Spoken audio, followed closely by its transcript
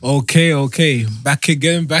Okay. Back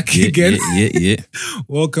again. Yeah.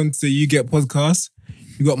 Welcome to the You Get podcast.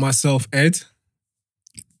 You got myself, Ed.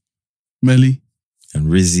 Melly. And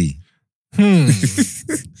Rizzy.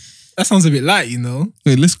 That sounds a bit light, you know.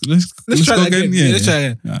 Wait, let's try go that again. Yeah, Let's try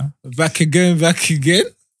again. Yeah. Back again.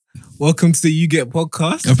 Welcome to the You Get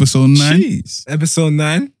podcast. Episode 9. Jeez. Episode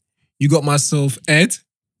 9. You got myself, Ed.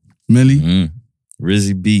 Melly.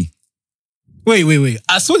 Rizzy B. Wait.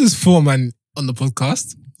 I saw this 4-man on the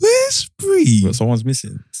podcast. Where's Spree? But someone's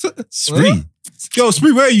missing. Spree. Yo,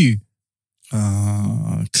 Spree, where are you?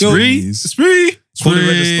 Spree? Spree. Call the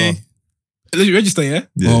register. Register, yeah?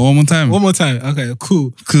 Oh, one more time. One more time. Okay,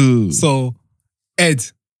 cool. So, Ed.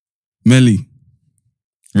 Melly.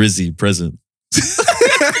 Rizzy, present.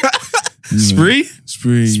 Spree?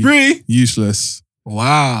 Spree. Useless.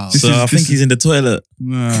 Wow. I think he's in the toilet.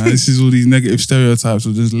 Nah, this is all these negative stereotypes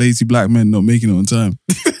of just lazy black men not making it on time.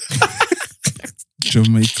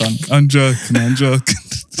 Jamaican. I'm joking.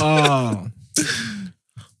 Oh.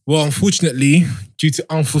 Well, unfortunately, due to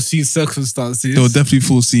unforeseen circumstances. They were definitely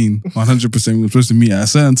full scene. 100%. We were supposed to meet at a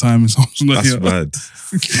certain time. And someone's not That's here. bad.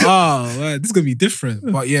 Man, this is going to be different.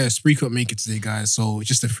 But yeah, Spree couldn't make it today, guys. So it's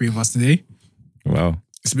just the three of us today. Wow.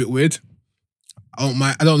 It's a bit weird. I won't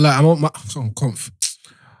lie.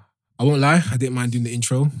 I didn't mind doing the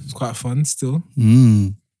intro. It's quite fun still.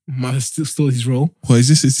 Still his role. What is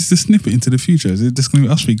this? Is this a snippet into the future? Is it just going to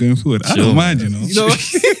be us three going forward? I don't mind, you know. You know what?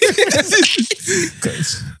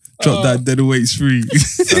 Drop that deadweight Spree.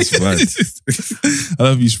 That's bad. I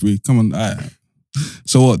love you, Spree. Come on. All right.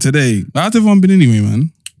 So what, today? How's everyone been anyway,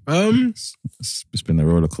 man? It's been a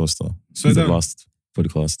roller coaster. So Since the then- last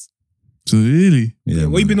podcast. So really? Yeah.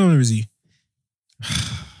 What you been on, Rizzy?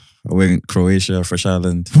 I went Croatia, Fresh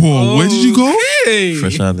Island. Whoa, where did you go? Hey.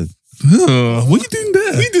 Fresh Island. What are you doing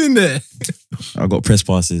there? What you doing there? I got press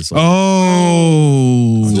passes. So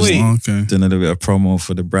Oh. Wait. Okay. doing a little bit of promo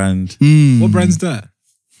for the brand. What brand's that?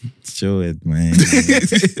 Chill it, man.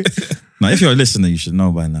 Now, if you're a listener, you should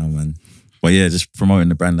know by now, man. But yeah, just promoting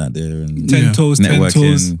the brand out there and 10 toes, 10 toes.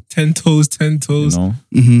 Networking. 10 toes, 10 you toes. know.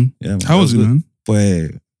 Mm-hmm. Yeah, man. How was it, good. man? Boy,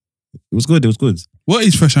 it was good. What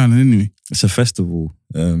is Fresh Island anyway? It's a festival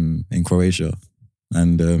in Croatia,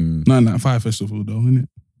 and 995 Festival though, isn't it?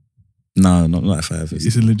 no, not like 5.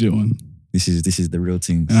 It's a legit one. This is the real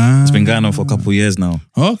thing. It's been going on for a couple of years now.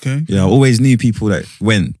 Okay. Yeah, I always knew people that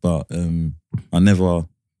went, but I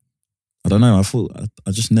don't know.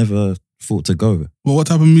 I just never thought to go. Well, what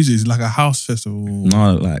type of music? Is it like a house festival?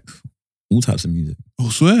 No, like all types of music. Oh,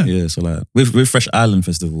 swear? Yeah, so like with Fresh Island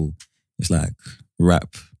Festival, it's like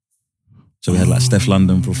rap. So we had like Steph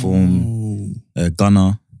London perform.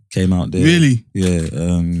 Gunna came out there. Really? Yeah.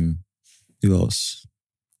 Who else?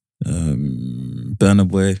 Burna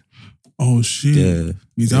Boy. Oh, shit. Yeah.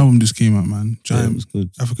 His album just came out, man. Yeah, it Giant. was good.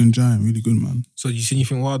 African Giant. Really good, man. So you see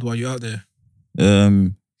anything wild while you're out there?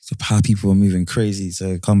 So how people were moving crazy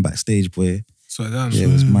to come backstage, boy. So damn. Yeah,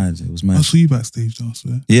 it was mad. I saw you backstage though, I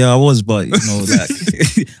swear. Yeah, I was, but you know,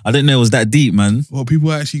 like I didn't know it was that deep, man. Well,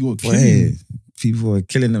 people actually got Boy, killed. people were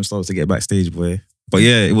killing themselves to get backstage, boy. But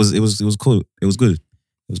yeah, it was cool. It was good.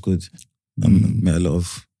 Met a lot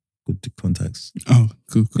of good contacts. Oh,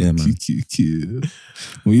 cool. Yeah, man. Cute.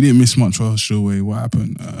 Well, you didn't miss much for us, sure way. What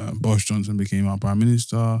happened? Boris Johnson became our Prime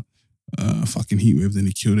Minister. Fucking heatwave, then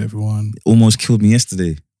he killed everyone. Almost killed me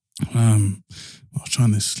yesterday. I was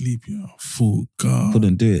trying to sleep, yo. Full God.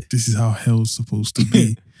 Couldn't do it. This is how hell's supposed to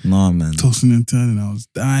be. Nah, man. Tossing and turning, I was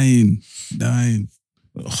dying.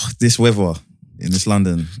 Ugh, this weather in this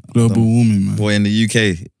London. Global warming, man. Boy, in the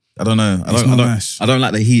UK, I don't know. It's not nice. I don't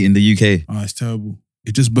like the heat in the UK. Oh, it's terrible.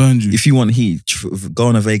 It just burns you. If you want heat, go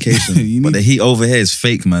on a vacation. You But need- the heat over here is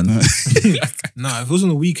fake, man. Nah, if it was on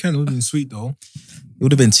the weekend, it would have been sweet though. It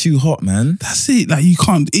would have been too hot, man. That's it. Like, you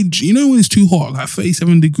can't. You know when it's too hot, like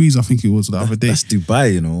 37 degrees, I think it was the other day. That's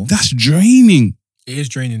Dubai, you know. That's draining. It is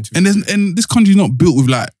draining too. And this country's not built with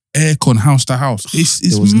like aircon house to house. It's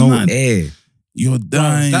There was mad. no air. You're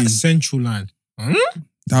dying. That central line.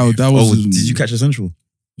 That Oh, was. did you catch the central?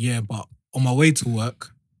 Yeah, but on my way to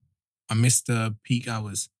work, I missed the peak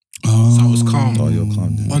hours. Oh, So I was calm. Oh, you're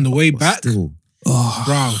calm. Yeah. On the way But back, still, Oh,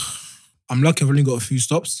 bro, I'm lucky I've only got a few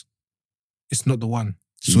stops. It's not the one.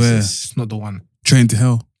 swear. Jesus. It's not the one. Train to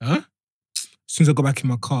hell. Huh? As soon as I got back in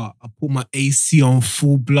my car, I put my AC on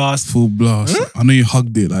full blast. Full blast. Huh? I know you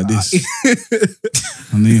hugged it like this.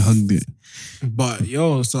 I know you hugged it. But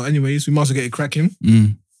yo, so anyways, we might as well get it cracking.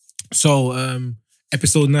 Mm. So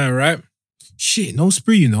episode 9, right? Shit, no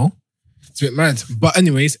Spree, you know. It's a bit mad. But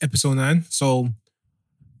anyways, episode 9. So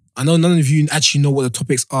I know none of you actually know what the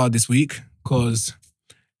topics are this week because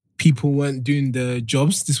people weren't doing the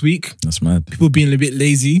jobs this week. That's mad. People being a bit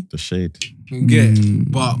lazy. The shade. Yeah.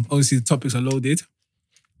 But obviously the topics are loaded.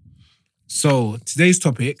 So today's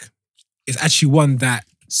topic is actually one that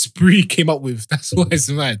Spree came up with. That's why it's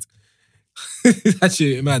mad. It's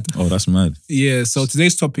actually mad. Oh, that's mad. Yeah, so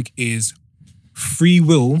today's topic is free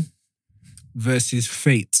will versus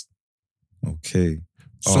fate. Okay.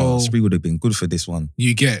 So Spree would have been good for this one.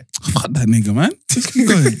 you get. Fuck that nigga, man.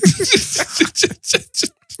 Go ahead.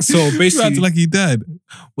 So You acted basically, like he died.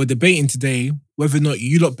 we're debating today whether or not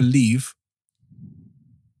you lot believe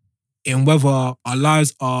in whether our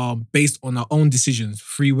lives are based on our own decisions,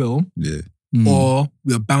 free will, Yeah. or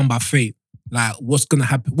we are bound by fate. Like, what's gonna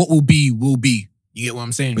happen? What will be, will be. You get what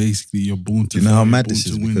I'm saying? Basically, you're born to Do you know how fail, you're mad born this to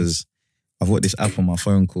is? win. Because I've got this app on my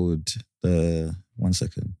phone called the... One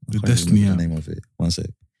second. I The can't Destiny remember the name of it. One sec.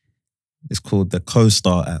 It's called the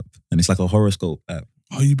CoStar app. And it's like a horoscope app.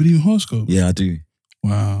 Oh, you believe in horoscope? Yeah, I do.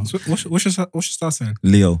 Wow. So what's your star sign?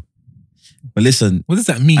 Leo. But listen, What does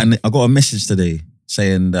that mean? and I got a message today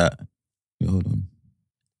saying that... Wait, hold on.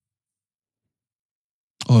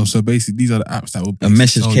 Oh, so basically, these are the apps that will. A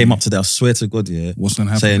message came up today. I swear to God, yeah. What's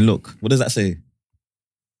gonna happen? Saying, look, what does that say?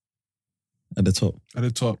 At the top. At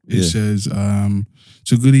the top, it Yeah. says,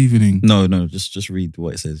 "So good evening. No, just read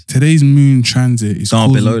what it says. Today's moon transit is Down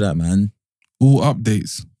causing below that, man. all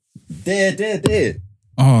updates." There.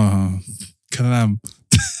 Oh, Kalam.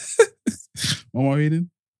 What am I reading?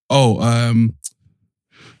 Oh,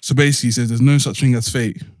 so basically, it says there's no such thing as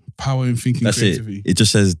fate. Power in thinking, That's creativity. it. It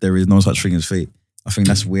just says there is no such thing as fate. I think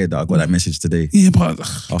that's weird that I got that message today. Yeah, but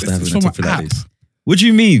After having it's a from topic an like app. this. What do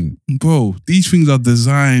you mean? Bro, these things are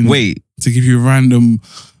designed Wait, to give you random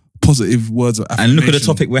positive words of affirmation. and look at the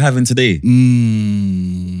topic we're having today.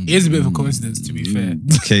 Mm. It is a bit of a coincidence, to be fair.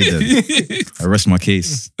 Okay then. I rest my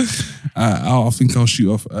case. I think I'll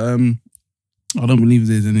shoot off. I don't believe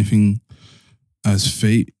there's anything as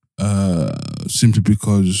fate, simply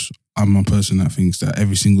because I'm a person that thinks that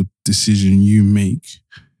every single decision you make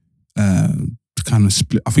kind of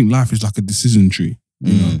split. I think life is like a decision tree,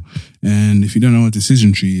 you know. And if you don't know what a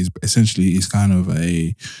decision tree is, essentially it's kind of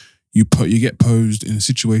a you get posed in a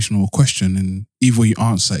situation or a question, and either you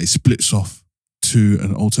answer, it splits off to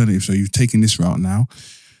an alternative. So you've taken this route now,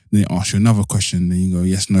 then they ask you another question, then you go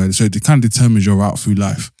yes, no. So it kind of determines your route through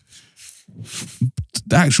life.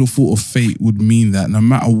 The actual thought of fate would mean that no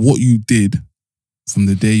matter what you did from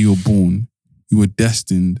the day you were born, you were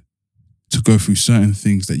destined to go through certain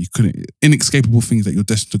things that you couldn't, inescapable things that you're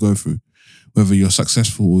destined to go through, whether you're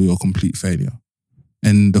successful or you're a complete failure.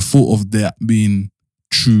 And the thought of that being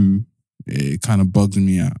true, it kind of bugs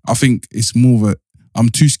me out. I think it's more of I'm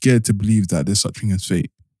too scared to believe that there's such thing as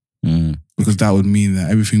fate, because that would mean that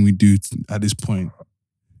everything we do at this point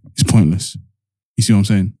is pointless. You see what I'm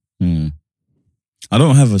saying? I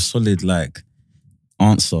don't have a solid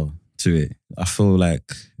answer to it. I feel like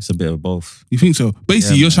it's a bit of both. You think so?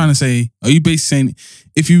 Basically, Yeah, you're man. trying to say, are you basically saying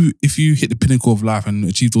if you hit the pinnacle of life and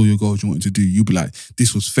achieved all your goals you wanted to do, you'd be like,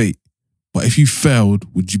 this was fate. But if you failed,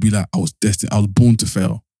 would you be like, I was destined, I was born to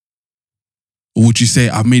fail? Or would you say,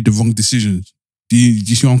 I made the wrong decisions? Do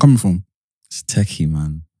you see where I'm coming from? It's techie,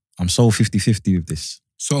 man. I'm so 50-50 with this.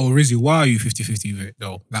 So, Rizzy, why are you 50-50 with it,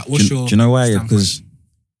 though? Like, what's do your you know why? standpoint? Because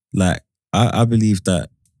I believe that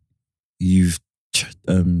you've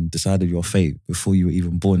decided your fate before you were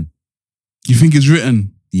even born. You think it's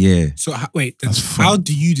written? Yeah. So, wait, then That's how fun.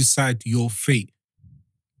 do you decide your fate?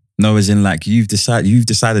 No, as in you've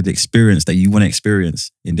decided the experience that you want to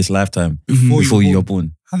experience in this lifetime before you you're were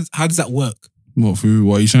born. How does that work? What, through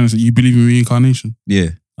what are you trying to say? You believe in reincarnation? Yeah,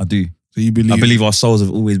 I do. So you believe? I believe our souls have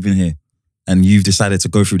always been here, and you've decided to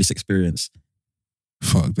go through this experience.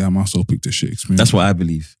 Fuck, damn, I still picked this shit experience. That's what I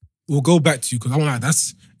believe. We'll go back to you because I want like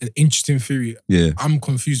that's an interesting theory. Yeah, I'm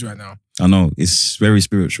confused right now. I know it's very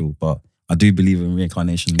spiritual, but I do believe in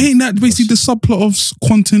reincarnation. Ain't that basically the subplot of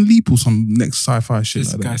Quantum Leap or some next sci-fi shit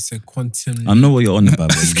This like guy that? said quantum. I know what you're on about,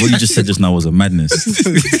 but what you just said just now was a madness.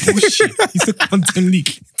 Bullshit. He's a quantum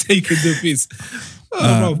leak. Taking the piss.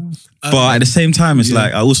 But at the same time, it's yeah.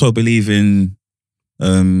 I also believe in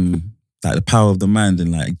the power of the mind,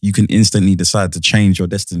 and you can instantly decide to change your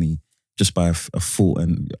destiny just by a thought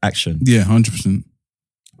and action. Yeah, 100%.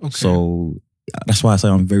 Okay. So that's why I say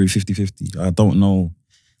I'm very 50-50. I don't know.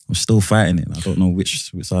 I'm still fighting it. I don't know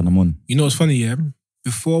which side I'm on. You know what's funny, yeah?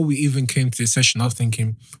 Before we even came to this session, I was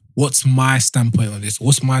thinking, what's my standpoint on this?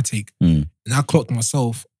 What's my take? Mm. And I clocked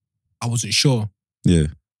myself, I wasn't sure. Yeah.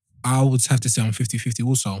 I would have to say I'm 50-50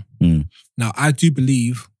 also. Mm. Now, I do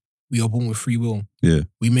believe we are born with free will. Yeah.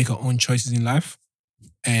 We make our own choices in life,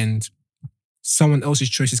 and someone else's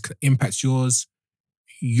choices can impact yours.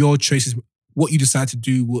 Your choices what you decide to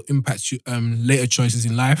do will impact you, later choices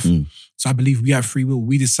in life. Mm. So I believe we have free will.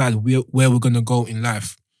 We decide where we're going to go in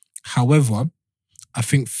life. However, I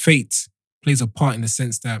think fate plays a part in the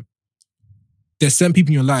sense that there's certain people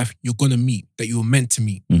in your life you're going to meet that you were meant to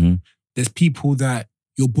meet. Mm-hmm. There's people that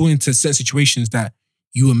you're born into certain situations that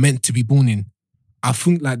you were meant to be born in. I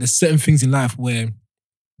think like there's certain things in life where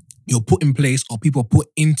you're put in place or people are put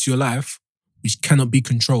into your life which cannot be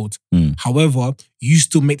controlled. Mm. However, you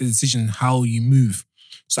still make the decision how you move.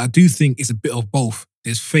 So I do think it's a bit of both.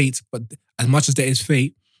 There's fate, but as much as there is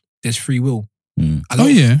fate, there's free will. Mm.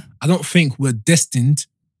 I don't think we're destined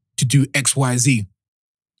to do X, Y, Z.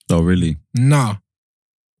 Oh, really? Nah.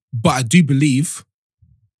 But I do believe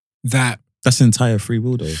that That's entire free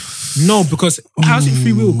will, though. no, because how's it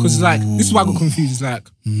free will? Because like this is why I got confused. It's like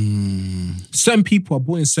Mm. certain people are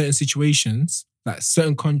born in certain situations, like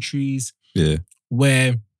certain countries, Yeah.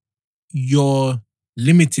 where you're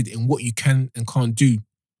limited in what you can and can't do.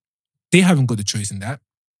 They haven't got the choice in that.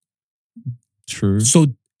 True.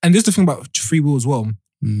 So, and there's the thing about free will as well.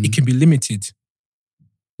 Mm. It can be limited.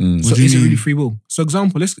 Mm. So What do you is it really mean? free will? So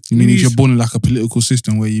example, let's You mean let me if you're use- born in like a political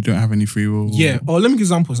system where you don't have any free will? yeah, or let me give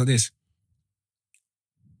examples like this.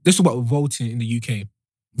 Let's talk about voting in the UK.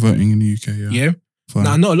 Voting in the UK, yeah. Yeah. Fine.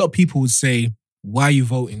 Now I know a lot of people would say, why are you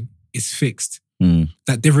voting? It's fixed. Mm.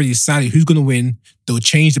 That they've already decided who's gonna win. They'll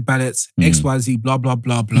change the ballots, Mm. X, Y, Z, blah, blah,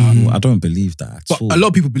 blah, blah. Mm. Well, I don't believe that at But all. a lot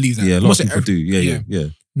of people believe that. yeah, a I'm lot not of saying people do. Yeah.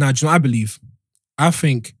 Now, do you know what I believe? I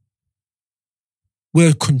think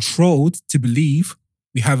we're controlled to believe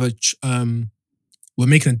we have we're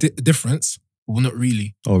making a difference, but we're not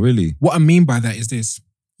really. Oh, really? What I mean by that is this.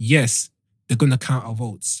 Yes, they're going to count our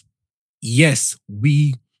votes. Yes,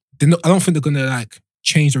 I don't think they're going to like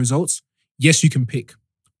change the results. Yes, you can pick.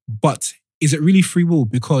 But is it really free will?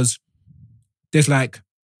 Because there's like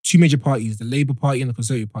two major parties, the Labour Party and the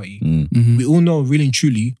Conservative Party. Mm. Mhm. We all know really and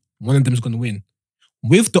truly one of them is going to win.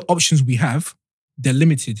 With the options we have, they're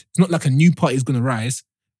limited. It's not like a new party is going to rise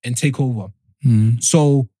and take over. Mm.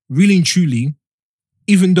 So really and truly,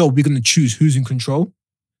 even though we're going to choose who's in control,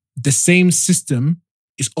 the same system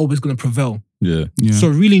is always going to prevail. Yeah. Yeah. So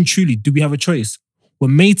really and truly, do we have a choice? We're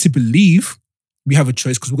made to believe we have a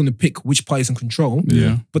choice because we're going to pick which party is in control.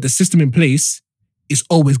 yeah. But the system in place is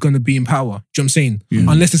always going to be in power. Do you know what I'm saying? Yeah.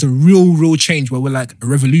 Unless there's a real change where we're like a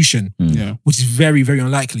revolution, Mm. Yeah. which is very, very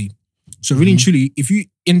unlikely. So really and truly, if you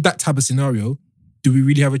in that type of scenario, do we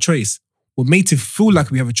really have a choice? We're made to feel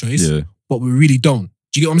like we have a choice, Yeah. but we really don't.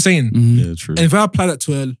 Do you get what I'm saying? Mhm. Yeah. True. And if I apply that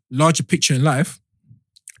to a larger picture in life,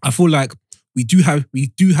 I feel like we do have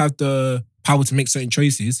the power to make certain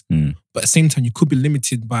choices, Mm. but at the same time, you could be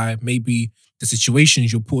limited by maybe the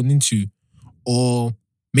situations you're put into, or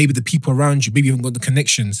maybe the people around you, maybe you haven't got the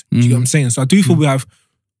connections. Do you get what I'm saying? So I do feel we have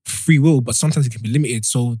free will, but sometimes it can be limited.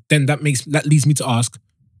 So then that leads me to ask,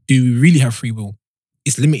 do we really have free will?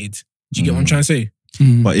 It's limited. Do you get what I'm trying to say?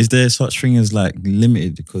 Mhm. But is there such thing as like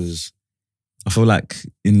limited? Because I feel like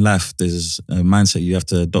in life there's a mindset you have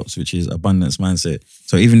to adopt, which is abundance mindset.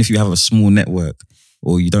 So even if you have a small network,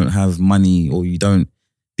 or you don't have money, or you don't,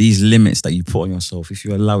 these limits that you put on yourself, if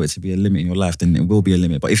you allow it to be a limit in your life, then it will be a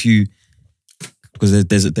limit. But if you, because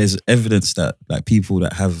there's evidence that like people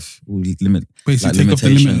that have all these Basically, like take off the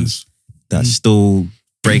limitations limiters. that still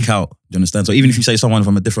break out. Do you understand? So even if you say someone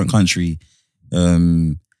from a different country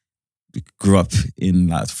grew up in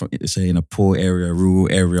like say in a poor area, rural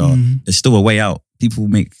area, Mhm. there's still a way out. People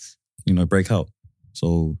break out.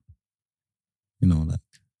 So like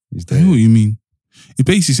is I know there? what you mean. You're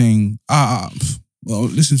basically saying, well,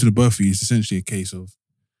 listen to the both of you. It's essentially a case of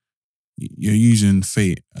you're using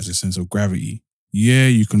fate as a sense of gravity. Yeah,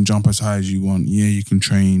 you can jump as high as you want. Yeah, you can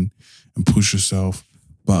train and push yourself.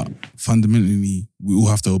 But fundamentally, we all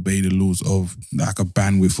have to obey the laws of like a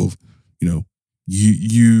bandwidth of,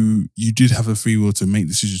 you did have the free will to make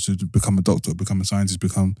decisions to become a doctor, become a scientist,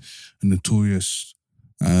 become a notorious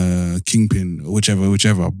kingpin, or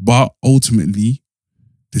whichever. But ultimately,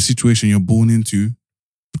 the situation you're born into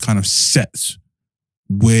kind of sets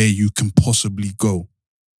where you can possibly go.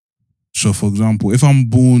 So, for example, if I'm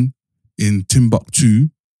born in Timbuktu,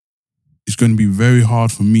 it's going to be very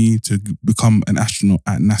hard for me to become an astronaut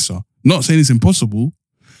at NASA. Not saying it's impossible,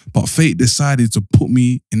 but fate decided to put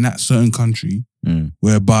me in that certain country Mm.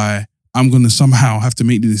 whereby I'm going to somehow have to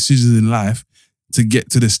make the decisions in life to get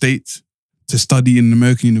to the States, to study in an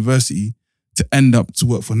American university, to end up to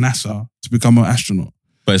work for NASA, to become an astronaut.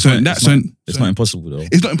 But it's, So not, in that it's, not, sense- it's not impossible though.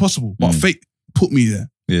 It's not impossible, but Mm. fate put me there.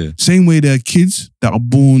 Yeah. Same way there are kids that are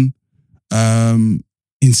born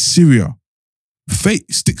in Syria.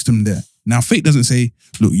 Fate sticks them there. Now, fate doesn't say,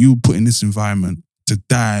 look, you were put in this environment to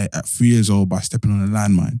die at 3 years old by stepping on a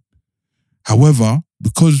landmine. However,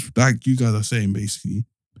 because like you guys are saying, basically,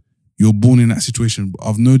 you're born in that situation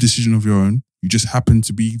of no decision of your own. You just happen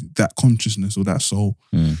to be that consciousness or that soul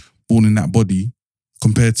born in that body,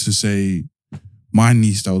 compared to, say, my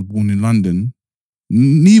niece that was born in London.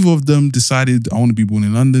 Neither of them decided I want to be born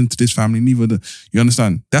in London to this family. Neither of them. You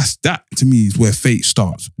understand? That to me is where fate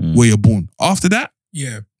starts, where you're born. After that,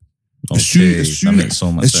 Yeah. as soon as you're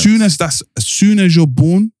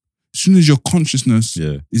born, as soon as your consciousness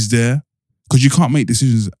is there, because you can't make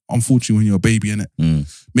decisions, unfortunately, when you're a baby, innit?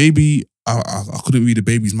 Maybe I couldn't read a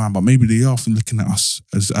baby's mind, but maybe they are often looking at us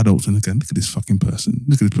as adults and looking, look at this fucking person,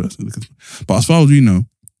 look at this person, look at this. But as far as we know,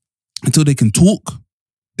 until they can talk,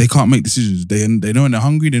 they can't make decisions. They know when they're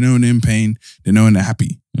hungry, they know when they're in pain, they know when they're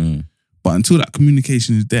happy. But until that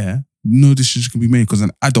communication is there, no decisions can be made because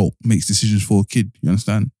an adult makes decisions for a kid. You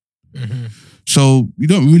understand? So you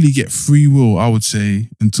don't really get free will, I would say,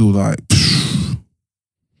 until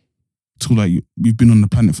you've been on the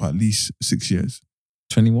planet for at least 6 years.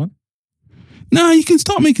 21? Nah, you can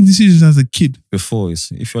start making decisions as a kid. Before,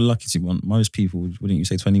 if you're lucky to want, most people, wouldn't you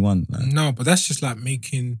say 21? Like, No, but that's just like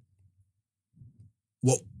making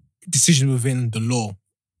what decision within the law.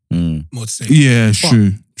 More to say. Yeah, But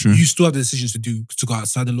true. You still have the decisions to go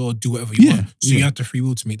outside the law, do whatever you want. So you have the free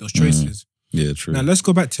will to make those choices. Yeah, true. Now let's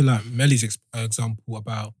go back to like Melly's example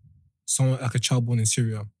about someone like a child born in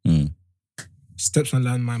Syria. Steps on a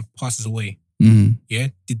landmine, passes away. Yeah,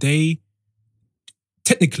 did they?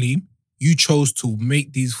 Technically, you chose to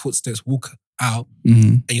make these footsteps walk out,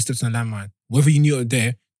 and you stepped on a landmine. Whether you knew it or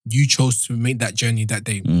there, you chose to make that journey that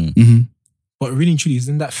day. But really and truly,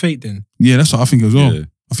 isn't that fate then? Yeah, that's what I think as well. Yeah.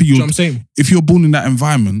 I think You know what I'm saying? if you're born in that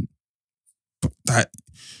environment, that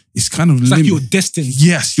it's kind of It's like you're destined.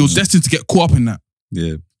 Yes, you're destined to get caught up in that.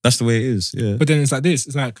 Yeah, that's the way it is. Yeah. But then it's like this.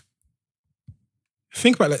 It's like,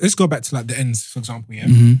 think about like, let's go back to like the ends, for example, yeah?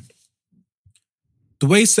 The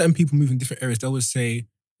way certain people move in different areas, they always say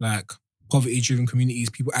like poverty-driven communities,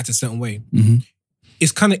 people act a certain way.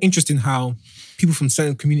 It's kind of interesting how people from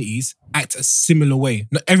certain communities act a similar way.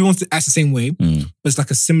 Not everyone acts the same way, but it's like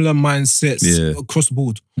a similar mindset across the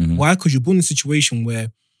board. Why? Because you're born in a situation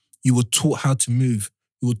where you were taught how to move.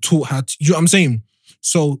 You were taught how to, you know what I'm saying?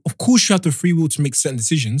 So, of course, you have the free will to make certain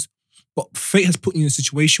decisions, but fate has put you in a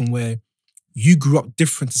situation where you grew up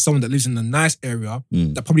different to someone that lives in a nice area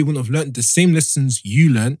that probably wouldn't have learned the same lessons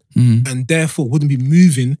you learned and therefore wouldn't be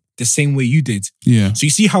moving the same way you did. Yeah. So you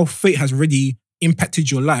see how fate has already impacted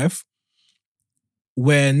your life,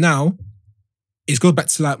 where now it's go back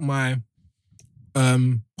to like my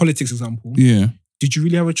politics example. Yeah. Did you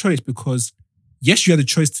really have a choice? Because yes, you had a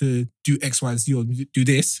choice to do X, Y, Z or do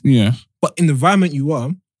this. Yeah. But in the environment you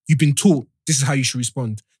are, you've been taught this is how you should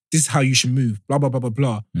respond. This is how you should move. Blah, blah, blah, blah,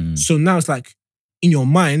 blah. So now it's like in your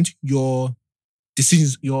mind, your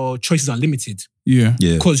decisions, your choices are limited. Yeah.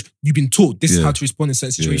 Yeah. Because you've been taught this is how to respond in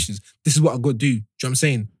certain situations. This is what I've got to do. Do you know what I'm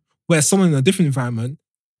saying? Whereas someone in a different environment,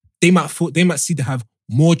 they might see they have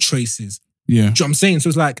more choices. Yeah. Do you know what I'm saying? So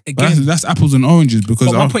it's like, again, That's apples and oranges because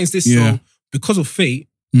but my point is this, so because of fate,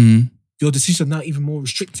 your decisions are now even more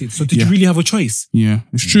restricted. So did you really have a choice? Yeah,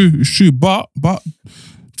 it's true. But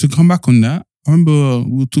to come back on that, I remember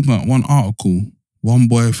we were talking about one article, one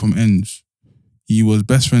boy from Ends. He was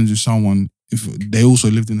best friends with someone, if they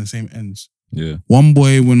also lived in the same Ends. Yeah. One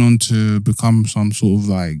boy went on to become some sort of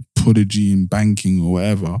like prodigy in banking or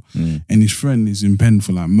whatever, and his friend is in pen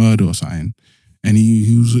for like murder or something. And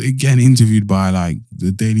he was again interviewed by like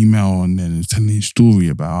the Daily Mail, and then he was telling his story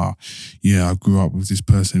about, I grew up with this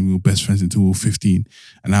person, we were best friends until we were 15.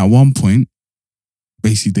 And at one point,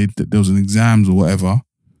 basically there was an exams or whatever.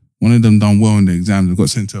 One of them done well in the exams and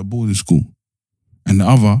got sent to a boarding school. And the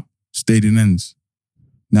other stayed in Ends.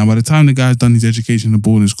 Now, by the time the guy's done his education in the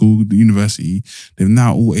boarding school, the university, they've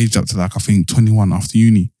now all aged up to like, I think, 21 after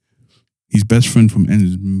uni. His best friend from Ends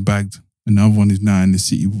has been bagged, and the other one is now in the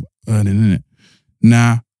city earning, innit?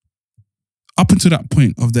 Now, up until that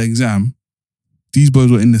point of the exam, these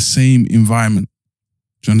boys were in the same environment.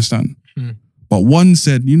 Do you understand? But one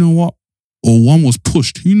said, you know what? Or one was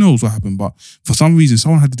pushed. Who knows what happened? But for some reason,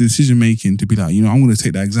 someone had the decision making to be like, I'm going to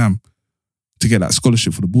take that exam to get that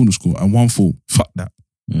scholarship for the boarding school. And one thought, fuck that.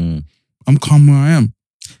 I'm calm where I am.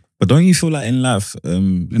 But don't you feel like in life,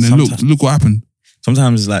 and then look what happened.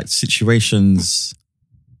 Sometimes like situations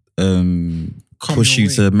push you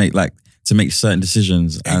to make certain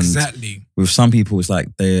decisions. Exactly. And with some people, it's like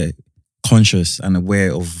they're conscious and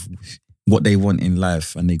aware of what they want in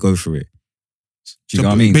life and they go for it. Do you know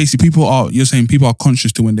what I mean? Basically, you're saying people are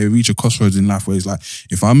conscious to when they reach a crossroads in life where it's like,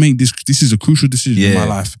 if I make this is a crucial decision in my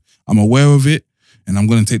life. I'm aware of it. and I'm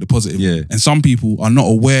going to take the positive. Yeah. And some people are not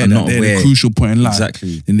aware that they're at a crucial point in life.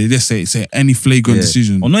 Exactly. And they just say any flagrant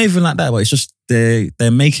decision. Or not even like that, but it's just they're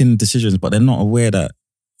making decisions, but they're not aware that,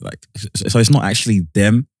 like, so it's not actually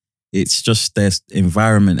them. It's just their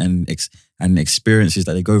environment and experiences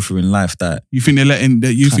that they go through in life that You think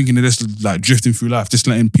thinking they're just like drifting through life, just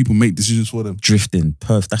letting people make decisions for them. drifting.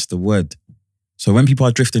 That's the word. So when people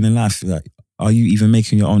are drifting in life, like, are you even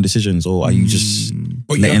making your own decisions, or are you just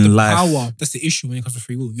But you have letting the life? power. That's the issue when it comes to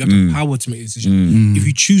free will. You have the power to make a decision. Mm. If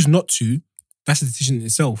you choose not to, that's a decision in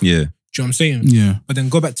itself. Yeah. Do you know what I'm saying? Yeah. But then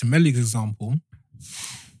go back to Melik's example.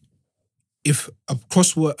 If a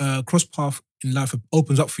cross path in life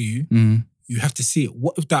opens up for you, Mm. you have to see it.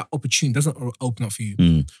 What if that opportunity doesn't open up for you?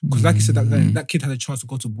 Mm. Because like you said, that kid had a chance to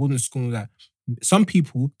go to boarding school and that. Some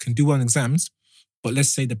people can do well in exams, but let's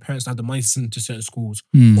say the parents don't have the money to send them to certain schools,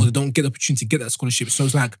 Mm. or they don't get the opportunity to get that scholarship. So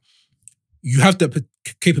it's like, you have the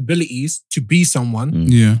capabilities to be someone,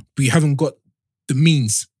 Yeah. but you haven't got the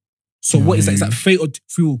means. So Yeah, what is that? yeah, Is that fate or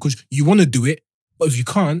free will? Because you want to do it, but if you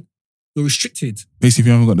can't, you're restricted. Basically, if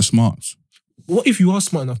you haven't got the smarts. What if you are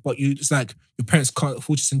smart enough, but it's like your parents can't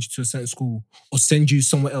afford to send you to a certain school or send you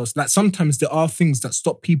somewhere else? Like sometimes there are things that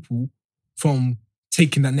stop people from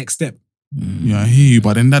taking that next step. Yeah, I hear you,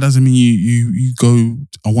 but then that doesn't mean you go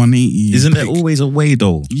a 180. Isn't there always a way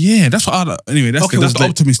though? Yeah, that's what anyway, that's the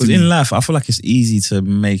optimist in Because in me. life, I feel like it's easy to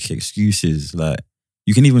make excuses. Like,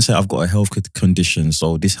 you can even say, I've got a health condition,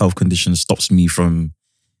 so this health condition stops me from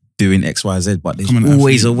doing X, Y, Z. But there's Become an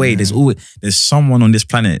always a athlete, way. yeah. There's someone on this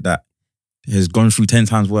planet that has gone through 10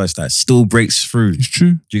 times worse that still breaks through. It's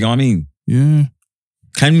true. Do you know what I mean? Yeah.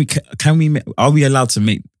 Are we allowed to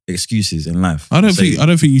make excuses in life? I don't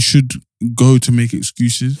think you should go to make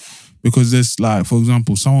excuses, because there's like, for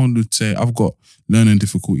example, someone would say, I've got learning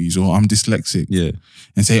difficulties or I'm dyslexic, Yeah.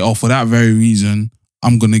 and say, oh, for that very reason,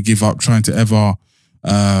 I'm gonna give up trying to ever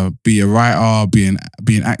be a writer, be an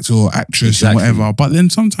actor or actress Exactly. or whatever. But then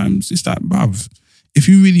sometimes it's that, bruv, if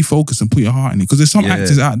you really focus and put your heart in it, because there's some Yeah.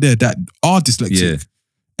 actors out there that are dyslexic Yeah.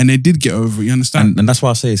 and they did get over it, you understand? And that's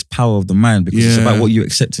why I say it's power of the mind, because it's Yeah. about what you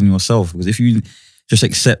accept in yourself. Because if you just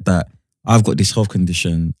accept that I've got this health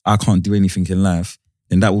condition, I can't do anything in life,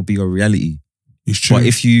 then that will be your reality. It's true. But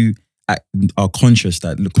if you are conscious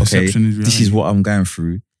that, look, okay, Perception is this is reality. what I'm going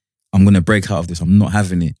through, I'm going to break out of this, I'm not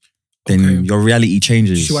having it, then Okay. your reality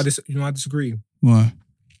changes. See why I disagree. Why?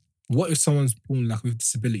 What if someone's born like with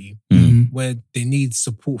disability Mm-hmm. where they need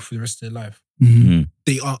support for the rest of their life? Mm-hmm.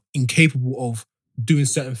 They are incapable of doing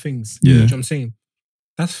certain things. Yeah. You know what I'm saying?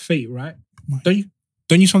 That's fate, right?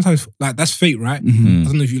 Don't you sometimes, like, that's fate, right? Mm-hmm. I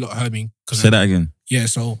don't know if you lot heard me. Say that again. Yeah,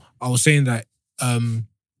 so I was saying that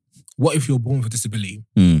what if you're born with a disability?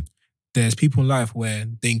 Mm. There's people in life where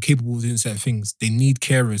they're incapable of doing certain things. They need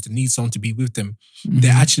carers. They need someone to be with them. Mm-hmm.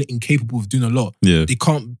 They're actually incapable of doing a lot. Yeah. They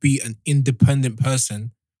can't be an independent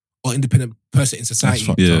person or independent person in That's society.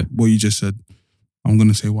 fucked Yeah. up. What you just said, I'm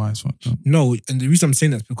gonna say why it's fucked up. No, and the reason I'm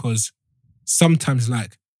saying that is because sometimes,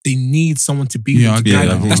 like, they need someone to be Yeah, with them to I guide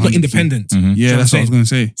get them. that, That's not 100%. independent. Mhm. Yeah, what I'm that's what I was saying? gonna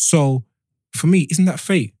say. So for me, isn't that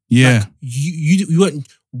fate? Yeah. Like, you weren't.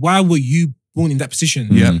 Why were you born in that position?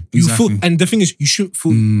 Yeah, Mm. You exactly. feel, and the thing is, you shouldn't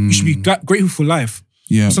feel. You should be grateful for life.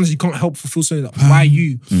 Yeah. Sometimes you can't help but feel something like, why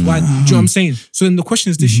you? Why? Do you know what I'm saying? So then the question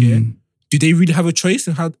is this year: Mhm. do they really have a choice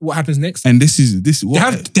in what happens next? And this is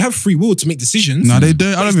what They have free will to make decisions. No, they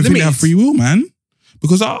don't. I don't It's even think they have limited. free will, man.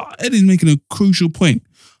 Because Eddie's making a crucial point.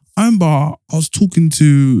 I remember I was talking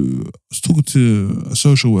to a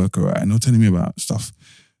social worker, right, and they were telling me about stuff,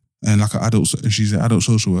 and like she's an adult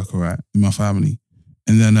social worker, right, in my family,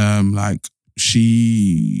 and then like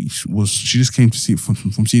she just came to see from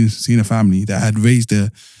seeing a family that had raised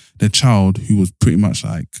their child who was pretty much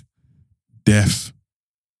like deaf,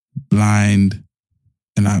 blind,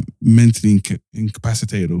 and like mentally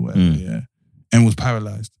incapacitated or whatever, yeah, and was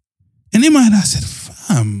paralyzed. And in my head, I said,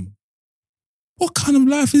 fam, what kind of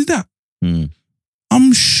life is that? Mm.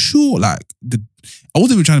 I'm sure, like, I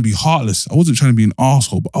wasn't even trying to be heartless. I wasn't trying to be an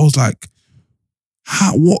arsehole, but I was like,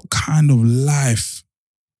 what kind of life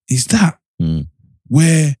is that? Mm.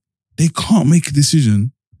 Where they can't make a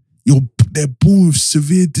decision. They're born with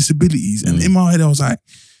severe disabilities. And in my head, I was like,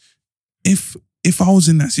 if I was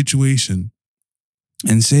in that situation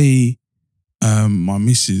and say my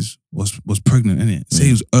missus was pregnant, innit? Say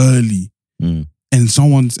it was early. Mm. And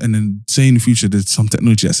then say in the future there's some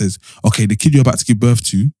technology that says, okay, the kid you're about to give birth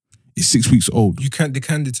to is 6 weeks old. They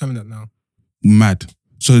can determine that now. Mad.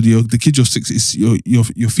 So the kid your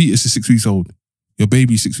fetus is 6 weeks old. Your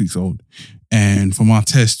baby is 6 weeks old. And from our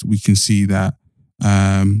test, we can see that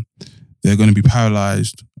they're going to be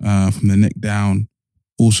paralyzed from the neck down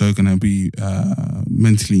also going to be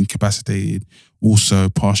mentally incapacitated, also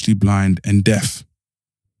partially blind and deaf.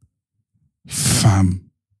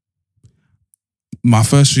 Fam. My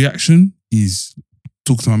first reaction is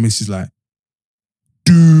talk to my missus like,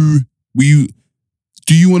 do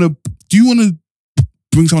you want to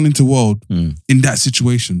bring someone into the world in that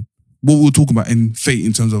situation? What we're talking about in fate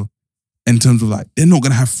in terms of like, they're not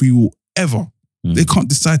going to have free will ever. They can't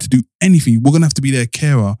decide to do anything. We're going to have to be their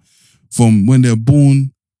carer from when they're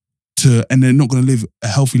born to, and they're not going to live a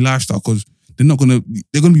healthy lifestyle because they're going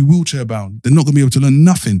to be wheelchair bound. They're not going to be able to learn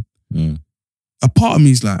nothing. A part of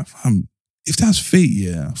me is like, if that's fate,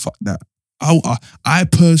 yeah, fuck that. I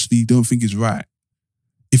personally don't think it's right.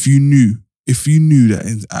 If you knew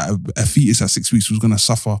that a fetus at 6 weeks was going to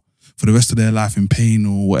suffer for the rest of their life in pain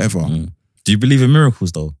or whatever. Do you believe in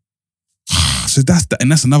miracles though? So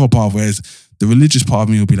that's another part. Whereas the religious part of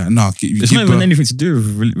me will be like, nah. It's not even anything to do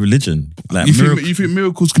with religion. Like you think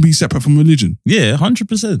miracles can be separate from religion? Yeah,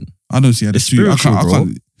 100%. I don't see how it's spiritual, bro.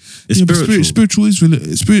 It's spiritual. Spiritual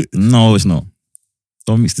is spirit. No, it's not.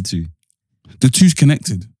 Don't mix the two. The two's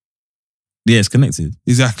connected. Yeah, it's connected.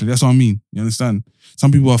 Exactly. That's what I mean. You understand?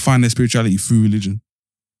 Some people find their spirituality through religion.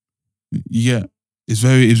 Yeah. It's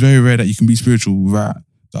very rare that you can be spiritual without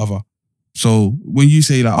the other. So when you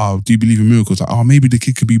say like, oh, do you believe in miracles? Like, oh, maybe the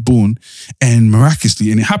kid could be born and miraculously,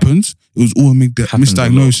 and it happens, it was all a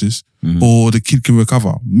misdiagnosis, or the kid can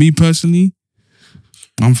recover. Me personally,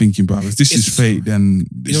 I'm thinking, bro, if this is fate, then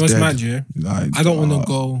it's you know what's dead. mad, yeah? Like, I don't want to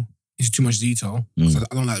go into too much detail because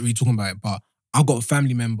I don't like really talking about it, but I've got a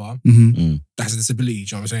family member that has a disability, do you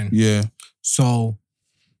know what I'm saying? Yeah. So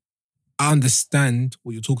I understand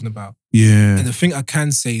what you're talking about. Yeah. And the thing I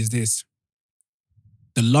can say is this.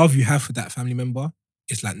 The love you have for that family member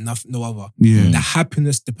is like no other. Yeah. The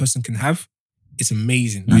happiness the person can have is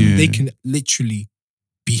amazing. Like they can literally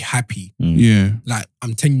be happy. Yeah. Like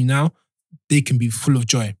I'm telling you now, they can be full of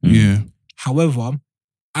joy. Yeah. However,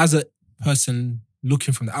 as a person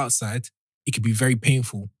looking from the outside, it can be very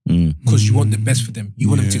painful because you want the best for them. You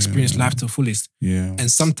want them to experience life to the fullest. Yeah.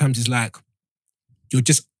 And sometimes it's like, you're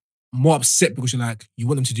just more upset because you're like, you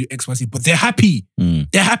want them to do X, Y, Z, but they're happy.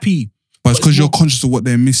 They're happy. But it's because you're conscious of what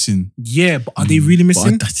they're missing. Yeah, but are they really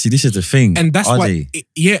missing? See, this is the thing. And that's are why,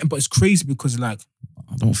 but it's crazy because like,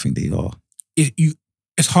 I don't think they are.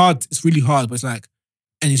 It's hard. It's really hard, but it's like,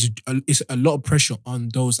 and it's a lot of pressure on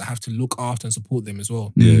those that have to look after and support them as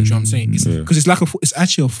well. Yeah. You know what I'm saying? Because it's like it's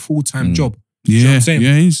actually a full-time job. Yeah, you know what I'm saying?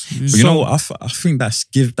 Yeah. But you know what? I think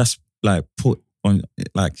that's like put on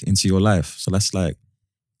like into your life. So that's like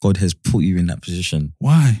God has put you in that position.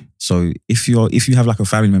 Why? So if you have like a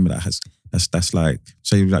family member that has that's like,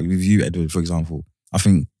 say like with you, Edward, for example, I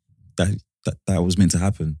think that was meant to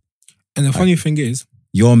happen. And the funny thing is,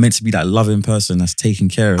 you're meant to be that loving person that's taking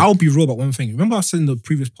care of. I'll be real about one thing. Remember I said in the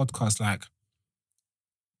previous podcast, like,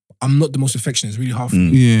 I'm not the most affectionate. It's really hard for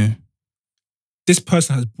me. Yeah. This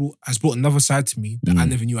person has brought another side to me that I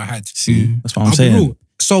never knew I had. See, that's what I'm saying. Be real.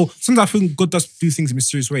 So sometimes I think God does do things in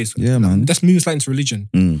mysterious ways. Yeah, man. That's moving slightly into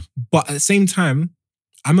religion. But at the same time,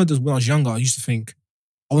 I remember when I was younger, I used to think,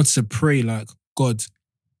 I wanted to pray like, God,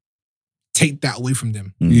 take that away from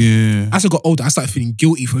them. Yeah. As I got older, I started feeling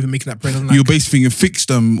guilty for even making that prayer. You're basically thinking fix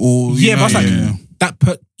them or... Yeah, but I was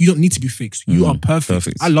like, you don't need to be fixed. You are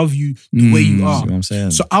perfect. I love you the way you are. See what I'm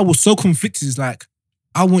saying? So I was so conflicted. It's like,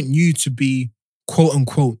 I want you to be quote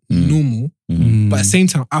unquote normal, but at the same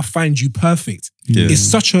time, I find you perfect. Yeah. It's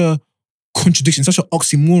such a contradiction, such an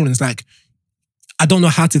oxymoron. It's like, I don't know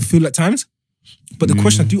how to feel at times. But the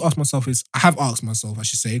question I do ask myself is, I have asked myself, I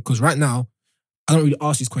should say, because right now, I don't really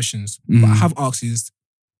ask these questions, but I have asked is,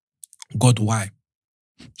 God, why?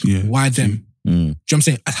 Yeah. Why them? Do you know what I'm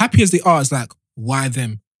saying? As happy as they are, it's like, why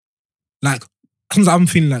them? Like, sometimes I'm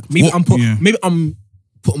feeling like, maybe I'm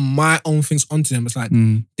putting my own things onto them. It's like,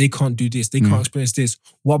 they can't do this. They can't experience this.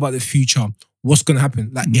 What about the future? What's going to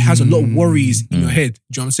happen? Like, it has a lot of worries in your head.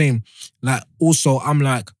 Do you know what I'm saying? Like, also, I'm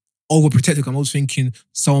like, overprotective. I'm always thinking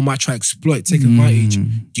someone might try to exploit, take advantage. Do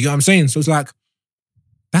you get what I'm saying? So it's like,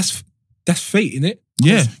 that's fate, innit?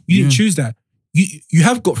 Yeah. You didn't choose that. You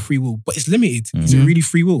have got free will, but it's limited. Is it really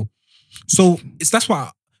free will? So that's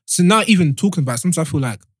why. So now even talking about it, sometimes I feel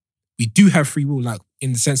like we do have free will, like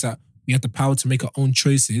in the sense that we have the power to make our own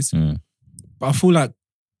choices. But I feel like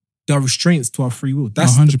there are restraints to our free will.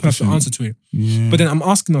 That's 100%. The perfect answer to it. Yeah. But then I'm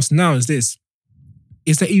asking us now, is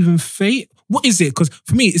there even fate? What is it? Because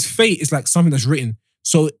for me, it's fate is like something that's written.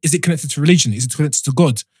 So is it connected to religion? Is it connected to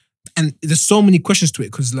God? And there's so many questions to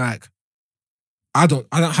it because like, I don't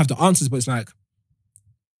have the answers, but it's like,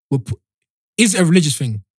 is it a religious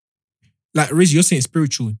thing? Like, Rizzy, you're saying it's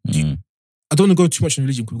spiritual. I don't want to go too much in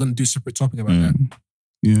religion because we're going to do a separate topic about that.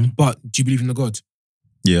 Yeah. But do you believe in a God?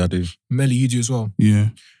 Yeah, I do. Melly, you do as well. Yeah.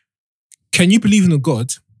 Can you believe in a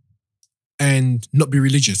God and not be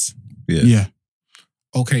religious? Yeah. Yeah.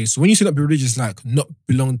 Okay, so when you say not be religious, like not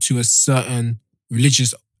belong to a certain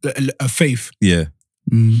religious a faith, Yeah.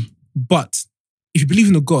 Mm. but if you believe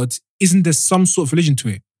in a God, isn't there some sort of religion to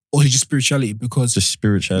it? Or is it just spirituality? Because Just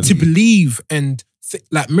spirituality. to believe and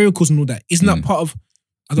like miracles and all that, isn't that Mm. part of,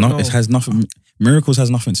 I don't know. It has nothing. Miracles has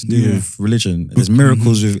nothing to do Yeah. with religion. There's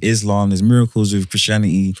miracles with Islam. There's miracles with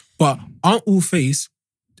Christianity. But aren't all faiths,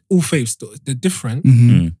 they're different,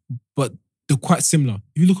 Mhm. but they're quite similar.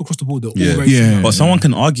 If you look across the board, they're Yeah. all very Yeah. similar. But someone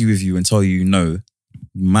can argue with you and tell you, no,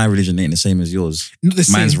 my religion ain't the same as yours. Not the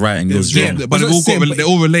Mine's same. right and yours is Yeah, wrong. But But they've it's all not the same, got, they're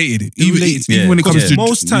all related. They're related. Even when it comes Yeah. to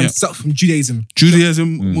Most times, yeah. stuff from Judaism,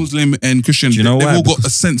 Judaism, Mm. Muslim, and Christian, Do you know they've why? all got a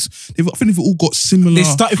sense. I think they've all got similar. they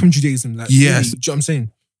started from Judaism. Like, Yes. really, do you know what I'm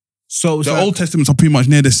saying? So it's The like, Old Testaments are pretty much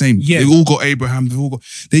near the same. Yeah. They've all got Abraham. They've all got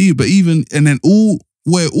but even and then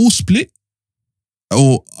where it all split.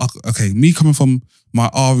 Or okay, me coming from my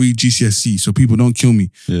RE GCSE, so people don't kill me.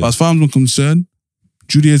 Yeah. But as far as I'm concerned,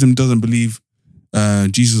 Judaism doesn't believe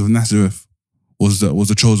Jesus of Nazareth was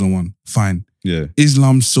the chosen one. Fine. Yeah.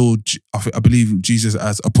 Islam saw I believe Jesus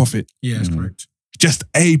as a prophet, yeah, that's Mhm. correct. just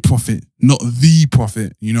a prophet, not the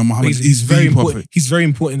prophet. You know, Muhammad He's is very the important. prophet. He's very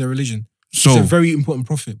important in the religion. So He's a very important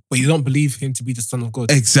prophet, but you don't believe him to be the son of God.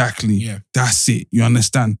 exactly. Yeah. That's it. You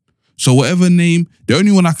understand? So whatever name, the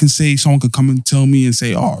only one I can say someone could come and tell me and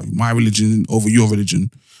say, oh, my religion over your religion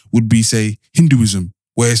would be, say, Hinduism,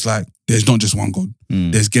 where it's like, there's not just one God.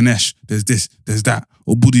 Mm. There's Ganesh, there's this, there's that.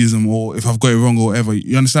 Or Buddhism, or if I've got it wrong or whatever.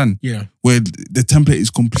 You understand? Yeah. Where the template is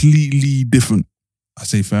completely different. I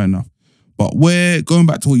say fair enough. But where, going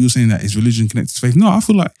back to what you're saying, that is religion connected to faith? No, I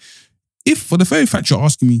feel like, if for the very fact you're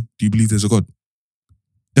asking me, do you believe there's a God?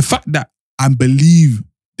 The fact that I believe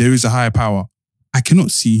there is a higher power, I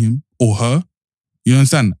cannot see him or her. You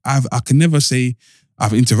understand? I can never say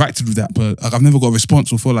I've interacted with that, but I've never got a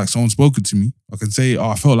response or feel like someone's spoken to me. I can say, oh,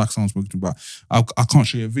 I felt like someone spoke to me, but I can't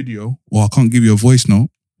show you a video or I can't give you a voice note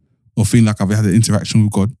or feel like I've had an interaction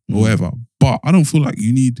with God or whatever. But I don't feel like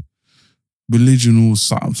you need religion or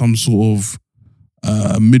some sort of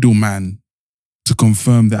middleman to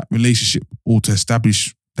confirm that relationship or to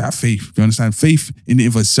establish that faith. Do you understand? Faith in and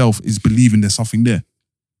of itself is believing there's something there.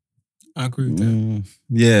 I agree with that.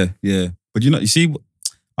 Yeah. But you see,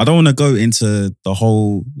 I don't want to go into the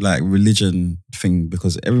whole like religion thing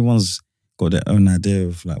because everyone's got their own idea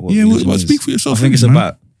of like what religion well, is. speak for yourself. I think it's man.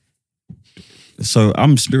 about. So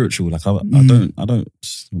I'm spiritual. Like I don't. My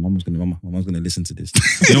mum's gonna listen to this.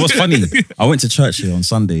 You know what's funny? I went to church here on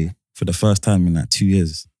Sunday for the first time in like 2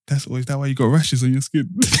 years. Is that why you got rashes on your skin?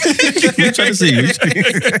 What are you trying to say?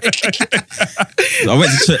 I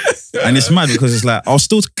went to church, and it's mad because it's like I'll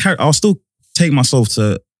still take myself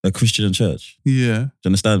to a Christian church. Yeah. Do you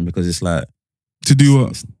understand? Because it's like To do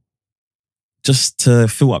what? just to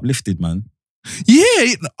feel uplifted, man.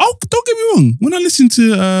 Yeah. Don't get me wrong. When I listen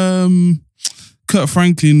to Kurt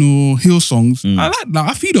Franklin or Hillsongs, I like that.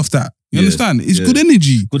 I feed off that. You Yeah, understand? It's yeah. good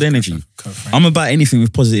energy. Good energy. I'm about anything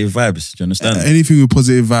with positive vibes. Do you understand? Anything with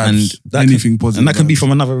positive vibes. And that anything positive. And that can be vibes.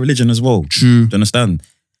 from another religion as well. True. Do you understand?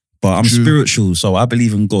 But I'm True. spiritual, so I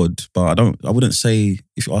believe in God. But I wouldn't say,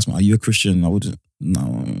 if you ask me, are you a Christian? I wouldn't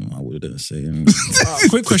say.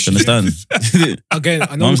 Quick question. Understand? Again,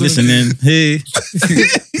 I know Mom's we're gonna listening. Hey.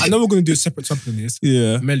 I know we're going to do a separate topic on this.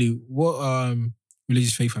 Yeah. Melly, what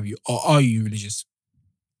religious faith have you? Or are you religious?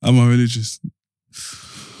 Am I religious?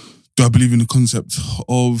 Do I believe in the concept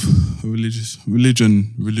of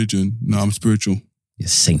religion? No, I'm spiritual. You're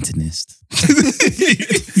Satanist.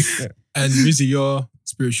 And Rizzy, you're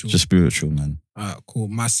spiritual. Just spiritual, man. Cool.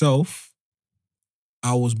 Myself,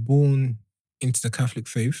 I was born into the Catholic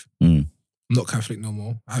faith. Mm. I'm not Catholic no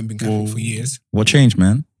more. I haven't been Catholic Whoa. for years. What changed,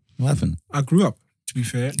 man? What happened? I grew up, to be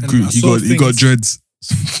fair. And Good. I You got dreads.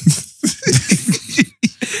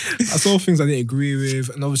 I saw things I didn't agree with,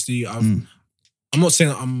 and obviously, I'm not saying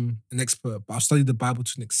that I'm an expert, but I've studied the Bible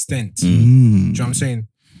to an extent. Do you know what I'm saying?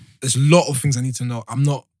 There's a lot of things I need to know.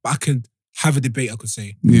 I could have a debate, I could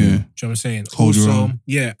say. Yeah. Do you know what I'm saying? Hold your Also, own.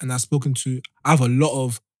 yeah, and I have a lot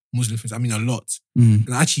of Muslim friends. I mean, a lot. Mm.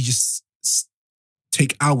 And I actually just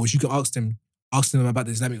take hours. You can ask them about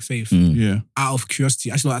the Islamic faith Mm. Yeah. out of curiosity.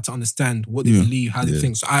 I actually like to understand what they Yeah. believe, how they Yeah.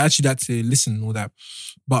 think. So I actually like to listen and all that.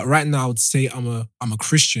 But right now, I would say I'm a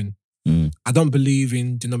Christian. Mm. I don't believe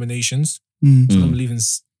in denominations. Mm. I don't Mm. believe in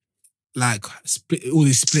all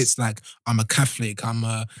these splits. Like I'm a Catholic, I'm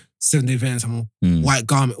a Seventh-day Adventist, I'm a Mm. white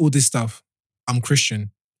garment, all this stuff. I'm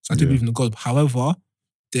Christian, so I do Yeah. believe in the God. However,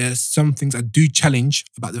 there's some things I do challenge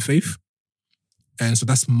about the faith, and so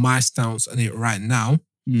that's my stance on it right now.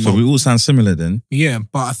 So we all sound similar then. Yeah,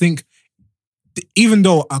 but I think even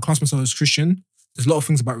though I class myself as Christian, there's a lot of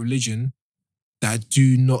things about religion that I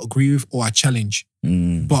do not agree with or I challenge.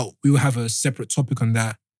 But we will have a separate topic on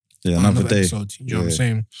that. Yeah, on another day. episode. You know what I'm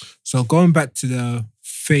saying? So going back to the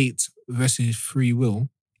fate versus free will.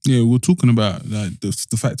 Yeah, we're talking about like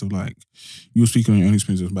the fact of like you were speaking on your own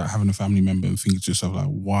experiences about having a family member and thinking to yourself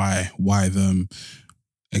like why them,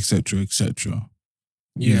 etc. etc.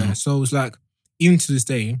 Yeah. So it's like even to this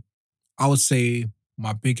day, I would say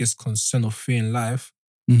my biggest concern or fear in life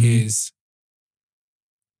is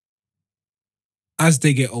as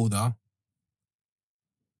they get older,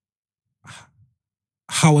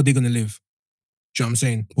 how are they gonna live? Do you know what I'm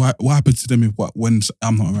saying? What happens to them when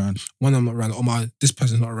I'm not around? When I'm not around, or this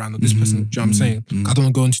person's not around, or this person. Do you know what I'm saying? I don't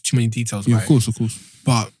want to go into too many details. Yeah, right? of course.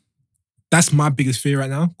 But that's my biggest fear right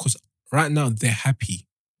now, because right now they're happy.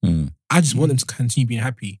 I just want them to continue being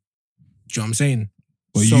happy. Do you know what I'm saying?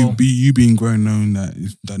 But you being grown knowing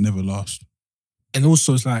that never lasts. And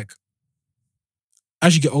also it's like,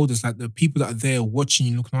 as you get older, it's like the people that are there watching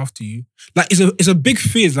you, looking after you. Like it's a big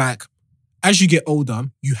fear. It's like, as you get older,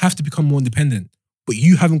 you have to become more independent. But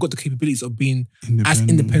you haven't got the capabilities of being as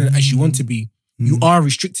independent as you want to be. You are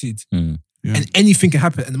restricted. And anything can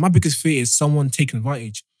happen. And my biggest fear is someone taking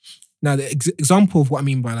advantage. Now, the example of what I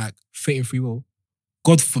mean by like fate and free will,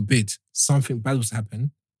 God forbid something bad was to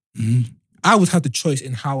happen, I would have the choice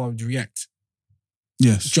in how I would react.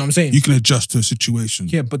 Yes. Do you know what I'm saying? You can adjust to a situation.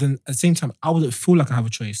 Yeah, but then at the same time, I wouldn't feel like I have a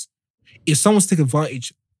choice. If someone's taking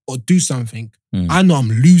advantage or do something, I know I'm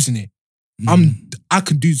losing it. I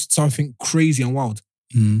could do something crazy and wild.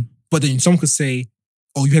 But then someone could say,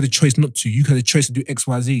 oh, you had a choice not to. You had a choice to do X,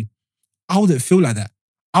 Y, Z. I wouldn't feel like that.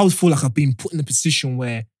 I would feel like I've been put in a position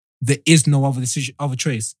where there is no other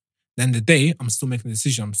choice. Then the day, I'm still making a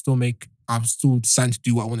decision. I'm still deciding to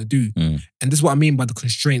do what I want to do. And this is what I mean by the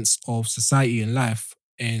constraints of society and life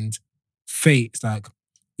and fate. It's like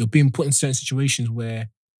you're being put in certain situations where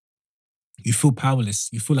you feel powerless.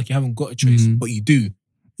 You feel like you haven't got a choice, but you do.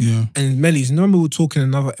 Yeah. And Mellies, remember we were talking in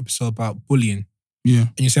another episode about bullying. Yeah.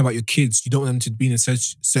 And you say about your kids, you don't want them to be in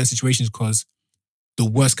certain situations because the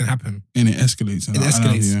worst can happen. And it escalates. It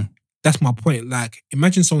escalates. That's my point. Like,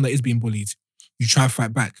 imagine someone that is being bullied. You try to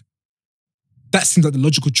fight back. That seems like the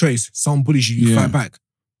logical choice. Someone bullies you, you fight back.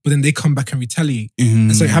 But then they come back and retaliate.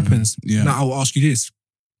 And so it happens. Now I will ask you this.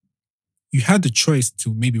 You had the choice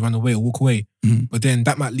to maybe run away or walk away. But then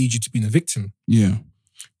that might lead you to being a victim. Yeah.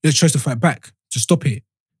 You had a choice to fight back, to stop it.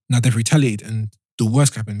 Now they've retaliated and the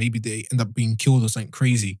worst happened. Maybe they end up being killed or something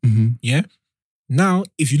crazy. Yeah? Now,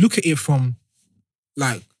 if you look at it from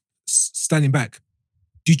like standing back,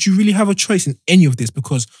 did you really have a choice in any of this?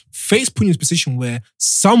 Because fate's put you in a position where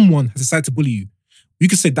someone has decided to bully you. You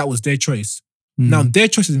could say that was their choice. Now, their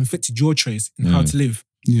choice has infected your choice in how to live.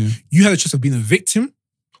 Yeah. You had a choice of being a victim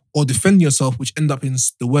or defending yourself, which ended up in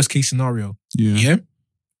the worst case scenario. Yeah?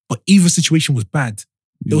 But either situation was bad.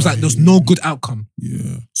 There was no good outcome.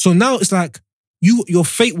 Yeah. So now it's like your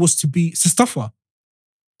fate was to suffer.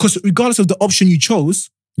 Because regardless of the option you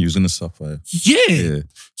chose, you was gonna suffer. Yeah.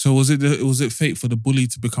 So was it fate for the bully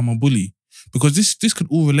to become a bully? Because this could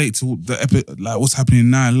all relate to like what's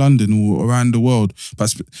happening now in London or around the world.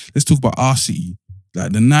 But let's talk about our city.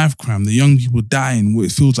 Like the knife crime, the young people dying, what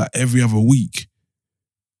it feels like every other week.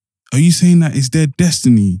 Are you saying that it's their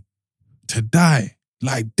destiny to die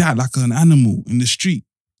like that, like an animal in the street?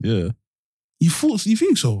 Yeah. You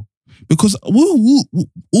think so? Because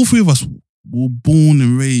all three of us were born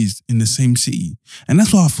and raised in the same city. And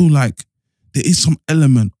that's why I feel like there is some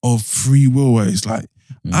element of free will where it's like,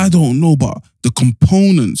 I don't know, but the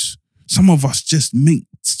components, some of us just make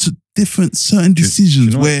different certain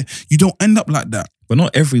decisions where you don't end up like that. But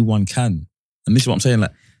not everyone can. And this is what I'm saying.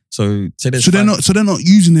 Like, so they're not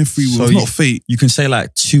using their free will. So it's not fate. You can say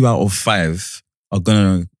like 2 out of 5 are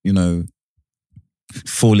gonna,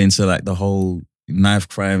 fall into like the whole knife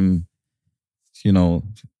crime,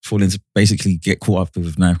 fall into basically get caught up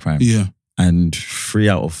with knife crime. Yeah. And 3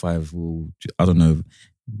 out of 5 will, I don't know,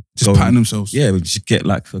 just pattern themselves. Yeah, just get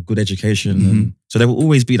like a good education. And so there will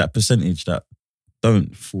always be that percentage that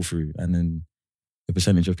don't fall through, and then the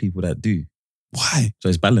percentage of people that do. Why? So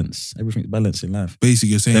it's balance. Everything's balance in life.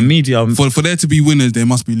 Basically, you're saying the media for there to be winners, there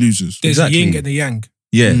must be losers. There's a yin and a yang.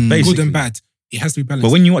 Yeah, basically. Good and bad. It has to be balanced.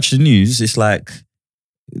 But when you watch the news, it's like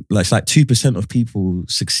 2% of people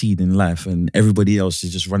succeed in life, and everybody else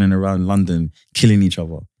is just running around London killing each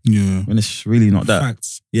other. Yeah, when it's really not that.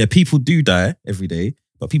 Facts. Yeah, people do die every day,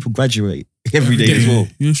 but people graduate every day as well.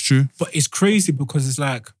 Yeah, it's true. But it's crazy because it's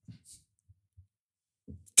like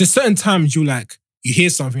there's certain times you hear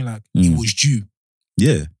something like it was due.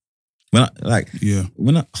 Yeah. When I, like, Yeah.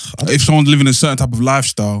 when I don't- If someone's living a certain type of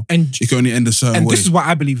lifestyle, And it can only end a certain way. this is why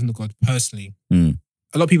I believe in the God personally. Mm.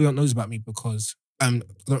 A lot of people don't know this about me because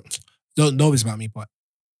don't know this about me, but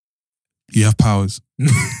You have powers.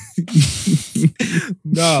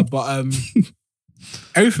 no, but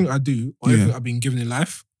everything I do or everything Yeah. I've been given in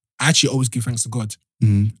life, I actually always give thanks to God.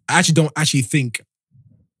 Mm. I actually don't actually think.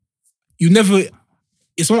 You never.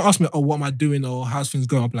 If someone asks me, "Oh, what am I doing?" or "How's things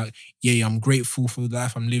going?" I'm like, "Yeah, I'm grateful for the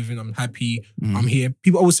life I'm living. I'm happy. Mm. I'm here."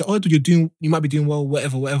 People always say, "Oh, you might be doing well,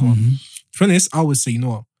 whatever." Mhm. To be honest, I always say, you know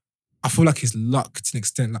what? I feel like it's luck to an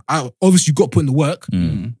extent. Like, obviously, you got to put in the work,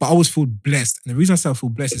 Mm. but I always feel blessed. And the reason I say I feel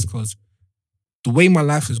blessed is because the way my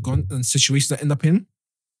life has gone and situations I end up in,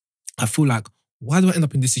 I feel like, why do I end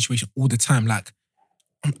up in this situation all the time? Like,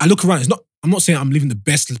 I look around. I'm not saying I'm living the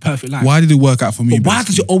best, perfect life. Why did it work out for me? But why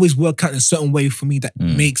does basically? it always work out in a certain way for me that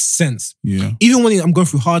makes sense? Yeah. Even when I'm going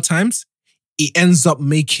through hard times, it ends up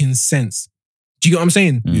making sense. Do you get what I'm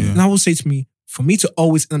saying? Yeah. And I will say to me, for me to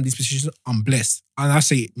always end up in these positions, I'm blessed. And I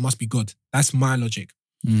say it must be God. That's my logic.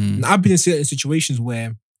 Mm. And I've been in certain situations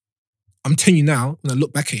where I'm telling you now, when I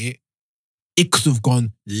look back at it, it could have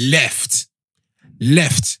gone left. Do you know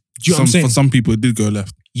what I'm saying? For some people, it did go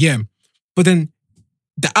left. Yeah. But then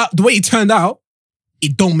the way it turned out,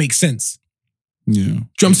 it don't make sense. Yeah. Do you know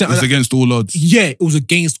what I'm saying? It's against all odds. Yeah, it was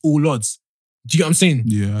against all odds. Do you get what I'm saying?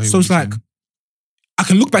 Yeah. I hear So what it's you're like, saying. I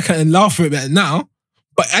can look back at it and laugh at it now,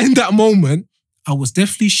 but in that moment, I was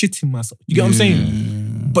definitely shitting myself. You get what I'm saying?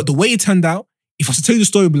 Yeah. But the way it turned out, if I was to tell you the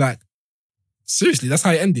story, I'd be like, seriously, that's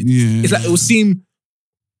how it ended. Yeah. It's like, it will seem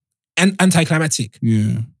anticlimactic,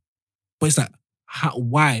 Yeah. but it's like,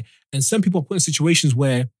 why? And some people are put in situations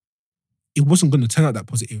where it wasn't going to turn out that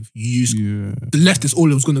positive. Yeah. The left is all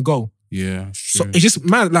it was going to go. Yeah. So True. it's just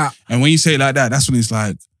mad. Like, And when you say it like that, that's when it's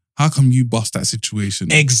like, how come you bust that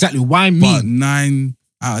situation? exactly. Why me? But 9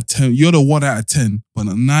 out of 10, you're the 1 out of 10, but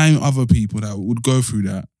the 9 other people that would go through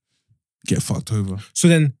that get fucked over. So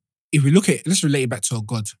then, if we look at it, let's relate it back to our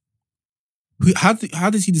God. How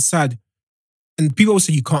does he decide? And people always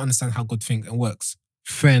say you can't understand how God thinks and works.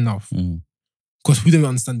 Fair enough. Mm. Because we don't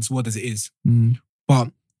understand this world as it is.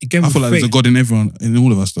 But again, I with feel like faith, there's a God in everyone, in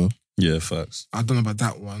all of us though. Yeah, facts. I don't know about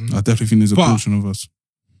that one. I definitely think there's a But- portion of us.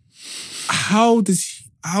 How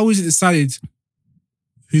is it decided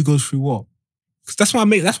who goes through what? Because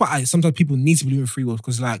that's why sometimes people need to believe in free will.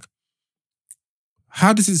 Because like,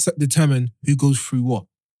 how does it determine who goes through what?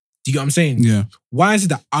 Do you get what I'm saying? Yeah. Why is it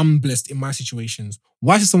that I'm blessed in my situations?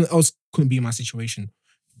 Why is it someone else couldn't be in my situation?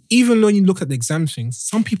 Even when you look at the exam things,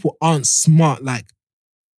 some people aren't smart like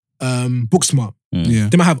book smart. Yeah.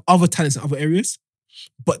 They might have other talents in other areas,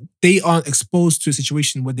 but they aren't exposed to a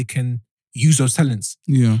situation where they can use those talents.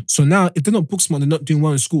 Yeah. So now, if they're not book smart, they're not doing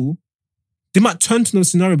well in school, they might turn to another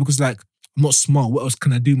scenario because like, I'm not smart. What else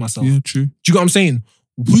can I do myself? Yeah, true. Do you get what I'm saying?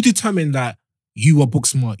 Who determined that you are book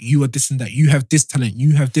smart, you are this and that, you have this talent,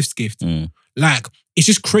 you have this gift? Mm. Like, it's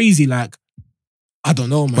just crazy. Like, I don't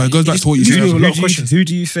know, man. But it goes back to what you leaves said. me with a lot of Who questions.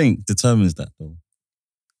 do you think determines that though?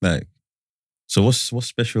 Like, so what's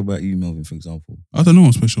special about you, Melvin, for example? I don't know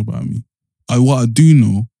what's special about me. What I do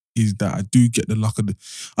know is that I do get the luck of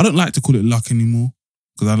I don't like to call it luck anymore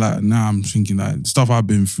because now I'm thinking like the stuff I've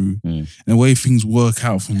been through and the way things work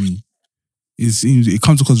out for me. It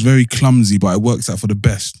comes across very clumsy, but it works out for the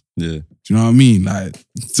best. Yeah. Do you know what I mean? Like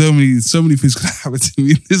so many things could happen to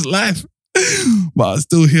me in this life, but I'm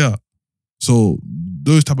still here. So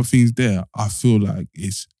those type of things there, I feel like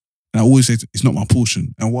and I always say it's not my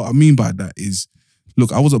portion. And what I mean by that is,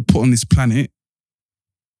 look, I wasn't put on this planet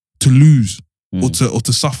to lose or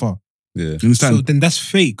to suffer. Yeah. You understand? So then that's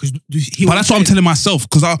fake. But But that's what I'm telling myself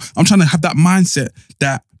because I'm trying to have that mindset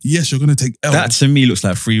that yes, you're gonna take L. That to me looks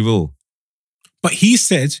like free will. But he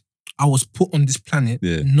said, I was put on this planet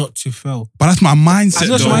Yeah. not to fail. But that's my I mindset. know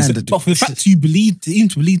that's though. what I said. But for the fact you believe, even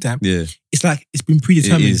to believe that, Yeah. it's like it's been It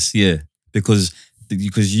predetermined. is, yeah. Because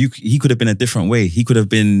he could have been a different way. He could have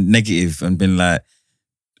been negative and been like,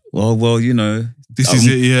 well, you know, This is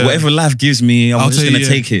it. Yeah. whatever life gives me, I'm just tell gonna you,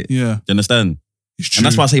 take it. Yeah. Do you understand? It's true. And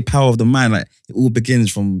that's why I say power of the mind. Like it all begins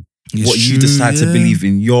from It's what you true, decide to yeah. believe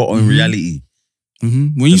in your own reality.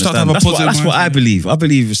 When you start to have a That's positive what I mindset. believe. I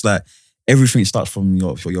believe it's like everything starts from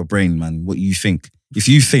your brain, man. What you think. If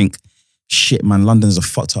you think, shit, man, London's a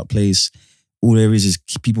fucked up place. All there is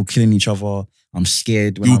people killing each other. I'm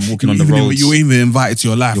scared when I'm walking on the roads. You're even invited to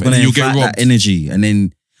your life, You're and gonna then you'll get invite robbed. that energy,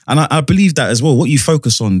 and I believe that as well. What you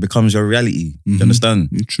focus on becomes your reality. Do you understand?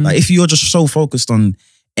 You're true. Like if you're just so focused on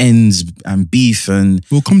ends and beef and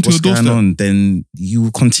We'll come to what's your going doorstep. on, then you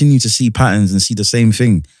will continue to see patterns and see the same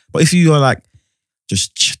thing. But if you are like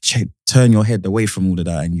just turn your head away from all of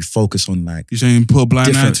that and you focus on like, You're saying put a blind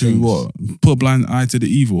eye different to things. what? Put a blind eye to the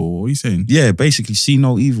evil. What are you saying? yeah, basically see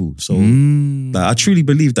no evil. So like, I truly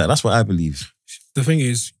believe that. That's what I believe. The thing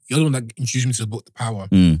is, you're the one that introduced me to the book, The Power.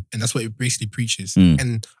 Mm. And that's what it basically preaches. Mm.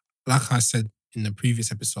 And like I said in the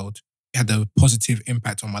previous episode, it had a positive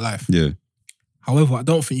impact on my life. Yeah. However, I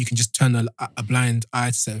don't think you can just turn a blind eye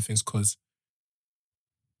to certain things because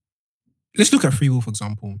let's look at free will, for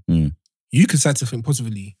example. Mm. You can decide to think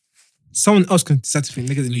positively. Someone else can decide to think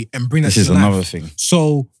negatively and bring that This to is your life. another thing.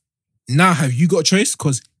 So now have you got a choice?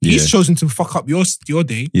 Because he's Yeah. chosen to fuck up your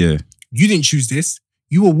day. Yeah. You didn't choose this.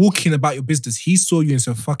 You were walking about your business. He saw you and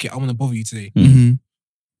said, fuck it, I want to bother you today. Mm-hmm.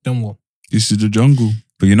 Then what? This is the jungle.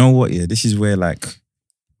 But you know what? Yeah, this is where like,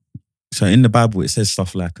 so in the Bible, it says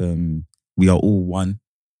stuff like, we are all one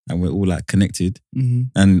and we're all like connected.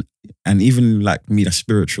 Mm-hmm. And even like me, that's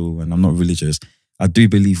spiritual and I'm not religious. I do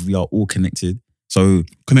believe we are all connected. So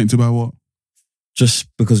Connected by what? just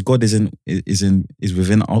because God is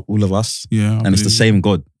within all of us, Yeah. and it's the same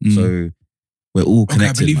God. Mm. So we're all Okay, I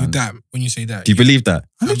connected. believe man. with that when you say that. Do you believe that?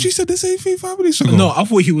 I literally said the same thing 5 minutes ago. No, I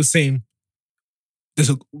thought he was saying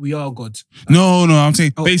we are God. No, I'm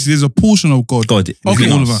saying Oh. basically there's a portion of God. God. Okay,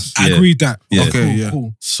 within all of us. I Yeah. agree with that. Yeah. Okay, cool, yeah.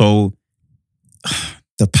 cool. So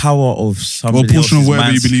the power of somebody What portion of else's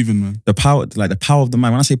whatever you mindset- believe in, man? the power of the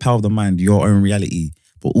mind. When I say power of the mind, your own reality,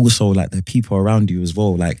 but also like the people around you as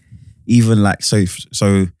well. Like even like so.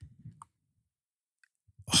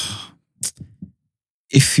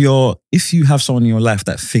 If you have someone in your life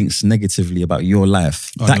that thinks negatively about your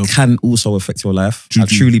life, I that know. can also affect your life. I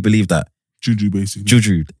Juju. truly believe that. Juju, basically.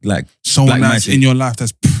 Juju, like Someone black that's magic. in your life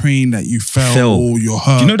that's praying that you fell or you're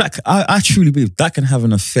hurt. do you know that? I truly believe that can have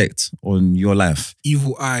an effect on your life.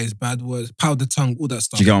 Evil eyes, bad words, power of the tongue, all that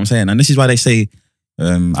stuff. Do you get what I'm saying? And this is why they say,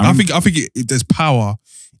 I think there's power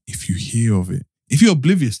if you hear of it. If you're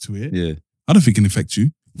oblivious to it, yeah, I don't think it can affect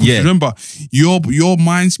you. Because Yeah. remember, your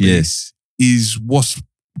mind space is what's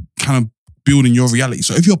kind of building your reality.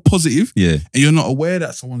 So if you're positive yeah, and you're not aware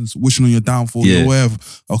that someone's wishing on your downfall, Yeah. you're aware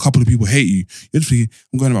of a couple of people hate you, you're just thinking,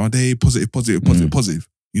 I'm going about my day, positive.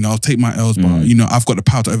 You know, I'll take my L's, but you know, I've got the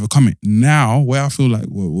power to overcome it. Now, where I feel like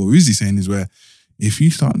what Rizzy's saying is where if you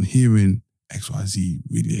start hearing XYZ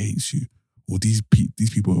really hates you, or these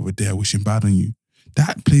people over there wishing bad on you,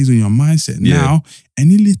 that plays on your mindset. Yeah. Now,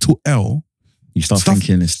 any little L, you start Stuff-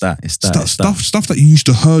 thinking it's that. stuff that you used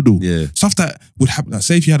to hurdle, Yeah, stuff that would happen. Like,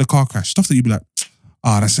 say if you had a car crash, stuff that you'd be like,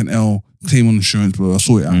 that's an L, claim on insurance, bro, I'll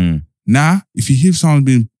sort it out. Mm. Now, if you hear someone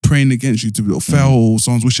been praying against you to fail or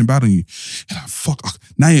someone's wishing bad on you, you're like, fuck.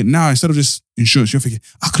 Now instead of just insurance, you're thinking,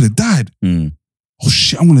 I could have died. Mm. Oh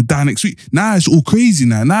shit, I'm gonna die next week. Now it's all crazy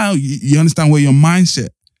now. Now you understand where your mindset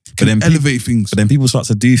can then elevate things. But then people start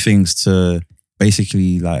to do things to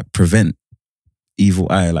basically like prevent evil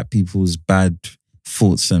eye, like people's bad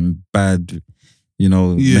thoughts and bad, Yeah.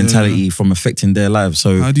 mentality from affecting their lives.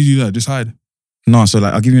 So How do you do that? Just hide. no, so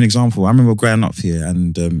like I'll give you an example. I remember growing up here,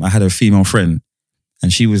 and I had a female friend,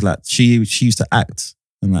 and she was like she used to act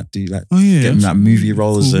and like do like Oh yeah. getting like movie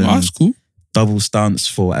roles Cool. and That's cool. double stunts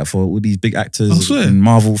for all these big I actors swear. in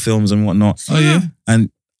Marvel films and whatnot. Oh yeah.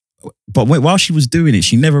 But while she was doing it,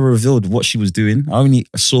 she never revealed what she was doing. I only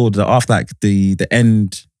saw that after like the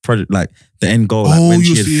end project, like the end goal, like when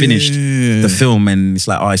she had finished the film, and it's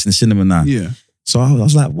like, it's in the cinema now. Yeah. So I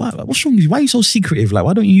was like, what's wrong with you? Why are you so secretive? Like,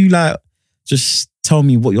 why don't you like just tell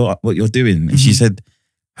me what you're doing? And she said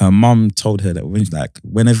her mum told her that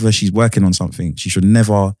whenever she's working on something, she should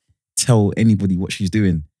never tell anybody what she's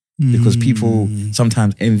doing, because people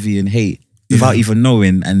sometimes envy and hate without even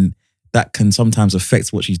knowing, and that can sometimes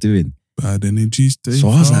affect what she's doing. Bad energy. So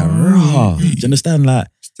I was like, rah, do you understand? Like,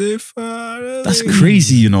 Stay far away. that's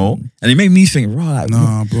crazy, And it made me think, rah, like,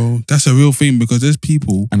 Nah, bro. That's a real thing because there's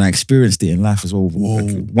people. and I experienced it in life as well. Whoa.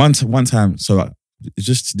 One time, so it's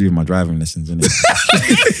just to do with my driving lessons, isn't it?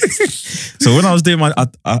 So when I was doing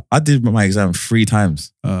I did my exam 3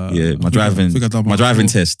 times. My driving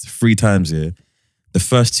test 3 times. Yeah, the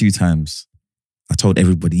first 2 times, I told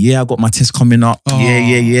everybody, I got my test coming up. Oh.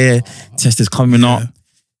 Yeah. Test is coming Yeah. up.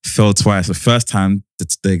 Failed twice. The first time,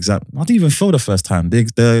 the exam, I didn't even fail the first time.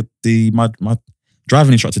 My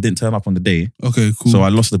driving instructor didn't turn up on the day, Okay, cool. so I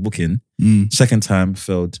lost the booking. Mm. Second time,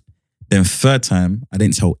 failed. Then third time, I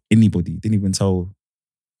didn't tell anybody. Didn't even tell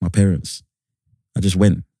my parents. I just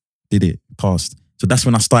went, did it, passed. So that's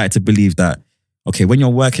when I started to believe that, okay, when you're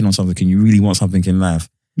working on something and you really want something in life,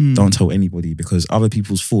 don't tell anybody, because other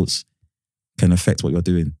people's thoughts can affect what you're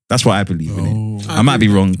doing. That's what I believe in it. Oh. I might be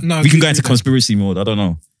wrong. No, I We can agree go into with that. conspiracy mode. I don't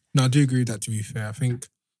know. No, I do agree with that, to be fair. I think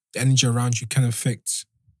the energy around you can affect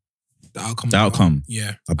the outcome. The outcome.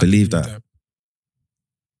 Yeah. I believe agree with that.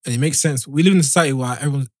 And it makes sense. We live in a society where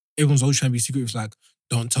everyone's always trying to be secretive. It's like,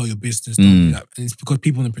 don't tell your business, don't do that. And it's because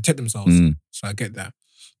people want to protect themselves. So I get that.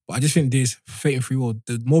 But I just think this fate and free will,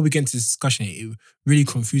 the more we get into this discussion, it really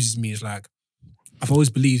confuses me. It's like, I've always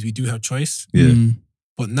believed we do have choice. Yeah.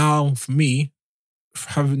 But now, for me,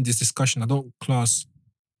 having this discussion, I don't class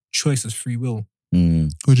choice as free will.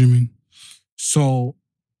 What do you mean? So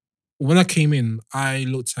when I came in, I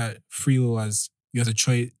looked at free will as you have the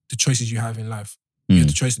choices you have in life. You have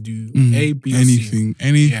the choice to do A, B, or anything, C.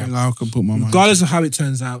 Anything I can put my mind. Regardless of how it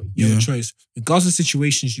turns out, you have a choice. Regardless of the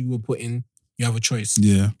situations you were put in, you have a choice.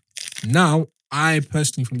 Yeah. Now, I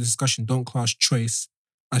personally, from the discussion, don't class choice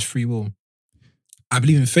as free will. I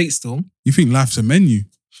believe in fate still. You think life's a menu?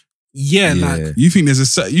 Yeah, like you think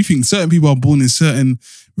you think certain people are born in certain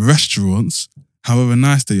restaurants, however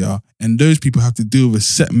nice they are, and those people have to deal with a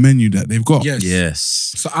set menu that they've got. Yes.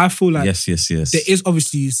 So I feel like yes. there is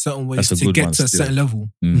obviously certain ways to get to a certain level.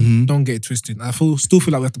 Don't get it twisted. I still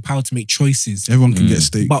feel like we have the power to make choices. Everyone can get a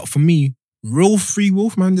steak. But for me, real free will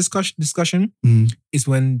from my discussion is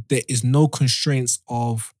when there is no constraints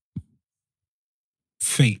of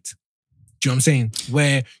fate. Do you know what I'm saying?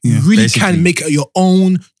 Where you really can make your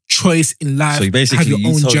own choice in life. So basically, have your you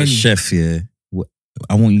own told journey. the chef,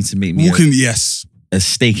 I want you to make me a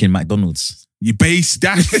steak in McDonald's. You base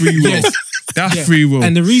that's free will. That's free will.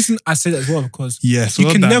 And the reason I say that as well because you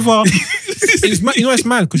can never. It's mad, it's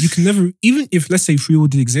mad because you can never, even if let's say free will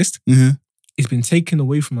did exist, it's been taken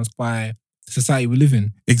away from us by the society we live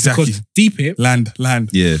in. Exactly. Because deep it, land.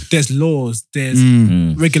 Yeah. There's laws, there's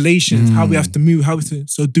regulations, how we have to move,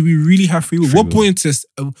 So do we really have free will? What point is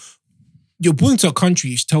you're born into a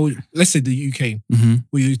country, let's say the UK,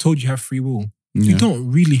 where you're told you have free will. You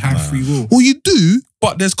don't really have free will. Well, you do,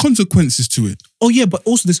 but there's consequences to it. Oh yeah, but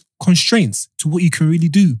also there's constraints to what you can really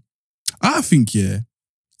do. I think, and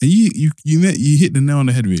you hit the nail on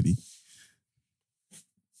the head, really.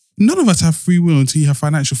 None of us have free will until you have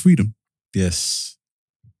financial freedom. Yes.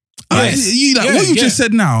 What you just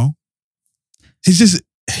said now, it's just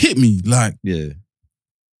hit me like. Yeah.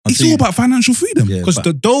 It's all about financial freedom. Because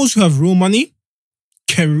those who have real money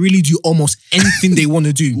can really do almost anything they want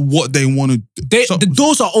to do. What they want to do. The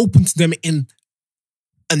doors are open to them in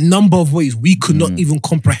a number of ways we could not even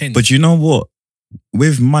comprehend. But you know what?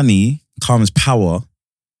 With money comes power,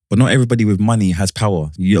 but not everybody with money has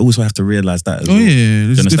power. You also have to realize that as well. Yeah,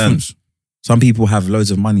 there's a difference. Some people have loads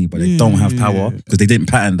of money, but they don't have power because they didn't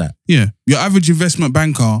pattern that. Yeah. Your average investment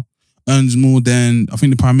banker earns more than, I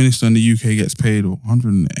think the Prime Minister in the UK gets paid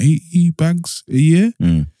 180 bags a year.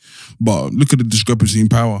 But look at the discrepancy in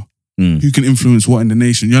power. Who can influence what in the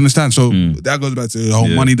nation? You understand? So that goes back to the whole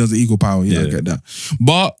money doesn't equal power. I get that.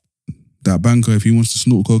 But that banker, if he wants to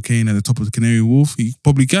snort cocaine at the top of the Canary Wharf, he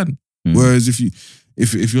probably can. Whereas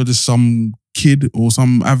if you're just some kid or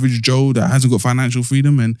some average Joe that hasn't got financial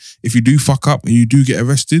freedom, and if you do fuck up and you do get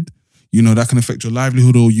arrested, that can affect your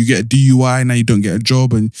livelihood, or you get a DUI, now you don't get a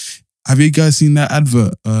job. And have you guys seen that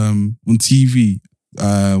advert on TV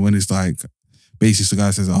when it's like, basically the guy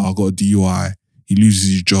says, I got a DUI, he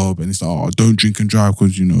loses his job, and it's like, don't drink and drive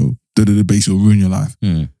because, basically will ruin your life.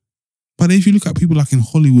 But if you look at people like in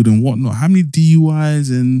Hollywood and whatnot, how many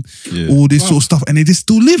DUIs and all this sort of stuff, and they just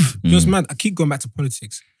still live. Just mad. I keep going back to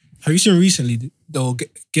politics. Have you seen recently, they'll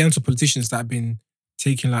get into politicians that have been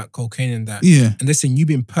taking like cocaine and that? Yeah. And they're saying, you've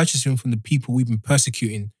been purchasing from the people we've been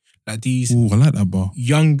persecuting. Like these I like that bar.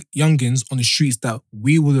 youngins on the streets that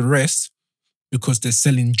we will arrest because they're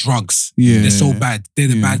selling drugs. Yeah. They're so bad. They're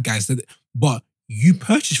the bad guys. But you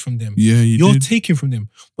purchase from them. Yeah, you're taking from them.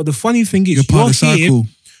 But the funny thing is, you're here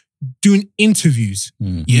doing interviews,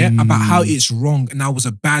 about how it's wrong and I was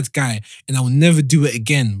a bad guy and I will never do it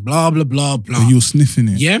again. Blah, blah, blah, blah. But you're sniffing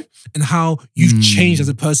it. Yeah. And how you've changed as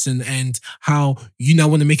a person and how you now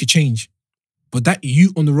want to make a change. But that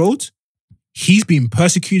you on the road, he's being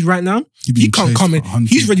persecuted right now. He can't come in.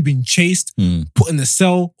 He's already been chased, put in a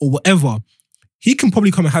cell or whatever. He can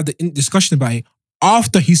probably come and have the discussion about it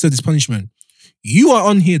after he served his punishment. You are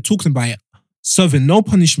on here talking about it, serving no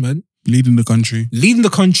punishment, leading the country,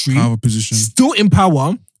 power position, still in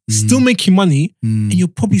power, still making money, and you're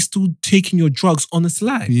probably still taking your drugs on the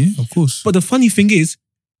slide. Yeah, of course. But the funny thing is,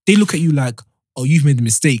 they look at you like, oh, you've made a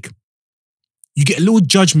mistake. You get a little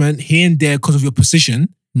judgment here and there because of your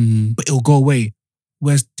position, but it'll go away.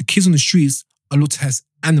 Whereas the kids on the streets are looked at as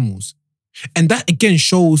animals. And that again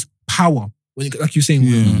shows power. When like you're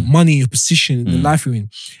saying, money, your position, the life you're in.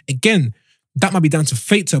 Again, that might be down to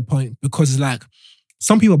fate to a point because it's like,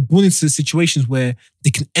 some people are born into situations where they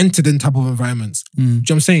can enter them type of environments. Do you know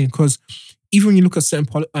what I'm saying? Because even when you look at certain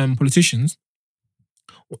politicians,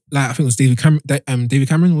 like I think it was David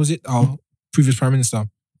Cameron, was it? Our previous Prime Minister.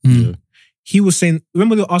 Yeah. He was saying,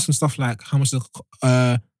 remember they were asking stuff like how much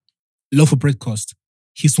the loaf of bread cost?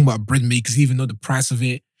 He's talking about bread makers, he even know the price of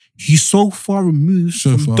it. He's so far removed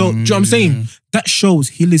So from far, do you know what I'm saying? yeah. That shows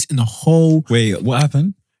he lives in a whole. Wait, what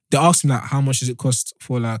happened? They asked him like, how much does it cost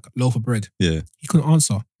for like loaf of bread? Yeah. He couldn't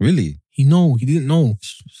answer. Really? He didn't know.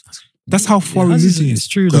 That's how far Yeah, removed he it's is.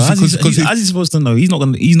 true though. Because How's he supposed to know? He's not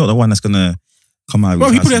the one that's gonna come out. Bro,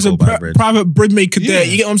 with he his probably house has a and go buy bread. private bread maker there.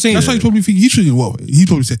 Yeah. You get what I'm saying? That's why he's probably thinking. He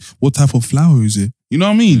probably said, "What type of flour is it?" You know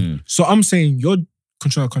what I mean? Mm. So I'm saying you're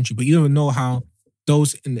controlling the country, but you don't know how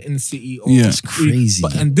those in the inner city or Yeah. It's crazy.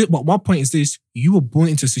 But my point is this: you were born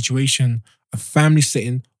into a situation, a family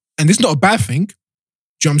setting, and it's not a bad thing. Do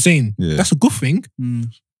you know what I'm saying? Yeah. That's a good thing.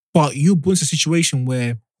 Mm. But you're born into a situation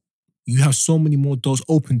where you have so many more doors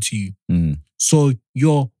open to you. Mm. So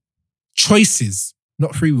your choices,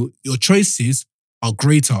 not free will, your choices are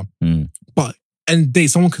greater. Mm. But and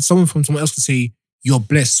someone from someone else can say you're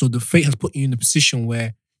blessed. So the fate has put you in a position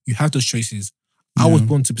where you have those choices. I was Yeah.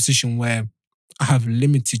 born to a position where I have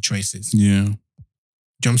limited choices. Yeah. Do you know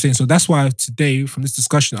what I'm saying? So that's why today, from this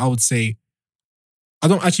discussion, I would say I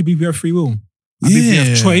don't actually believe we have free will. I believe we Yeah.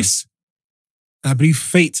 have choice. And I believe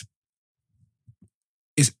fate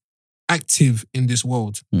is active in this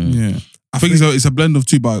world. Mm. Yeah. I think it's a blend of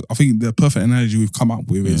two, but I think the perfect analogy we've come up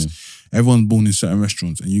with is everyone's born in certain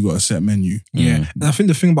restaurants and you got a set menu. Yeah. Mm. And I think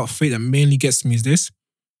the thing about fate that mainly gets me is this.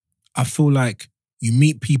 I feel like you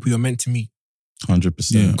meet people you're meant to meet.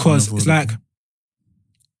 100%. Yeah. Because it's like,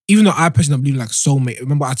 even though I personally don't believe like soulmate,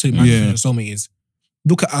 remember I told you my Yeah. definition of soulmate is,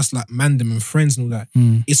 look at us like mandem and friends and all that.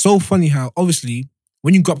 Mm. It's so funny how obviously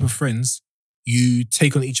when you grow up with friends, you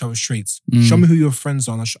take on each other's traits. Mm. Show me who your friends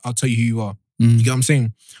are and I'll tell you who you are. Mm. You get what I'm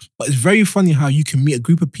saying? But it's very funny how you can meet a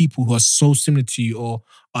group of people who are so similar to you or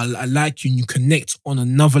are like you and you connect on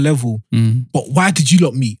another level. Mm. But why did you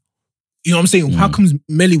lot meet? You know what I'm saying? How comes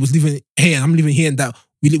Melly was living here and I'm living here and that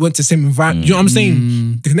we went to the same environment? You know what I'm saying?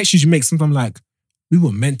 Mm. The connections you make, sometimes like, we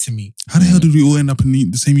were meant to meet. How the hell did we all end up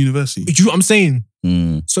in the same university? Do you know what I'm saying?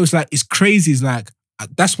 Mm. So it's like, it's crazy. It's like,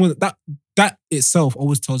 that's when that itself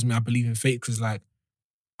always tells me I believe in fate because like,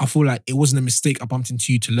 I feel like it wasn't a mistake I bumped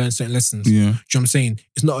into you to learn certain lessons. Yeah. Do you know what I'm saying?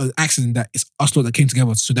 It's not an accident that it's us lot that came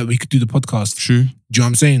together so that we could do the podcast. True. Do you know what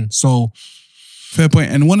I'm saying? So, Fair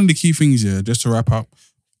point. And one of the key things, yeah, just to wrap up,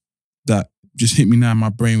 that just hit me now in my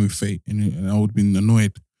brain with fate, and I would have been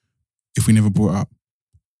annoyed if we never brought it up.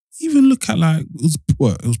 Even look at like, it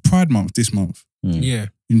was Pride Month this month Mm. yeah.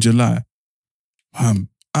 in July.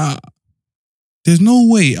 There's no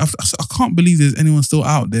way, I can't believe there's anyone still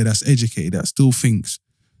out there that's educated, that still thinks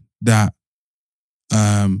that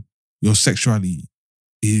your sexuality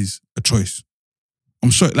is a choice. I'm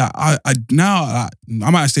sorry, like I'm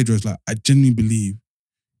at a stage where it's like I genuinely believe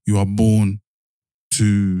you are born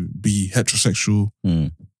to be heterosexual,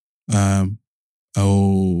 Mm.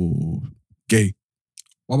 or gay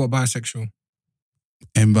What about bisexual?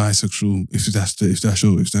 and bisexual. If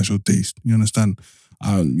that's your taste, you understand.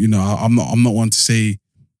 You know, I'm not one to say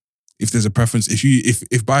if there's a preference.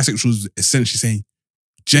 If bisexual is essentially saying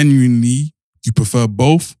genuinely you prefer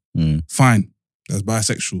both, fine, that's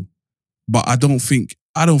bisexual. But I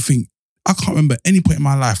can't remember any point in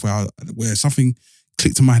my life where something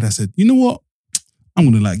clicked in my head that said, you know what, I'm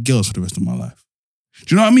gonna like girls for the rest of my life.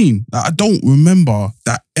 Do you know what I mean? Like, I don't remember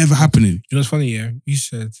that ever happening. You know what's funny, yeah? You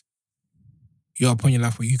said you're at a point in your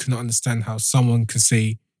life where you cannot understand how someone can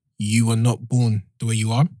say you were not born the way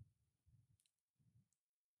you are.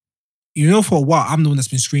 You know, for a while, I'm the one that's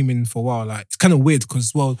been screaming for a while. Like, it's kind of weird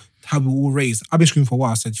because, well, how we were all raised. I've been screaming for a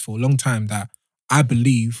while. I said for a long time that I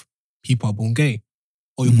believe people are born gay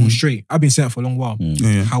or you're born straight. I've been saying that for a long while.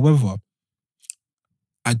 Yeah. However,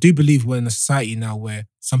 I do believe we're in a society now where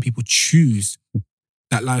some people choose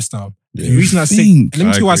that lifestyle. Yeah. The reason I say, think? let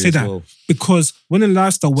me tell you why I say agree as that. well. Because when a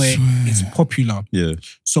lifestyle where Swear. it's popular, Yeah.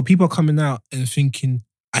 so people are coming out and thinking,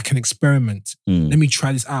 I can experiment. Mm. Let me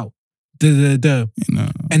try this out. You know.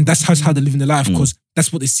 And that's how they're living their life because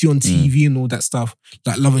that's what they see on TV and all that stuff.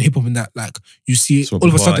 Like love and hip hop and that. Like you see So all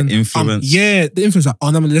of a people are sudden, influenced. the influence like, oh,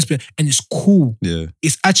 I'm a lesbian. And it's cool. Yeah.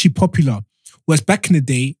 It's actually popular. Whereas back in the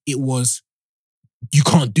day, it was, you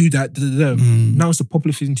can't do that. Now it's a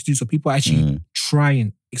popular thing to do. So people are actually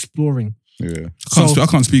trying, exploring. Yeah. I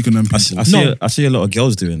can't speak on them I people. see a lot of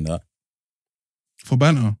girls doing that. For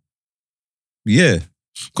banter. Yeah.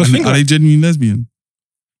 Because Are they genuinely lesbian?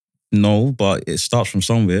 No, but it starts from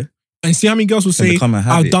somewhere. and see how many girls will Can say, become a I've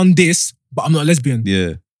habit. done this, but I'm not a lesbian.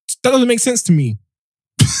 Yeah. That doesn't make sense to me.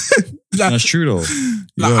 Like, That's true though.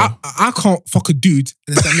 Like, Yeah. I can't fuck a dude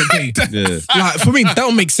and say I'm not gay. Yeah. Like, for me, that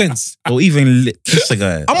don't make sense. Or even kiss a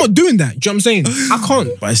guy. I'm not doing that. Do you know what I'm saying? I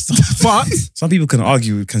can't. But it's But some people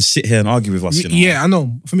can sit here and argue with us. You know? yeah, I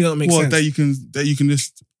know. For me, that don't make Well, sense. that you can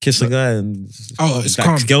just. Kiss a guy and It's like,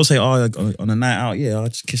 calm. girls say, "Oh, on a night out, yeah, I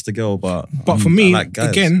just kissed a girl." But For me, I like guys.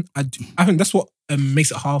 again, I think that's what makes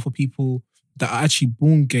it hard for people that are actually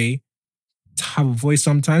born gay to have a voice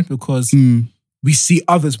sometimes, because we see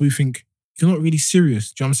others, we think you're not really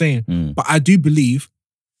serious. Do you know what I'm saying? Mm. But I do believe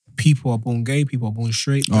people are born gay, people are born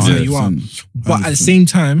straight. That's how you are. 100%. But at the same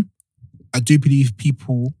time, I do believe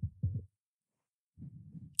people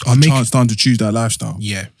Our make- chance starting to choose that lifestyle.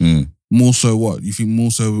 yeah. More so what? You think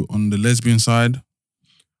more so on the lesbian side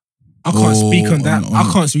I can't Or speak on that. on- I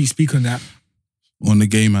can't really speak on that. or on the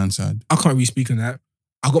gay man side? I can't really speak on that.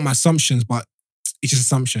 I got my assumptions, but it's just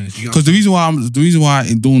assumptions. You know? Because the reason why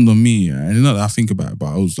it dawned on me, and it's not that I think about it, but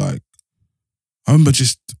I was like, I remember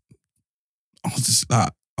I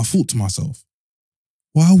thought to myself,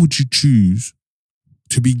 why would you choose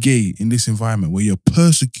to be gay in this environment where you're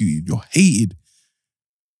persecuted, you're hated?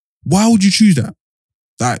 Why would you choose that?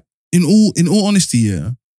 Like, in all honesty,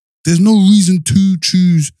 yeah, there's no reason to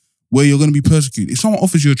choose where you're going to be persecuted. If someone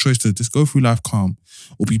offers you a choice to just go through life calm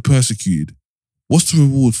or be persecuted, what's the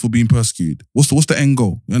reward for being persecuted? What's the end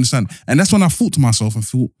goal? You understand? And that's when I thought to myself and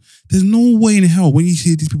thought, there's no way in hell when you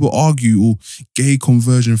hear these people argue or gay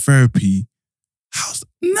conversion therapy,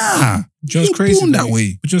 nah. Do you know what's You're crazy? born that though?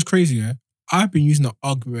 way. Which was crazy, yeah? I've been using that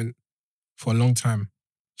argument for a long time.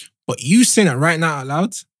 But you saying that right now out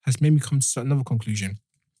loud has made me come to another conclusion.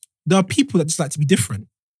 There are people that just like to be different.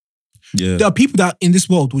 Yeah. There are people that in this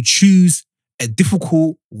world would choose a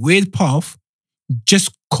difficult, weird path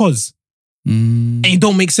just cause. And it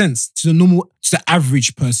don't make sense to the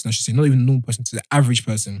average person, I should say. Not even the normal person, to the average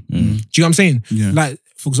person. Mm. Do you know what I'm saying? Yeah. Like,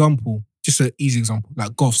 for example, just an easy example,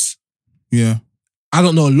 like goths. Yeah. I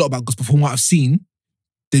don't know a lot about goths, but from what I've seen,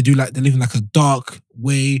 they live in like a dark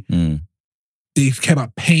way. Mm. They care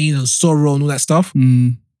about pain and sorrow and all that stuff.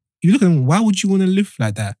 Mm. You look at them, why would you want to live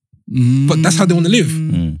like that? But that's how they want to live.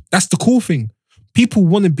 Mm. That's the cool thing. People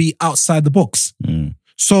want to be outside the box. Mm.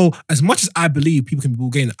 So as much as I believe people can be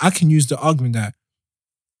gay, I can use the argument that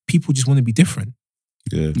people just want to be different.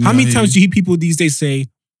 Yeah. How many Yeah, times do you hear people these days say,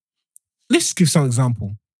 let's give some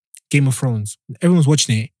example, Game of Thrones. Everyone's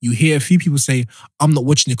watching it. You hear a few people say, I'm not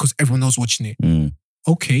watching it because everyone else is watching it. Mm.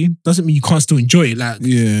 Okay, doesn't mean you can't still enjoy it. Like,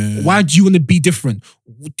 Yeah. why do you want to be different?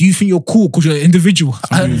 Do you think you're cool because you're an individual?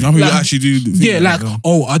 Some people Like, actually do. think yeah, that, like, though.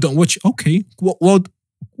 oh, I don't watch it. Okay, what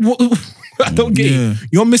I don't get it. Yeah.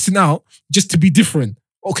 You're missing out just to be different.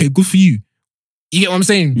 Okay, good for you. You get what I'm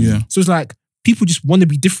saying? Yeah. So it's like, people just want to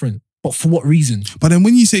be different, but for what reason? But then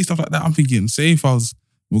when you say stuff like that, I'm thinking, say if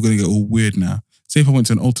we're going to get all weird now. Say if I went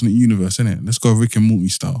to an alternate universe, innit? Let's go Rick and Morty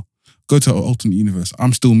style. Go to an alternate universe.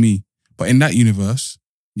 I'm still me. But in that universe,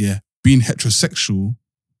 yeah, being heterosexual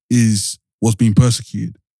was being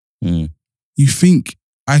persecuted. Mm. You think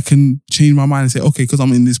I can change my mind and say, okay, because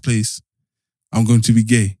I'm in this place, I'm going to be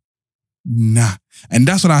gay? Nah. And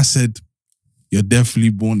that's when I said, you're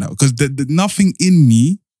definitely born that way. Because nothing in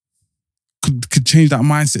me could change that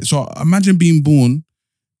mindset. So imagine being born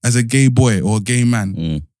as a gay boy or a gay man.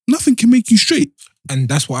 Mm. Nothing can make you straight. And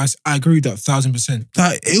that's what I agree with that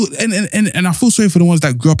 1,000%. And I feel sorry for the ones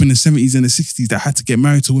that grew up in the 70s and the 60s that had to get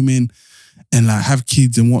married to women and like have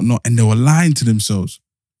kids and whatnot, and they were lying to themselves.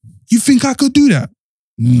 You think I could do that?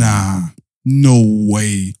 Nah, no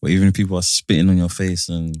way. Or even if people are spitting on your face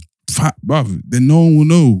and Bruv, then no one will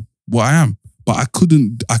know what I am. But I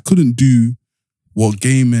couldn't do what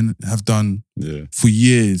gay men have done yeah. for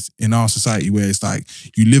years in our society, where it's like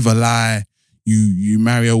you live a lie, you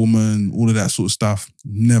marry a woman, all of that sort of stuff.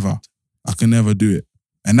 Never. I can never do it.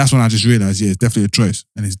 And that's when I just realized, yeah, it's definitely a choice.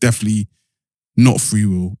 And it's definitely not free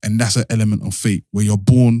will. And that's an element of fate, where you're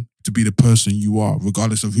born to be the person you are,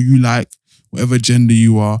 regardless of who you like, whatever gender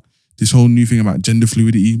you are. This whole new thing about gender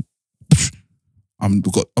fluidity, I'm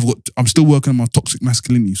still working on my toxic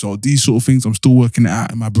masculinity. So these sort of things, I'm still working it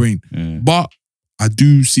out in my brain. Mm. But I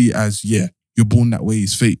do see it as, yeah, you're born that way,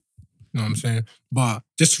 it's fate. You know what I'm saying? But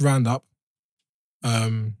just to round up,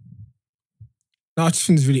 no, I just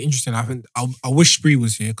think it's really interesting. I wish Spree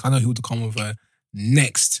was here, because I know he would come with a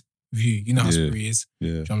next view. You know how Yeah. Spree is. Yeah.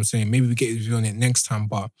 You know what I'm saying? Maybe we get his view on it next time.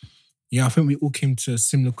 But yeah, I think we all came to a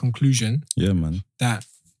similar conclusion Yeah, man. that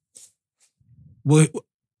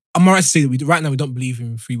I'm right to say that right now we don't believe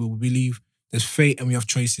in free will. We believe there's fate and we have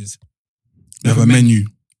choices. You have a menu.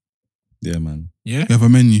 Yeah, man. Yeah? You have a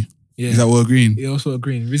menu. Yeah. Is that what we're agreeing? You're also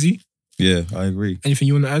agreeing. Rizzy, Yeah, I agree. anything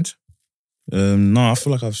you want to add? No, I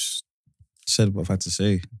feel like I've said what I've had to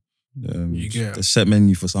say. You get. The set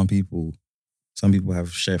menu for some people. Some people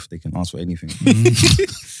have chef, they can ask for anything.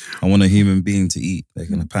 I want a human being to eat. They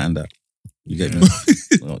can pattern that. You get me?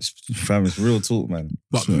 Fam, it's real talk, man.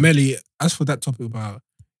 But Melly, as for that topic about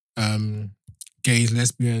gays,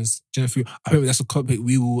 lesbians, gender fluid, I think that's a topic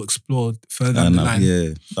we will explore further down the line.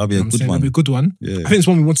 Yeah, that'll be a good one. That'll be a good one. Yeah. I think it's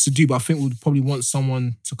one we wanted to do, but I think we'd probably want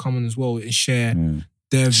someone to come on as well and share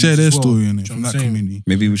their views Share their as well. story in Do it you from know what that I'm saying? community.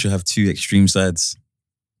 Maybe we should have 2 extreme sides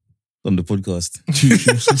on the podcast.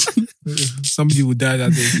 Somebody would die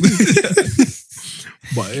that day.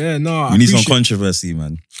 But yeah, no, We need some controversy,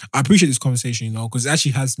 man. I appreciate this conversation, you know, because it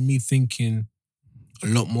actually has me thinking a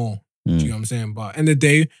lot more. Do you know what I'm saying? But end of the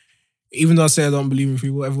day, even though I say I don't believe in free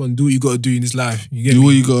will, everyone do what you got to do in this life. You get Do me?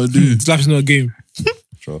 what you gotta do. This life is not a game.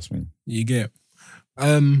 Trust me. You get.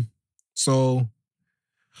 So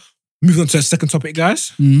moving on to the second topic,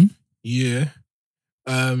 guys. Mhm. Yeah.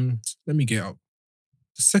 Let me get up.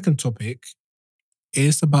 The second topic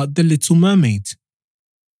is about the Little Mermaid.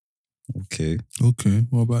 Okay. Okay,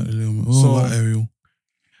 what about the little man? What So- about Ariel?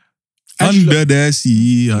 As you Under the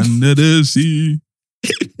sea, under the sea.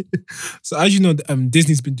 So as you know,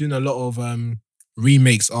 Disney's been doing a lot of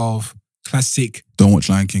remakes of classic. Don't watch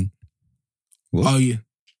Lion King. What? Oh yeah.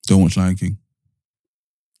 Don't watch Lion King.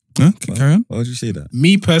 Huh? Carry on. Why would you say that?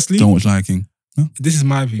 Me personally, Don't watch Lion King. this is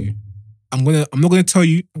my view. I'm not gonna tell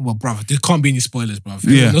you. Well, bruv, there can't be any spoilers, bruv.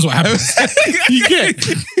 Yeah. That's what happens. You get,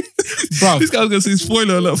 bruv. This guy's gonna say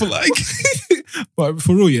spoiler alert for like. But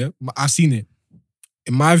for real, yeah, I've seen it.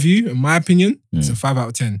 In my view, in my opinion, it's a 5 out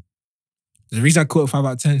of 10. The reason I call it a 5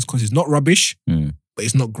 out of 10 is because it's not rubbish, but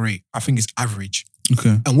it's not great. I think it's average.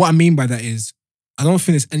 Okay. And what I mean by that is, I don't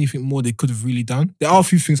think there's anything more they could have really done. There are a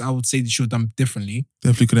few things I would say they should have done differently.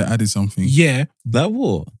 Definitely could have added something. Yeah, That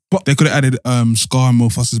what? They could have added Scar and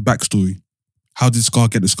Mufasa's backstory. How did Scar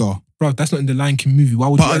get the scar? bro, that's not in the Lion King movie. Why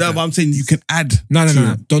would you? But add that's that? what I'm saying. You can add. No.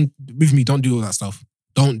 to it. Don't with me. Don't do all that stuff.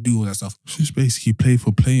 Don't do all that stuff. It's just basically play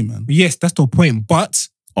for play, man. Yes, that's the point. But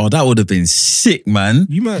Oh, that would have been sick, man.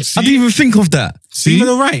 you might. I didn't even think of that. See, you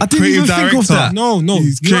alright. I didn't Creative even think of director. that. No.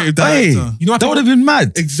 He's You know creative what- Hey, director. You know what? that would have been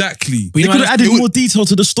mad. Exactly. But you They know could what- have added more detail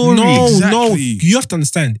to the story. No. Exactly. You have to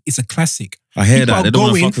understand. It's a classic. I hear People that. are They don't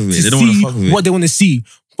want to going fuck with it. to They don't want see to fuck with it. what they want to see.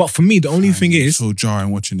 But for me, the only thing is, so jarring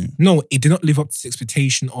watching it. no, it did not live up to the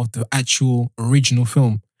expectation of the actual original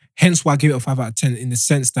film. Hence why I gave it a 5 out of 10 in the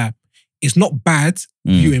sense that it's not bad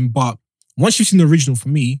viewing, but once you've seen the original, for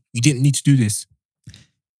me, you didn't need to do this.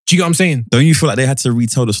 Do you get what I'm saying? Don't you feel like they had to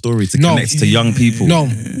retell the story to No. connect to young people? No.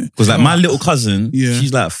 Because like my little cousin, Yeah.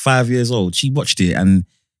 she's like 5 years old. She watched it and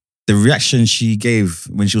the reaction she gave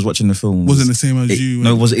when she was watching the film Wasn't the same as you.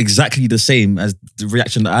 No, it was exactly the same as the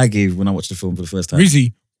reaction that I gave when I watched the film for the first time.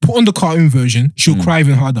 Rizzy, put on the cartoon version, she'll cry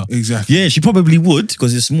even harder. Exactly. Yeah, she probably would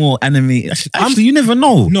because it's more anime. Actually, you never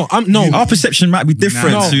know. No, Our perception might be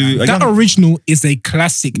different No, to a that young- original is a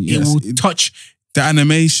classic. Yes, it will it- touch. The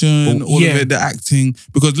animation, all yeah. of it, the acting.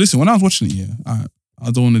 Because listen, when I was watching it, yeah,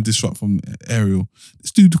 I don't want to disrupt from Ariel.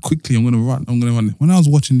 Let's do it quickly. I'm gonna run. When I was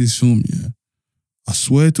watching this film, yeah, I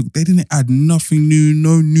swear to they didn't add nothing new,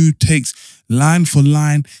 no new takes, line for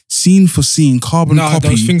line, scene for scene, carbon No, copy.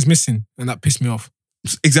 there was things missing, and that pissed me off.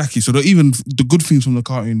 Exactly. So even the good things from the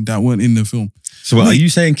cartoon that weren't in the film. So are you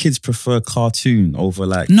saying kids prefer cartoon over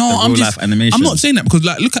like No, the I'm real just- life animation? I'm not saying that because,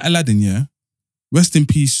 like, look at Aladdin, yeah. Rest in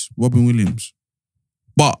peace, Robin Williams.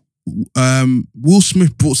 But Will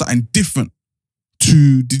Smith brought something different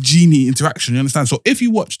to the genie interaction. You understand? So if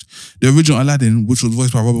you watched the original Aladdin, which was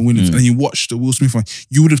voiced by Robin Williams, and you watched the Will Smith one,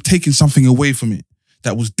 you would have taken something away from it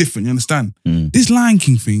that was different. You understand? This Lion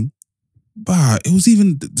King thing, but it was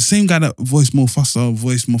even the same guy that voiced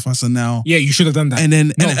Mufasa now. Yeah, you should have done that. And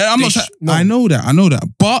then No, and I'm they not. sh- no. I know that.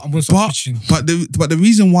 But I'm gonna stop pitching. but the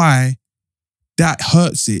reason why that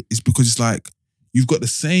hurts it is because it's like you've got the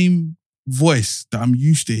same voice that I'm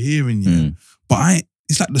used to hearing, yeah. But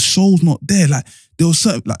it's like the soul's not there. Like there was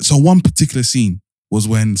certain, like, so one particular scene was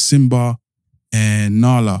when Simba and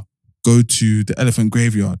Nala go to the elephant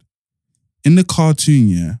graveyard. In the cartoon,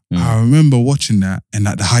 yeah, I remember watching that and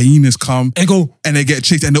like the hyenas come And go and they get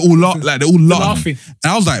chased and they're all laughing.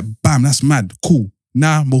 and I was like, bam, that's mad. Cool.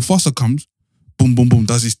 Now Mufasa comes, boom, boom, boom,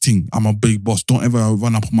 does his thing. I'm a big boss. Don't ever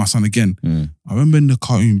run up on my son again. I remember in the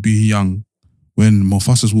cartoon being young, when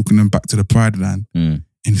Mufasa's walking them back to the Pride Land, and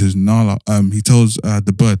he says, Nala, he tells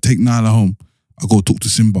the bird, take Nala home. I'll go talk to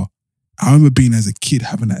Simba. I remember being as a kid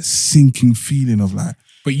having that sinking feeling of like,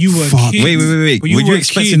 But you were a Fuck. kid. Wait. But Were you you were a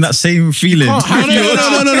expecting kid. that same feeling? can't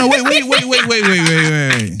have- No. Wait.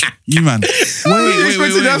 You man. Wait.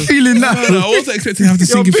 expecting that feeling now. No, I wasn't expecting to have the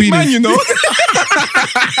You're a sinking big feeling. man, you know.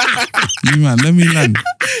 You man, let me land.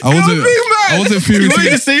 I wasn't feeling You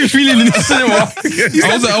the same feeling in the cinema.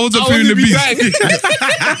 I wasn't feeling the beat.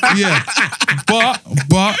 Yeah.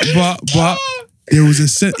 But there was a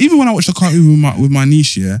set. Even when I watched the cartoon with my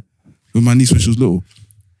niece, with my niece when she was little,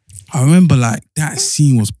 I remember like that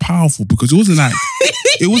scene was powerful because it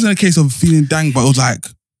wasn't a case of feeling dang, but it was like,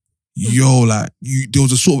 yo, like there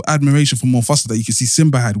was a sort of admiration for Mufasa that you could see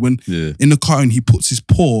Simba had when in the cartoon he puts his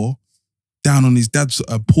paw down on his dad's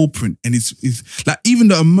paw print, and it's like even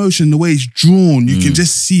the emotion, the way it's drawn, you can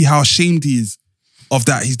just see how ashamed he is of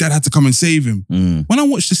that. His dad had to come and save him. When I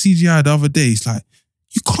watched the CGI the other day, it's like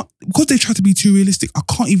you can't, because they try to be too realistic. I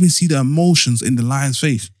can't even see the emotions in the lion's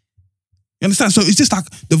face. You understand? So it's just like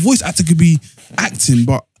the voice actor could be acting,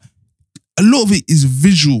 but a lot of it is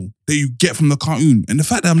visual that you get from the cartoon, and the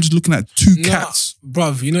fact that I'm just looking at two cats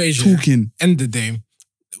Bruv, you know, Adrian, talking. end of the day,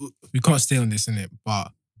 we can't stay on this, innit?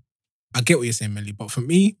 But I get what you're saying, Melly. But for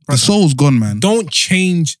me, The brother, soul's gone, man. don't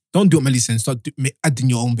do what Melly said. Start adding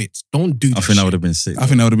your own bits. Don't do that. I think that would have been sick. I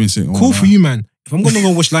think that would have been sick. Cool for you, man. If I'm gonna go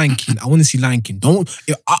watch Lion King, I want to see Lion King.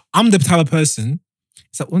 I'm the type of person.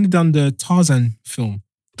 It's like when they done the Tarzan film.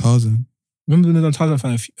 Tarzan. Remember when they done Tarzan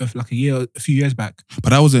film a few years back? But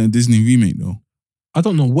that wasn't a Disney remake though. I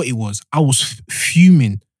don't know what it was. I was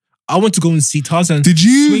fuming. I went to go and see Tarzan. Did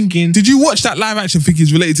you swinging. Did you watch that live action thing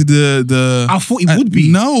is related to the I thought it would be.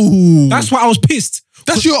 No. That's why I was pissed.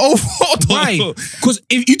 That's your own fault. Why? Because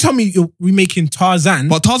if you tell me you're remaking Tarzan,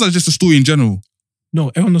 But Tarzan's just a story in general. no,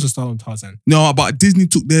 everyone knows the style on Tarzan. No, but Disney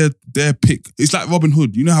took their pick. It's like Robin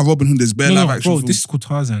Hood. You know how Robin Hood there's bare live action bro, films. this is called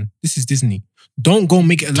Tarzan. This is Disney. Don't go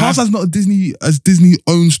make it a live. Tarzan's not a Disney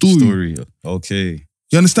owned story. Okay.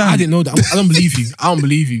 You understand? I didn't know that. I don't believe you. I don't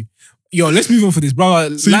believe you. Yo, let's move on for this,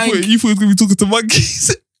 bro. So you thought he was going to be talking to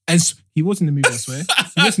monkeys? And he was in the movie, I swear.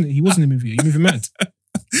 He wasn't in the movie. Are you moving mad?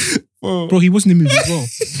 Bro. Bro, he wasn't in the movie as well.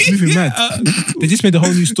 You're moving mad. They just made a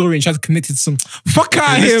whole new story and tried to connect it to some. Fuck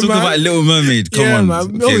out Let's here, talk man. about Little Mermaid. Come Yeah, on.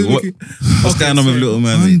 man. Okay, what's going on with Little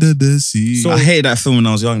Mermaid? Under the sea. So- I hated that film when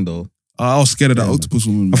I was young, though. I was scared of that Yeah, octopus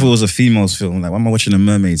woman. I thought it was a female's film. Like, why am I watching a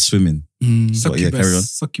mermaid swimming? Mm. But yeah, carry on.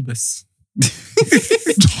 Succubus.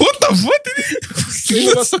 What the fuck did You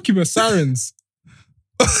know about Succubus, Sirens.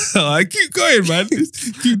 I keep going, man.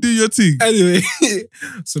 Keep doing your thing. Anyway,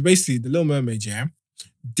 so basically, The Little Mermaid, yeah,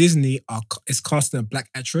 Disney is casting a black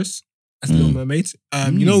actress as The Little Mermaid.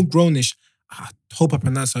 You know, Grownish. I hope I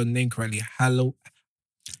pronounce her name correctly.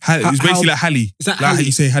 It's basically like Halle. Is that Like how Halle?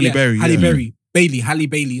 you say Halle Yeah, Berry. Halle yeah. Berry. Halle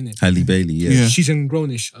Bailey, innit? Halle Bailey, yeah. Yeah. She's in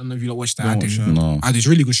Grownish. I don't know if you watched that. Don't I watch do. that. No. It's a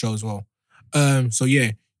really good show as well. So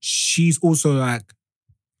yeah, she's also like,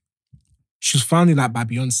 she was founded like by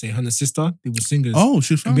Beyonce, her and her sister. They were singers. Oh,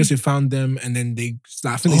 she's And fine. Beyonce found them, and then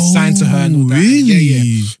I think they signed to her and all that. Really?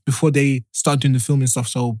 Yeah. Before they started doing the film and stuff.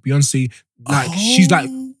 So Beyonce, she's like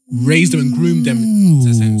raised them and groomed them. In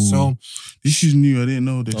a sense. So this is new. I didn't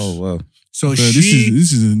know this. Oh, wow. So Okay,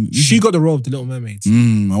 she got the role of the Little Mermaid.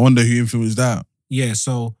 I wonder who influenced that. Yeah.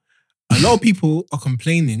 So a lot of people are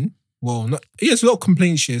complaining. Well, there's a lot of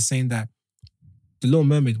complaints here saying that the Little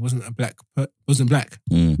Mermaid wasn't black,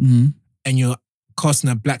 Mm. and you're casting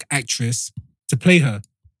a black actress to play her.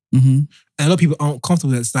 Mm-hmm. And a lot of people aren't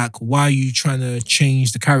comfortable with it. It's like, why are you trying to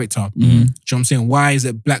change the character? Mm-hmm. Do you know what I'm saying? Why is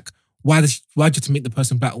it black? Why do you have to make the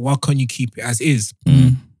person black? Why can't you keep it as is?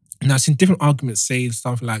 And I've seen different arguments say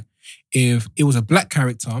stuff like, if it was a black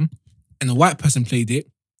character and a white person played it,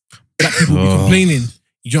 black people would be complaining.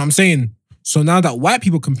 You know what I'm saying? So now that white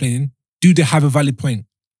people are complaining, do they have a valid point?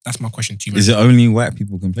 That's my question to you, man. Is it only white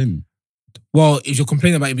people complaining? Well, if you're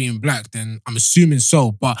complaining about it being black, then I'm assuming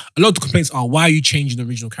so. But a lot of the complaints are, why are you changing the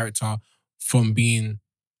original character from being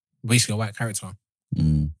basically a white character?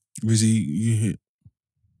 Rizzy, you hit.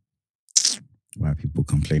 White people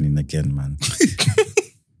complaining again, man.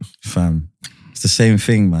 Fam, it's the same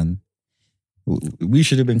thing, man. We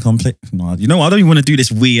should have been complaining. No, you know what? I don't even want to do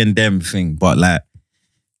this we and them thing, but like,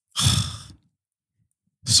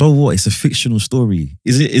 so what? It's a fictional story.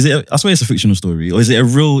 Is it? I swear it's a fictional story, or is it a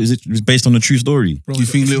real? Is it based on a true story? Bro, Do you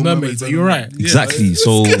think it's Little mermaids? Mermaid's Are you right? Yeah. Exactly.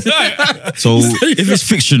 So if it's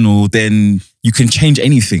fictional, then you can change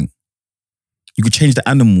anything. You could change the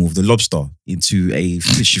animal of the lobster into a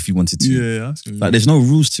fish if you wanted to. Yeah, that's good. Like, there's no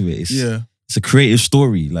rules to it. It's a creative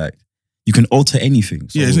story. Like, you can alter anything.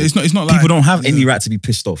 So Yeah, it's not like people don't have any right to be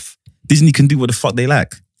pissed off. Disney can do what the fuck they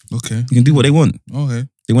like. Okay. You can do what they want. Okay.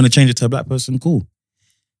 They want to change it to a black person, cool.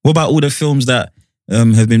 What about all the films that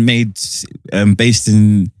have been made based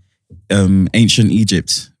in ancient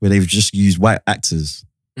Egypt where they've just used white actors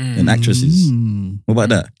and actresses. What about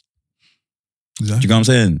that? Do you Exactly. know what I'm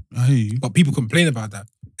saying? I hear you. But people complain about that.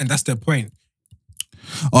 And that's their point.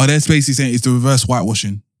 Oh, they're basically saying it's the reverse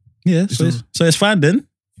whitewashing. Yeah, so it's fine then.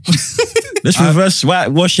 Let's reverse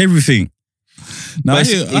whitewash everything. No, But I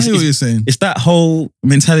hear what you're saying. It's that whole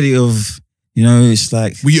mentality of, it's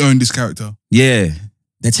like, We own this character. yeah,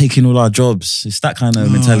 they're taking all our jobs. It's that kind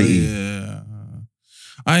of mentality. Oh, yeah.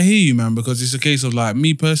 I hear you, man, because it's a case of like,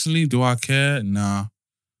 me personally, do I care? Nah.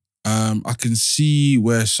 I can see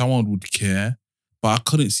where someone would care, but I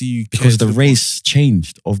couldn't see you care Because to the race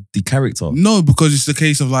changed of the character. No, because it's the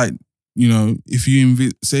case of like, if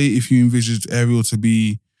you envisaged Ariel to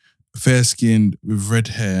be fair skinned with red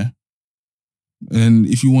hair, and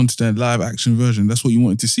if you wanted that live action version, that's what you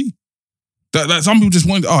wanted to see. That some people just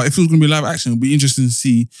wanted, if it was going to be live action, it'd be interesting to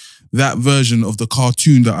see that version of the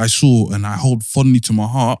cartoon that I saw and I hold fondly to my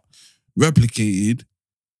heart replicated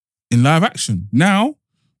in live action. Now,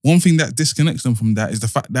 one thing that disconnects them from that is the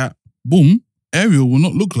fact that, boom, Ariel will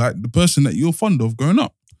not look like the person that you're fond of growing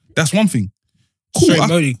up. That's one thing. Cool. Sorry,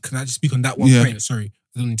 Modi, can I just speak on that one Yeah. point? Sorry,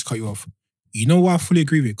 I don't need to cut you off. You know what I fully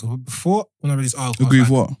agree with? Because before, when I read this article, Agree I with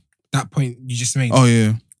was like, what? that point you just made. Oh,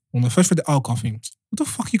 yeah. When I first read the article, I think, what the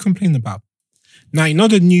fuck are you complaining about? Now, you know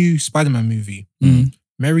the new Spider-Man movie? Mm.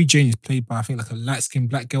 Mary Jane is played by, I think, like a light-skinned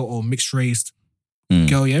black girl or mixed-race Mm.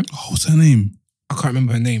 girl, yeah? Oh, what's her name? I can't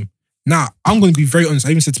remember her name. Now, I'm going to be very honest. I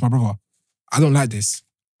even said to my brother, I don't like this.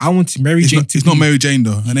 I want Mary Jane to It's not Mary Jane,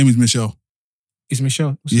 though. Her name is Michelle. It's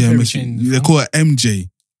Michelle. What's Yeah, Mary Michelle. Jane? They call her MJ.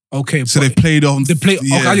 Okay, So but they played on... they play.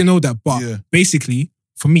 Yeah. Okay, I didn't know that. But Yeah. basically,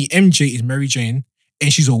 for me, MJ is Mary Jane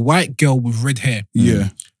and she's a white girl with red hair. Yeah.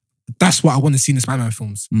 That's what I want to see in the Spider-Man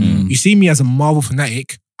films. Mm. You see me as a Marvel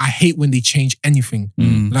fanatic, I hate when they change anything.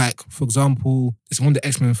 Mm. Like, for example, it's one of the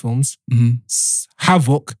X-Men films. Mhm.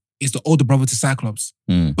 Havoc is the older brother to Cyclops.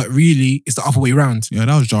 Mm. But really, it's the other way around. Yeah,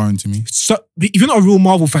 that was jarring to me. So, if you're not a real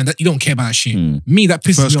Marvel fan, that you don't care about that shit. Mm. Me, that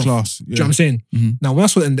pisses First me off. class. Do you know what I'm saying? Mhm. Now, when I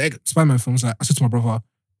saw it in the Spider-Man films, like, I said to my brother,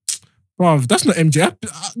 bro, that's not MJ.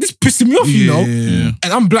 This pissing me off, you know? Yeah.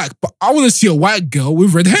 And I'm black, but I want to see a white girl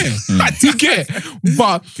with red hair. I do get it.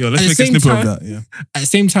 But Yo, let's At the make a same snippet time- of that. Yeah. at the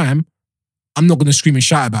same time, I'm not going to scream and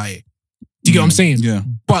shout about it. Do you get what I'm saying? Yeah.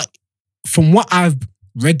 But from what I've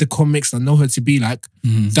read the comics and know her to be like,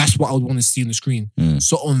 Mhm. that's what I would want to see on the screen. Mm.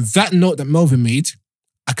 So on that note that Melvin made,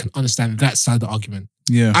 I can understand that side of the argument.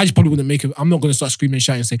 Yeah. I just probably wouldn't make it. I'm not going to start screaming and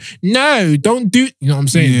shouting and say, no, don't do. You know what I'm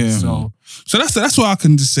saying? Yeah. So that's what I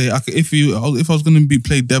can just say. If I was going to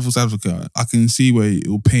play devil's advocate, I can see where it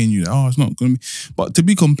will pain you. Oh, it's not going to be. But to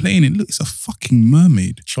be complaining, look, it's a fucking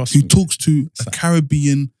mermaid Trust who me. talks to a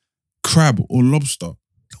Caribbean crab or lobster.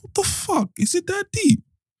 What the fuck? Is it that deep?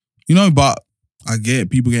 But I get it,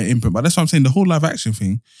 people get input. But that's what I'm saying. The whole live action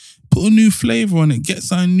thing, put a new flavor on it. Get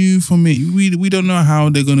something new from it. We don't know how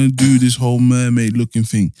they're going to do this whole mermaid looking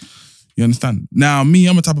thing. You understand? Now, me,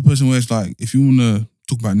 I'm a type of person where it's like, if you want to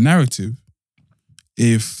talk about narrative,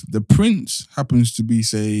 if the prince happens to be,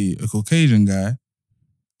 say, a Caucasian guy,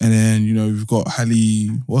 and then, you've got Halle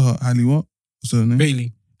what? What's her name?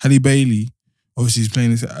 Bailey. Halle Bailey. Obviously, he's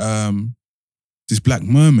playing this black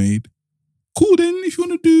mermaid. Cool, then if you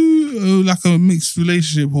want to do like a mixed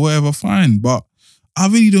relationship or whatever, fine. But I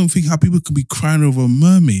really don't think how people can be crying over a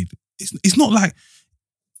mermaid. It's not like,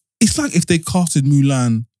 it's like if they casted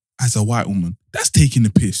Mulan as a white woman. That's taking the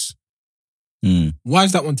piss. Mm. Why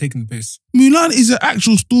is that one taking the piss? Mulan is an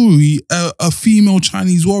actual story, a female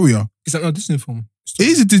Chinese warrior. Is that not a Disney film? It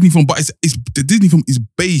is a Disney film, but it's the Disney film is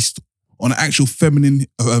based on an actual feminine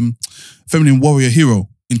warrior hero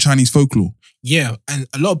in Chinese folklore. Yeah, and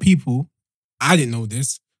a lot of people, I didn't know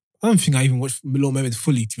this. I don't think I even watched Little Mermaid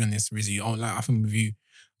fully, to be honest, Rizzy. I think with you.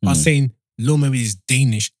 I was saying Little Mermaid is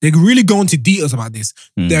Danish. They're really going into details about this.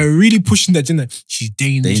 Mm. They're really pushing their agenda. She's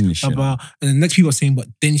Danish. Danish, blah, yeah. blah. And the next people are saying, but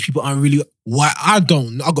Danish people aren't really, why? I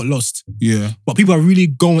got lost. Yeah. But people are really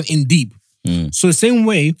going in deep. Mm. So the same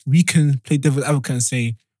way we can play devil's advocate and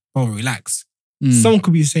say, oh, relax. Mm. Someone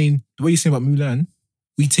could be saying, the way you're saying about Mulan,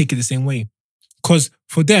 we take it the same way. Because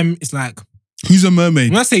for them, it's like, Who's a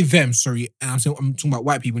mermaid? when I say them, sorry, and I'm talking about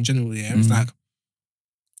white people in general, yeah, it's Mhm. like,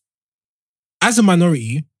 as a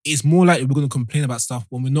minority, it's more likely we're going to complain about stuff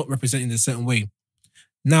when we're not represented in a certain way.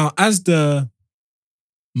 Now, as the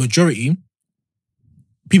majority,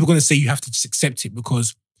 people are going to say you have to just accept it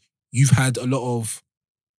because you've had a lot of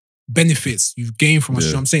benefits you've gained from us.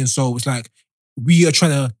 You know what I'm saying? So it's like, we are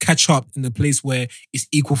trying to catch up in the place where it's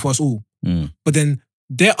equal for us all. Mm. But then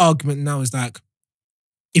their argument now is like,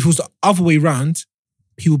 if it was the other way around,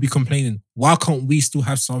 people would be complaining. Why can't we still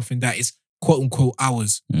have something that is quote unquote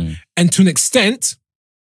ours? Mm. And to an extent,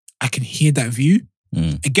 I can hear that view.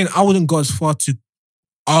 Mm. Again, I wouldn't go as far to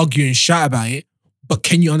argue and shout about it, but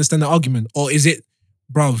can you understand the argument? Or is it,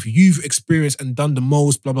 bruv, you've experienced and done the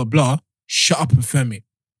most, blah, blah, blah, shut up and firm it.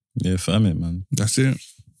 Yeah, firm it, man. That's it.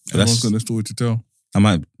 But Everyone's got a story to tell.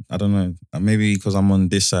 I don't know. Maybe because I'm on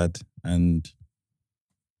this side and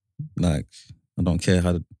like, I don't care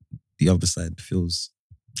how the other side feels.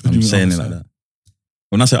 What do I'm you mean saying it other like side? that.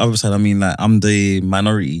 When I say other side, I mean like I'm the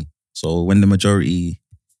minority. So when the majority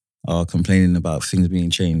are complaining about things being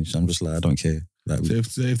changed, I'm just like, I don't care. Like,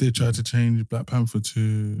 So if they tried to change Black Panther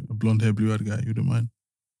to a blonde hair, blue eyed guy, you wouldn't mind.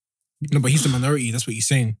 No, but he's the minority. That's what he's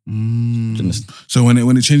saying. So when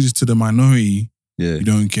it changes to the minority, yeah, you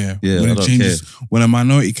don't care. Yeah, when I it don't changes, when a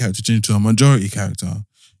minority character changes to a majority character,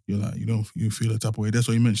 you're like, you feel a type of way. That's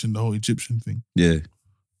why you mentioned the whole Egyptian thing. yeah.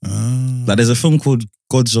 Ah. Like there's a film called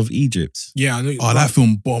Gods of Egypt, Yeah, I know. Oh, that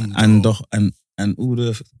film bombed. and bro. and all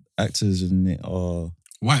the actors in it are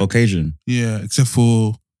Why? Caucasian. Yeah, except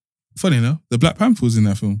for, funny enough, the Black Panther was in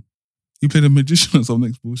that film. He played a magician or some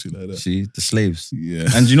next bullshit like that. See, the slaves. Yeah.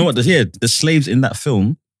 And you know what? The slaves in that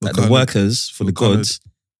film, like the coloured. workers for the Were gods,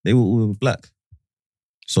 they were all black.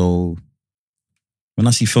 So when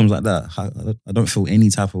I see films like that, I don't feel any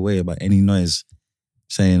type of way about any noise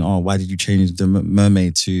saying, "Oh, why did you change the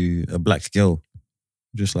mermaid to a black girl?"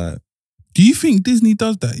 Just like, Do you think Disney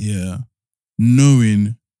does that, yeah,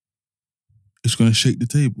 knowing it's going to shake the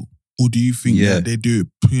table? Or do you think Yeah. that they do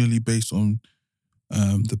it purely based on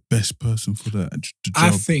the best person for the job?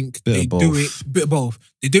 I think Bit they of do both. it, bit of both.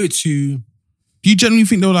 They do it to, Do you genuinely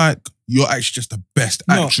think they're like, you're actually just the best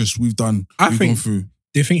No. actress we've gone think- through?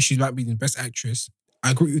 they think she's like being the best actress.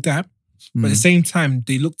 I agree with that. But Mm. at the same time,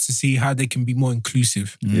 they look to see how they can be more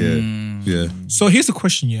inclusive. Yeah. So here's the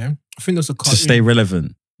question, yeah. I think there's a to cartoon. stay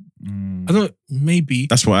relevant. I don't know, maybe.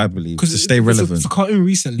 That's what I believe. To Because stay relevant. It's a cartoon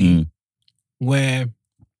recently Mm. where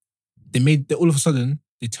all of a sudden,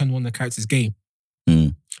 they turned one of the characters gay.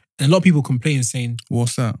 Mm. And a lot of people complain saying,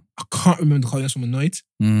 What's that? I can't remember the cartoon, that's why I'm annoyed.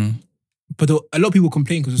 Mm. But a lot of people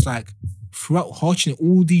complain because it's like, throughout watching it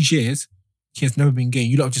all these years, he has never been gay.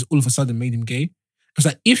 You lot have just all of a sudden made him gay. It's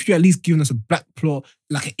like, if you're at least giving us a black plot,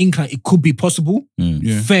 like an incline, it could be possible. Mm.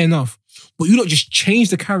 Yeah. Fair enough. But you don't just change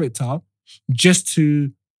the character just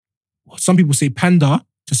to, some people say panda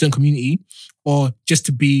to a certain community, or just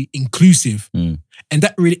to be inclusive. Mm. And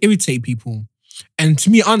that really irritates people. And to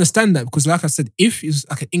me, I understand that because like I said, if it's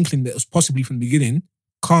like an inkling that was possibly from the beginning,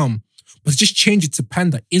 calm. But to just change it to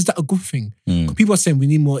panda, is that a good thing? Mm. People are saying we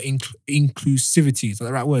need more inclusivity. Is that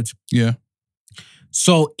the right word? Yeah.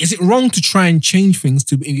 So is it wrong to try and change things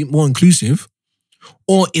to be more inclusive?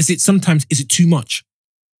 Or is it too much?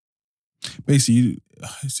 Basically,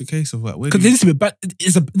 it's a case of like, where Because do, there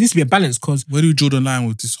needs to be a balance because where do you draw the line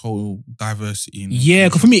with this whole diversity? and yeah,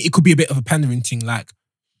 because for me, it could be a bit of a pandering thing. Like,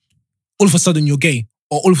 all of a sudden you're gay,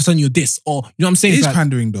 or all of a sudden you're this, or you know what I'm saying? It It's is like,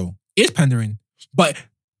 pandering though. it is pandering. But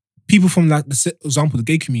people from like example, the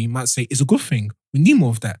gay community might say it's a good thing. We need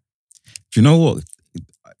more of that. Do you know what?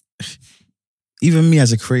 Even me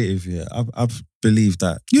as a creative, yeah, I've believed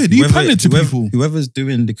that. Yeah, do you pander to people? Whoever's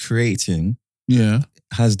doing the creating Yeah.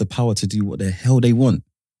 has the power to do what the hell they want.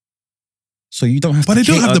 So you don't have But to they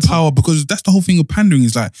don't cater have the to- power because that's the whole thing of pandering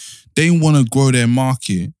is like they want to grow their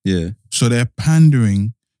market. Yeah. So they're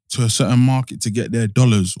pandering to a certain market to get their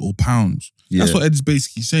dollars or pounds. Yeah. That's what Ed's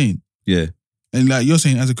basically saying. Yeah. And like you're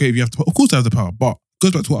saying, as a creative, you have to, of course, they have the power. But it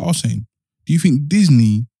goes back to what I was saying. Do you think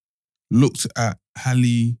Disney looked at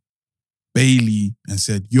Halle Bailey and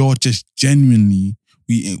said, "You're just genuinely,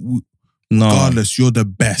 No. regardless, you're the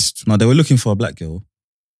best." No, they were looking for a black girl.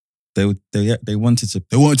 They wanted to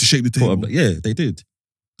They wanted to shake the put a table. black, yeah, they did.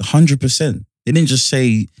 100%. They didn't just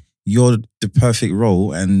say you're the perfect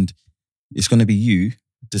role and it's going to be you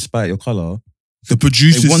despite your color. The They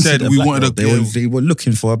producers wanted said a we black wanted girl. a They were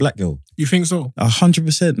looking for a black girl. You think so?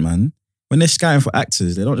 100%, man. When they're scouting for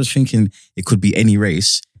actors, they're not just thinking it could be any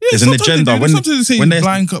race. Yeah, There's an sometimes they agenda. do, When sometimes they say when there's-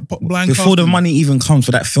 blind before the casting. money even comes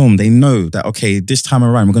for that film, they know that okay, this time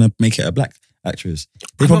around we're gonna make it a black actress.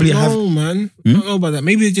 They probably I don't have. know, man. I Hmm? don't know about that.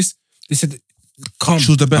 Maybe they said, come.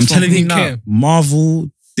 She was the best I'm telling They you didn't now, care. Marvel,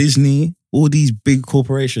 Disney, all these big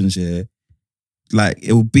corporations here, like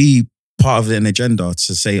it will be part of an agenda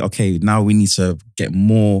to say, okay, now we need to get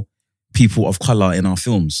more people of color in our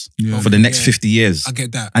films Yeah. for the next Yeah. 50 years. I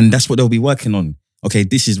get that. And that's what they'll be working on. Okay,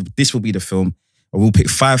 this will be the film. We'll pick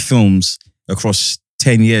 5 films across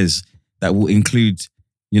 10 years that will include,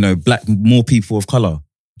 more people of color.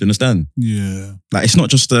 Do you understand? Yeah. Like it's not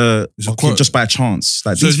just It's a quote. just by chance.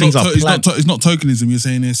 Like So these it's things not, are it's, planned. not, it's not tokenism. You're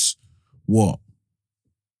saying it's what?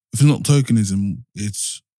 If it's not tokenism,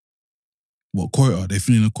 it's what quota? They're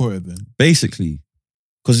feeling a quota then. Basically,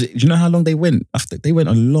 Because do you know how long they went?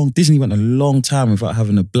 Disney went a long time without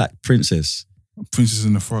having a black princess. Princess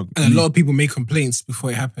and the Frog. And a lot of people made complaints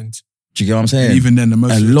before it happened. Do you get what I'm saying? And even then,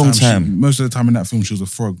 most of the time. most of the time in that film, she was a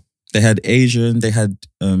frog. They had Asian, they had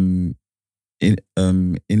Indian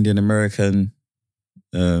American,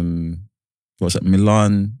 what's that?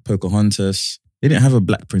 Milan, Pocahontas. They didn't have a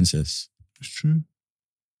black princess. It's true.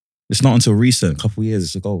 It's not until recent, a couple of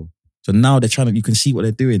years ago. So now they're trying to. You can see what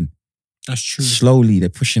they're doing. That's true. Slowly, they're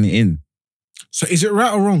pushing it in. So is it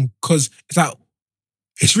right or wrong? Because it's like,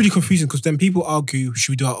 it's really confusing because then people argue,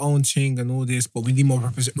 should we do our own thing and all this, but we need more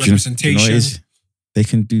representation. Do you know what it is? They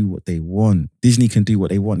can do what they want. Disney can do what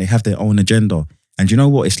they want. They have their own agenda. And you know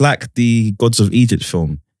what? It's like the Gods of Egypt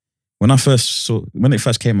film. When it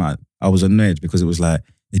first came out, I was annoyed because it was like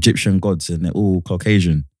Egyptian gods and they're all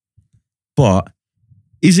Caucasian. But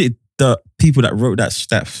is it the people that wrote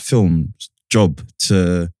that film's job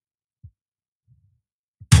to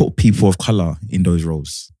put people of color in those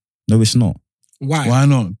roles? No, it's not. Why? Why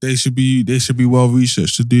not? They should be well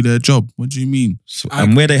researched to do their job. What do you mean?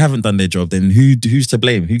 And where they haven't done their job, then who's to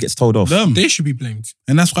blame? Who gets told off? Them. They should be blamed.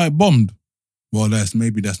 And that's why it bombed. Well, that's not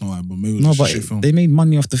why it bombed. Maybe it was No, just a shit but film. they made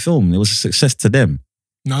money off the film. It was a success to them.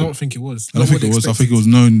 No, I don't think it was. I don't think it was. I think it was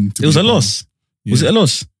known to It was be a loss. Yeah. Was it a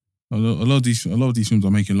loss? A lot of these films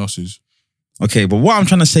are making losses. Okay, but what I'm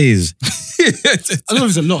trying to say is, I don't know if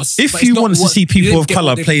it's a loss. but if it's you not want to what- see you people didn't of get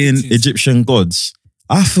color what they playing predicted. Egyptian gods,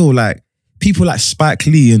 I feel like people like Spike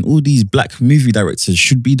Lee and all these black movie directors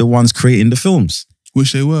should be the ones creating the films.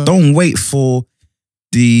 Wish they were. Don't wait for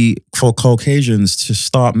Caucasians to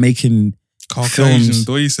start making Caucasians. films.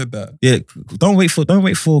 The way you said that. Yeah, don't wait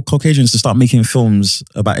for Caucasians to start making films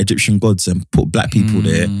about Egyptian gods and put black people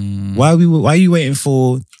there. Why are you waiting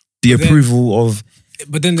for the But then- approval of?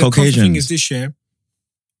 But then the constant thing Caucasians. is this year,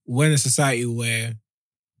 we're in a society where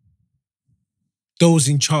those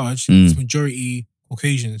in charge is majority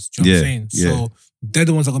Caucasians. Do you know what I'm saying? So they're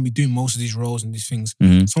the ones that are going to be doing most of these roles and these things.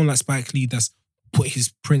 Mhm. Someone like Spike Lee that's put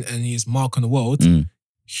his print and his mark on the world, Mm.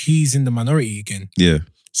 he's in the minority again. Yeah,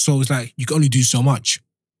 So it's like, you can only do so much.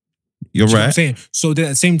 you're Do you know what I'm right. saying? So then at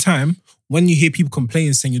the same time, when you hear people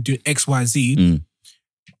complaining saying you're doing X, Y, Z, Mm.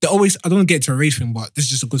 they always, I don't get to a race thing, but this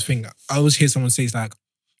is just a good thing. I always hear someone say it's like,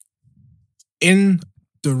 in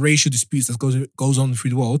the racial disputes that goes on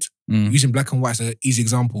through the world, using black and white as an easy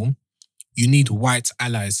example, you need white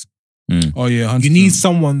allies. Oh yeah, 100%. You need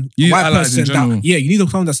someone, You a need white allies in person general. that, you need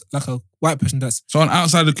someone that's like a white person that's So on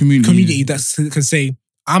outside the community that can say,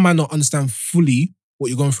 I might not understand fully what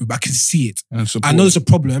you're going through, but I can see it. and support. I know there's a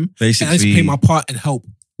problem, and I need to Basically, play my part and help.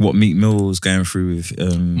 what Meek Mill's going through with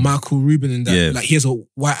Michael Rubin and that. Yeah. Like, here's a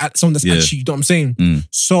white, someone that's Yeah. actually, you know what I'm saying? Mm.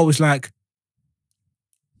 So it's like,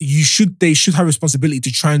 they should have responsibility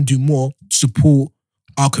to try and do more to support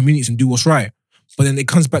our communities and do what's right. But then it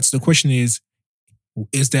comes back to the question is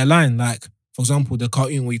there a line? Like, for example, the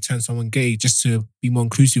cartoon where you turn someone gay just to be more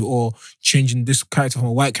inclusive, or changing this character from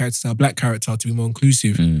a white character to a black character to be more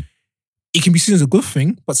inclusive. Mm. It can be seen as a good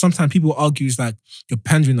thing, but sometimes people argue it's like, you're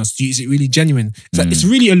pandering us. Is it really genuine? It's like, it's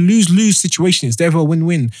really a lose-lose situation. It's never a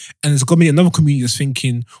win-win. And there's got to be another community that's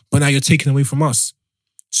thinking, but now you're taking away from us.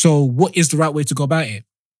 So what is the right way to go about it?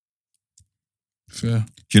 Fair.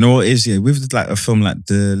 Do you know what it is? Yeah, with like a film like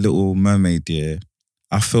The Little Mermaid, yeah,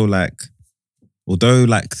 I feel like although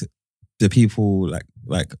like the people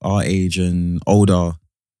like our age and older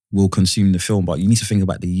will consume the film, but you need to think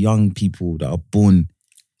about the young people that are born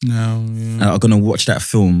No, and are gonna watch that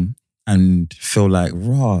film and feel like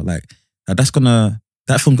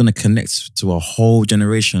that film gonna connect to a whole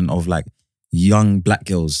generation of like young black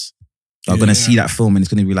girls that are gonna see that film and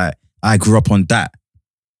it's gonna be like, I grew up on that.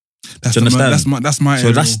 That's Do you understand? That's my. So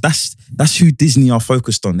area. that's who Disney are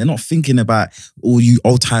focused on. They're not thinking about all you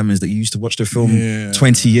old timers that you used to watch the film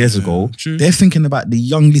 20 years ago. True. They're thinking about the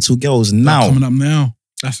young little girls now. coming up now.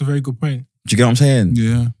 That's a very good point. Do you get what I'm saying?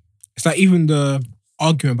 Yeah. It's like even the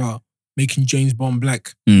argument about making James Bond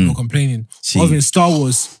black, Mm. people complaining. See. Or even in Star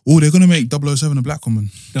Wars, Oh, they're gonna make 007 a black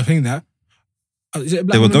woman. they're saying that. Is it a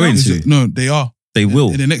black They were woman going now? to. No, they are. They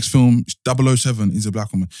will. In the next film, 007 is a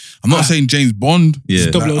black woman. I'm not saying James Bond. Yeah. is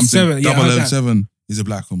black. I'm saying 007, yeah, I heard that. 007 is a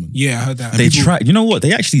black woman. Yeah, I heard that. They people- tried. You know what?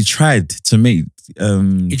 They actually tried to make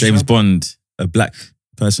James Elba? Bond a black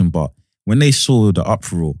person, but when they saw the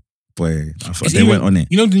uproar, boy, I thought It's they even- went on it.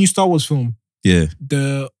 You know the new Star Wars film, Yeah.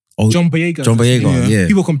 the Oh, John Boyega. John Boyega. Yeah. Yeah.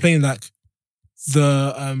 People complaining like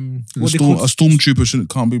the what they call A stormtrooper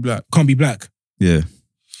can't be black. can't be black. Yeah.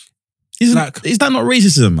 Is Like- that not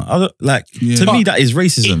racism? Yeah. To But- me, that is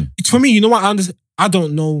racism. For me, you know what? I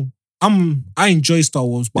don't know. I enjoy Star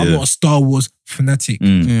Wars, but I'm Yeah. not a Star Wars fanatic.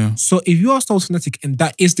 Mm. Yeah. So if you are a Star Wars fanatic and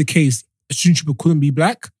that is the case, a stormtrooper couldn't be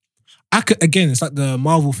black. I could, again, it's like the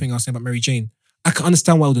Marvel thing I was saying about Mary Jane. I can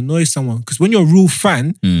understand why it would annoy someone because when you're a real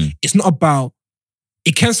fan, it's not about.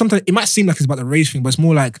 It can sometimes. It might seem like it's about the race thing, but it's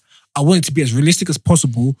more like I want it to be as realistic as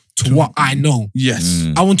possible to what I know. Yes,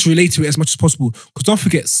 I want to relate to it as much as possible because don't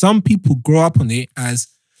forget, some people grow up on it as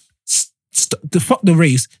the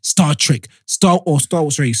race, Star Trek, Star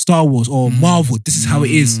Wars race, Star Wars or Marvel. This is how it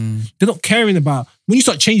is. They're not caring about when you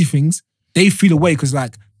start changing things. They feel away because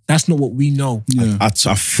like that's not what we know. Yeah.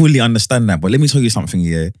 I fully understand that, but let me tell you something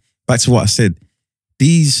here. Back to what I said.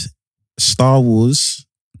 These Star Wars,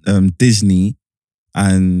 Disney,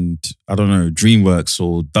 and I don't know, DreamWorks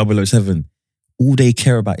or 007, all they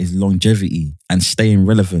care about is longevity and staying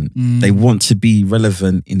relevant. They want to be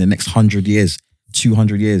relevant in the next 100 years,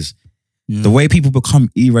 200 years. Yeah. The way people become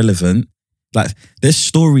irrelevant, like there's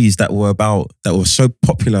stories that were so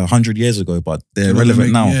popular 100 years ago, but they're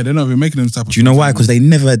relevant now. Yeah, they're not even making them type of. Do you know why? Because they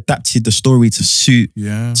never adapted the story to suit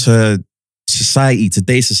to society,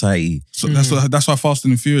 today's society. So that's why Fast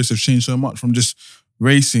and Furious have changed so much from just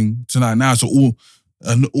racing to now it's all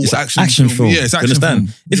it's action film. Yeah, it's action. You understand?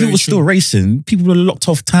 Film. If it was still racing, people would have locked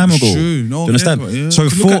off time ago. True. No, you understand? Yeah. So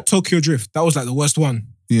look at Tokyo Drift. That was like the worst one.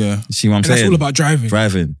 Yeah. You see what I'm saying? That's all about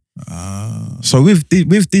driving. So with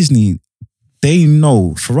Disney, they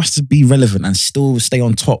know for us to be relevant and still stay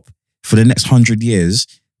on top for the next 100 years,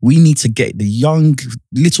 we need to get the young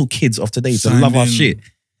little kids of today to love our shit.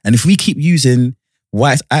 And if we keep using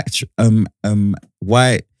white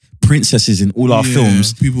princesses in all our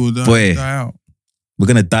films, people die out. We're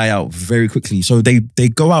gonna die out very quickly. So they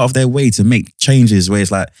go out of their way to make changes where it's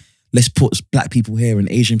like, let's put black people here and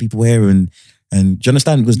Asian people here and do you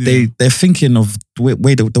understand? Because they're thinking of the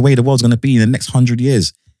way the world's gonna be in the next 100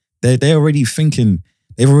 years. They're already thinking.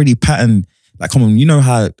 They've already patterned. Like, come on, you know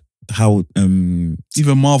how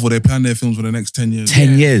even Marvel, they plan their films for the next 10 years.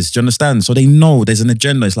 10 years, do you understand? So they know there's an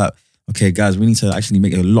agenda. It's like, okay, guys, we need to actually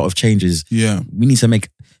make a lot of changes. Yeah. We need to make,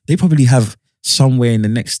 they probably have somewhere in the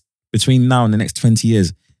next, between now and the next 20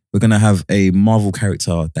 years, we're going to have a Marvel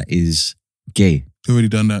character that is gay. They've already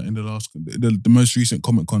done that in the most recent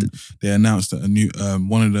Comic-Con. They announced that a new,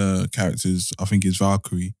 one of the characters, I think is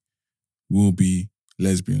Valkyrie, will be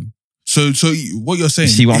lesbian. So what you're saying,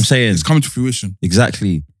 You see what I'm saying? It's coming to fruition.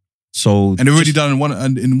 Exactly. So, and they've already done in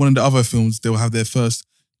one of the other films, they will have their first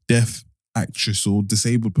deaf actress or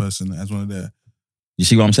disabled person as one of their. You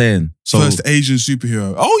see what I'm saying? So, first Asian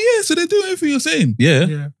superhero. Oh yeah, so they're doing everything you're saying.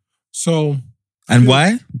 Yeah. So, and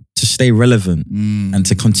why? To stay relevant and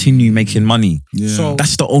to continue making money. Yeah. So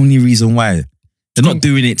that's the only reason why. They're not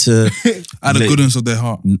doing it to out of goodness of their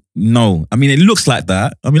heart. No. I mean, it looks like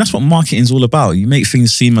that. I mean, that's what marketing's all about. You make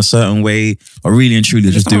things seem a certain way, or really and truly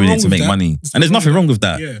just doing it to make money. And there's nothing wrong with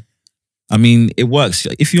that. Yeah. I mean, it works.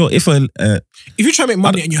 If you're trying to make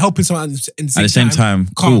money and you're helping someone at the same time,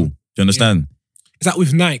 cool. Do you understand? It's like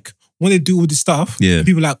with Nike. When they do all this stuff,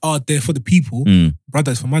 people are like, oh, they're for the people.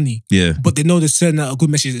 Brother, it's for money. Yeah. But they know they're sending out a good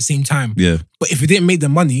message at the same time. Yeah. But if it didn't make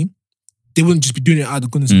them money, they wouldn't just be doing it out of the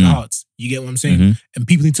goodness of their hearts. You get what I'm saying? And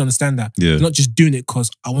people need to understand that. Yeah. They're not just doing it because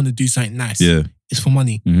I want to do something nice. Yeah. It's for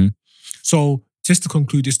money. So just to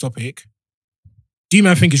conclude this topic, do you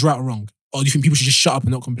man think it's right or wrong? Or do you think people should just shut up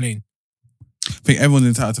and not complain? I think everyone's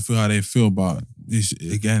entitled to feel how they feel, but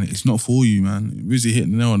it's not for you, man. Rizzy hit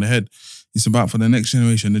the nail on the head. It's about for the next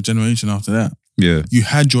generation, the generation after that. Yeah. You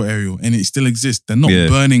had your Ariel and it still exists. They're not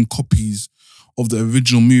burning copies of the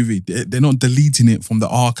original movie. They're not deleting it from the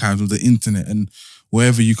archives of the internet and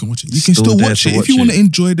wherever you can watch it. You can still watch it. If you want to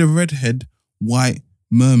enjoy the redhead white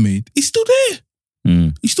mermaid, it's still there.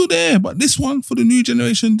 It's still there. But this one, for the new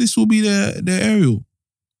generation, this will be their Ariel.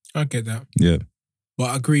 I get that. Yeah.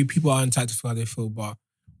 But I agree, people are entitled to feel how they feel. But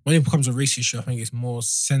when it becomes a race issue, I think it's more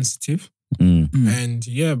sensitive. And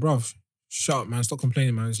yeah, bruv, shut up, man. Stop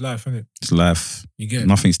complaining, man. It's life, isn't it? It's life. You get it.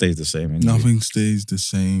 Nothing stays the same. Anyway. Nothing stays the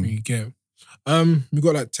same. You get it. We've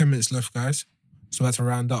got like 10 minutes left, guys. So that's to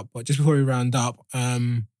round up. But just before we round up,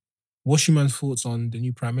 what's your man's thoughts on the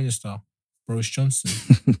new Prime Minister, Boris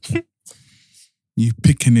Johnson? You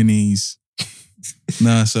pickaninnies.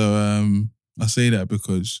 So I say that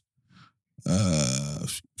because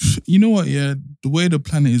you know what, yeah, the way the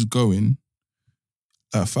planet is going,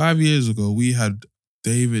 5 years ago we had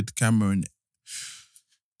David Cameron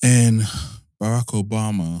and Barack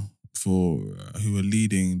Obama who were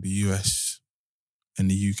leading the US and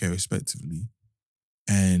the UK respectively.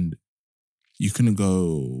 And you couldn't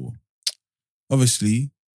go, obviously,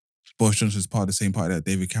 Boris Johnson's part of the same party that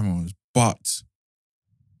David Cameron was, but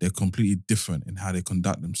they're completely different in how they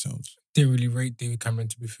conduct themselves. Didn't really rate David Cameron,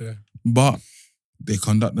 to be fair. But they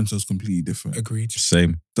conduct themselves completely different. Agreed.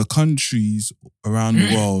 Same. The countries around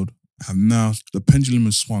the world have now, the pendulum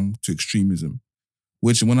has swung to extremism.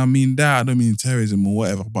 Which, when I mean that, I don't mean terrorism or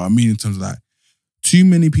whatever, but I mean in terms of like, too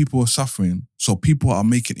many people are suffering, so people are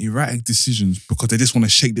making erratic decisions because they just want to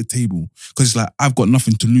shake the table. Because it's like, I've got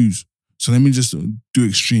nothing to lose, so let me just do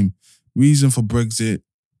extreme. Reason for Brexit,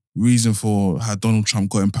 reason for how Donald Trump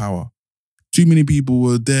got in power. Too many people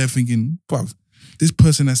were there thinking, bruv, this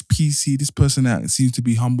person that's PC, this person that seems to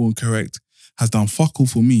be humble and correct, has done fuck all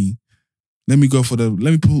for me. Let me go for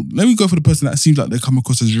the person that seems like they come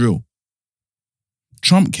across as real.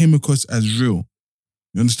 Trump came across as real.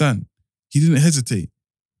 You understand? He didn't hesitate.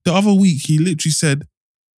 The other week, he literally said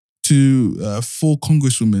to 4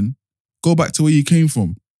 congresswomen, go back to where you came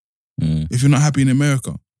from if you're not happy in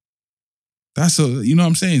America. You know what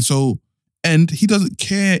I'm saying? So, and he doesn't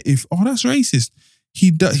care if, that's racist.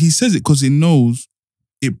 He says it because he knows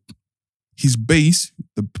it. His base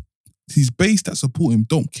that support him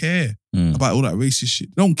don't care about all that racist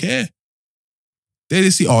shit. They don't care. They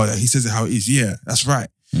just see, he says it how it is. Yeah, that's right.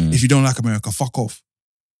 If you don't like America, fuck off.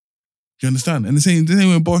 Do you understand? And the same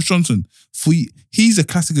with Boris Johnson. He's a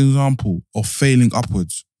classic example of failing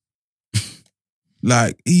upwards.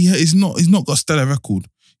 Like, he's not got a stellar record.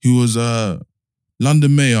 He was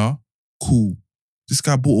London mayor, cool. This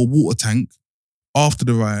guy bought a water tank after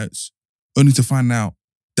the riots, only to find out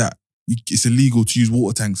that it's illegal to use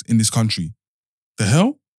water tanks in this country. The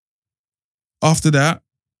hell? After that,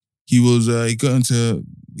 he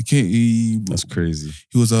That's crazy.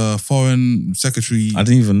 He was a foreign secretary. I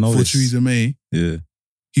didn't even know for this. Theresa May. Yeah.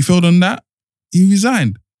 He failed on that. He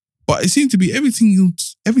resigned. But it seemed to be every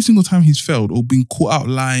single time he's failed or been caught out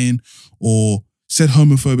lying or said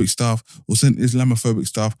homophobic stuff or said Islamophobic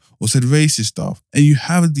stuff or said racist stuff. And you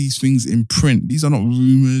have these things in print. These are not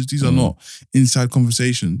rumors. These are not inside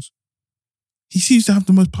conversations. He seems to have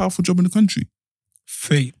the most powerful job in the country.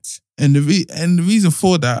 Fate. And the reason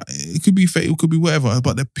for that, it could be fate, it could be whatever,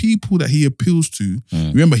 but the people that he appeals to,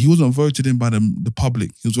 remember, he wasn't voted in by the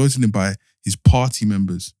public. He was voted in by his party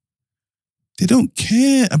members. They don't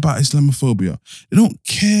care about Islamophobia. They don't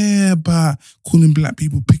care about calling black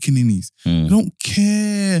people pickaninnies. They don't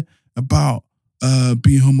care about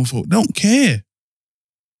being homophobic. They don't care.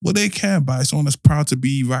 What they care about is someone that's proud to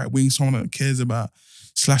be right-wing, someone that cares about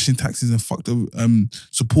slashing taxes and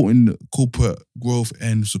supporting the corporate growth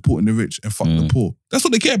and supporting the rich and fuck the poor. That's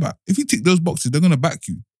what they care about. If you tick those boxes, they're going to back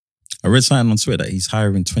you. I read something on Twitter that he's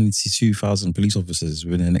hiring 22,000 police officers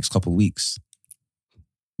within the next couple of weeks.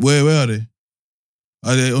 Where are they?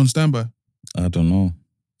 Are they on standby? I don't know.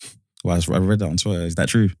 Well, I read that on Twitter. Is that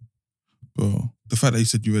true? Bro, the fact that you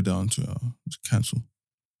said you read that on Twitter, just cancel.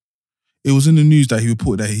 It was in the news that he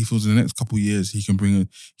reported that he feels in the next couple of years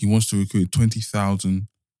he wants to recruit 20,000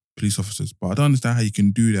 police officers. But I don't understand how you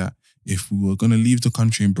can do that if we were going to leave the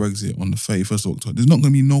country in Brexit on the 31st of October. There's not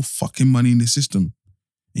going to be no fucking money in the system.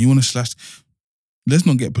 And you want to slash... Let's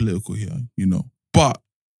not get political here, But,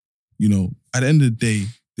 at the end of the day,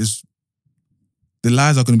 the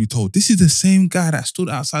lies are going to be told. This is the same guy that stood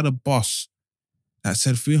outside a bus that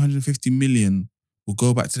said 350 million will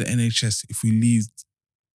go back to the NHS if we leave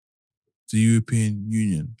the European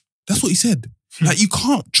Union. That's what he said. Like, you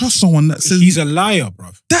can't trust someone that says... He's a liar,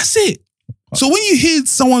 bruv. That's it. So when you hear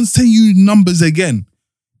someone tell you numbers again,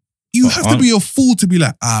 you have to be a fool to be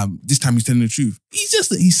like, this time he's telling the truth.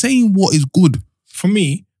 He's saying what is good. For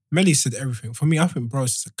me, Melly said everything. For me, I think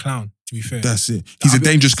Bros is a clown, to be fair. That's it. He's a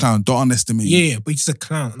dangerous clown. Don't underestimate him. Yeah, but he's just a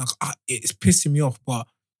clown. Like, it's pissing me off, but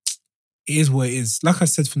it is what it is. Like I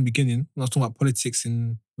said from the beginning, when I was talking about politics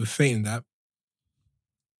and with fate and that,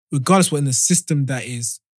 regardless, we're in a system that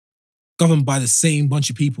is governed by the same bunch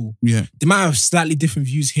of people. Yeah. They might have slightly different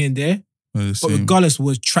views here and there, but regardless,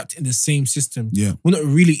 we're trapped in the same system. Yeah. We're not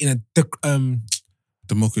really in a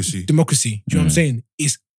democracy. Do you know what I'm saying?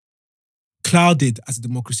 It's clouded as a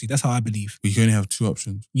democracy. That's how I believe. We can only have 2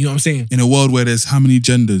 options. You know what I'm saying? In a world where there's how many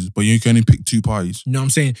genders, but you can only pick 2 parties. You know what I'm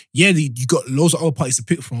saying? Yeah, you got loads of other parties to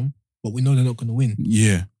pick from, but we know they're not going to win.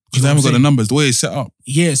 Yeah. Because they haven't got the numbers, the way it's set up.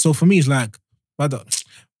 Yeah, so for me, it's like,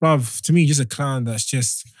 bruv, to me, just a clown that's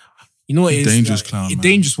just, you know what it is? Dangerous like, clown, a man.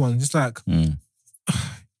 dangerous one. Just like,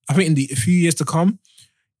 I think in a few years to come,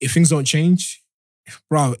 if things don't change,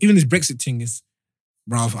 bruv, even this Brexit thing is,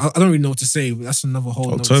 bruv, I don't really know what to say, but that's another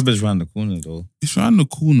whole... October's round the corner, though. It's round the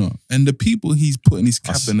corner. And the people he's put in his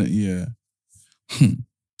cabinet,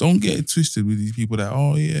 don't get it twisted with these people that,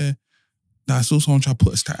 I saw someone try to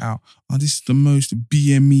put a stat out. This is the most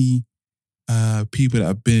BME people that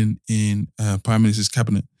have been in Prime Minister's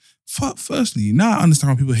cabinet. Firstly, now I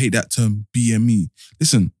understand why people hate that term BME.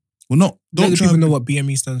 Listen, we're not... Don't people know what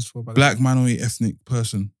BME stands for? Black, minority, ethnic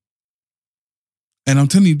person. And I'm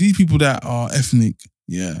telling you, these people that are ethnic,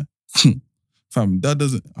 Fam, that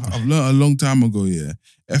doesn't. I've learned a long time ago. Yeah,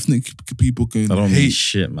 ethnic people can I don't mean hate.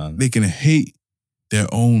 shit, man. They can hate their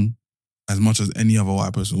own as much as any other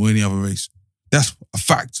white person or any other race. That's a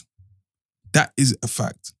fact. That is a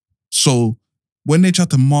fact. So when they try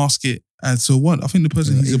to mask it as so what, I think the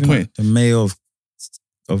person he's Even appointed. the mayor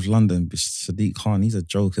of London, Sadiq Khan, he's a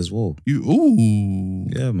joke as well. Ooh.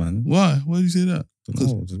 Yeah, man. Why? Why do you say that?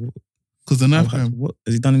 No, Because the knife crime. what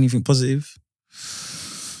has he done anything positive?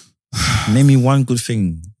 Name me one good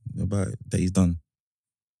thing about it that he's done.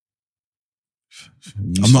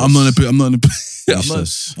 I'm not in a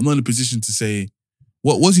Useless. I'm not in a position to say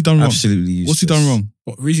what's he done wrong? Absolutely useless. What's he done wrong?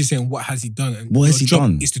 But Reezy's saying, what has he done? And What your has he job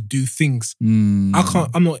done? is to do things. Mm.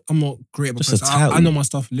 I'm not great about Just a person. I title. know my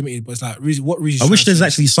stuff limited, but it's like Reezy, what Reezy's I wish trying there's to say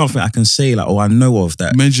actually something I can say, like, I know of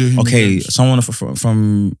that. Measure him Okay, against. someone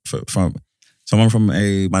from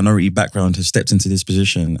a minority background has stepped into this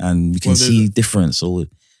position, and we can Well, see difference or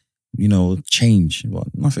change. What?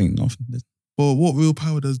 Nothing. But what real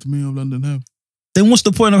power does the Mayor of London have? Then what's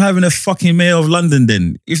the point of having a fucking mayor of London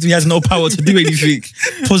then? If he has no power to do anything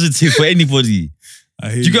positive for anybody.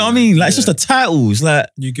 Do you get what I mean? Like, it's just a title. It's like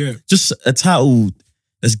You get just a title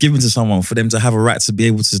that's given to someone for them to have a right to be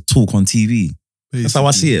able to talk on TV. That's how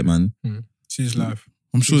I see it, man. see his life.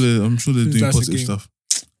 I'm sure they're doing That's a positive game. stuff.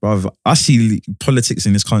 Bruv, I see politics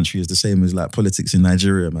in this country as the same as like politics in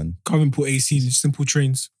Nigeria, man. Come and put AC in simple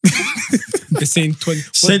trains. They're saying 20.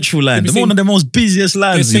 Central line, they're they're one of the most busiest They're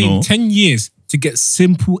lines, you saying know. 10 years to get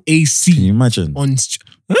simple Can AC you imagine? on.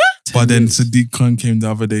 But then Sadiq Khan came the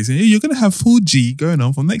other day saying, hey, you're going to have 4G going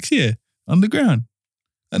on from next year underground.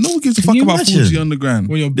 And no one gives a Can fuck you about imagine? 4G underground.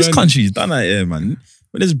 When you're This burning. country's done out here, man.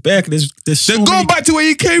 But there's so Then go many, back to where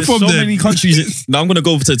you came there's from so then. many countries. Now I'm gonna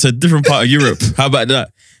go to a different part of Europe. How about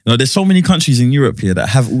that? There's so many countries in Europe here that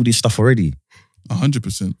have all this stuff already.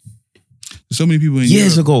 100%. There's so many people in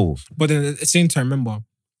Years Europe. ago. But then at the same time, remember,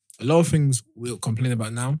 a lot of things we'll complain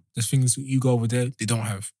about now. There's things you go over there, they don't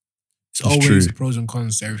have. It's That's always true. pros and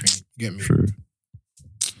cons to everything. You get me? True.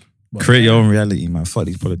 But Create your own reality, man. Fuck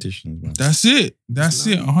these politicians, man. That's it. That's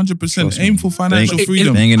it. 100%. Trust Aim me. for financial They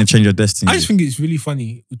freedom. They ain't gonna change your destiny. I just think it's really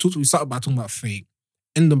funny. We started by talking about fate.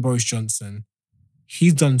 And then Boris Johnson,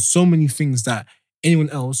 he's done so many things that anyone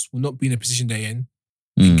else will not be in a position they're in.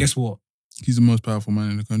 And guess what? He's the most powerful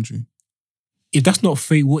man in the country. If that's not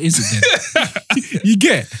fate, what is it then? You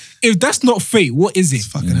get? If that's not fate, what is it? It's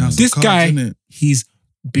fucking house This of cards, guy, innit? he's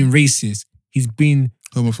been racist. He's been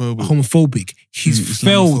Homophobic. homophobic. He's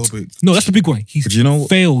failed. Islamophobic. No, that's the big one. He's But you know-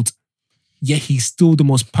 failed. Yet he's still the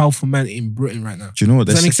most powerful man in Britain right now. Do you know what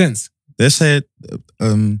Does that make sense? they said?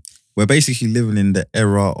 We're basically living in the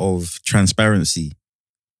era of transparency,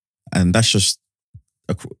 and that's just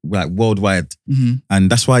like worldwide. Mm-hmm. And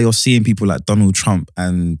that's why you're seeing people like Donald Trump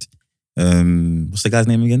and what's the guy's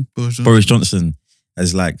name again? Boris Johnson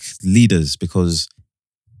as like leaders, because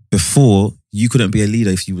before you couldn't be a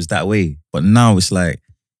leader if you was that way, but now it's like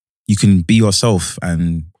you can be yourself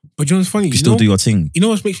and But you know what's funny? you can still do your thing. You know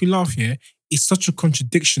what makes me laugh here? It's such a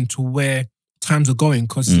contradiction to where times are going,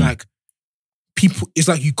 because it's like people, it's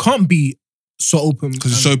like you can't be so open.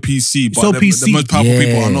 Because it's so PC. But So the PC. most powerful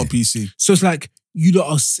people Yeah. are not PC. So it's like you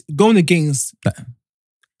lot are going against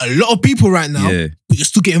a lot of people right now, Yeah. but you're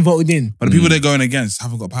still getting voted in. But the people they're going against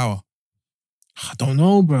haven't got power. I don't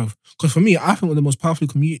know, bro. Because for me, I think one of the most powerful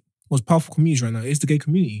communities right now is the gay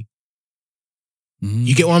community.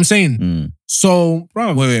 You get what I'm saying? Mm. So,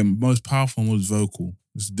 bro, Wait, most powerful was vocal.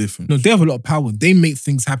 It's different. no, they have a lot of power. They make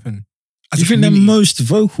things happen. As Do you a think they're community. most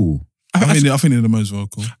vocal? I think they're the most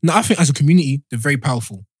vocal. No, I think as a community, they're very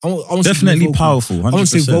powerful. I won't say Definitely vocal. powerful. 100%. I won't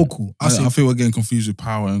say vocal. I feel we're getting confused with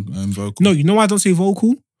power and vocal. No, you know why I don't say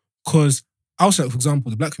vocal? Because outside, for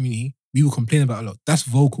example, the black community, we will complain about a lot. That's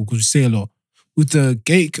vocal because we say a lot. With the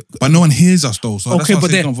gay, But no one hears us though. So okay, that's why I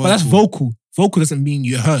say it's not but that's vocal. Vocal doesn't mean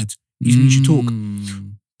you're heard. It means you talk.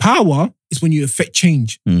 Power is when you affect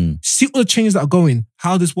change. See all the changes that are going.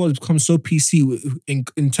 How this world has become so PC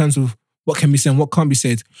in terms of what can be said and what can't be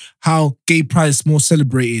said. How gay pride is more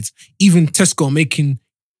celebrated. Even Tesco making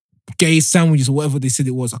gay sandwiches or whatever they said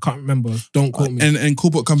it was. I can't remember. Don't quote me. And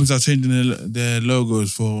corporate companies are changing their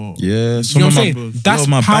logos for Yeah, you some know of what I'm my, saying? a lot That's of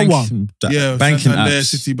my power. banking Santander,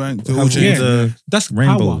 apps Citibank, they have all all change. the That's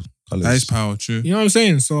rainbow power. colours. That is power, true. You know what I'm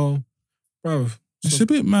saying? So, bro. It's a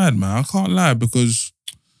bit mad, man. I can't lie, because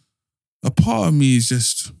a part of me is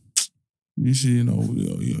just,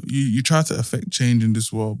 you try to affect change in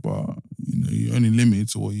this world, but you're only limited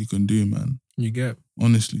to what you can do, man. You get.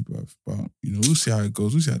 Honestly, bruv. But we'll see how it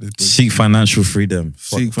goes. We'll see how this goes. Seek financial freedom.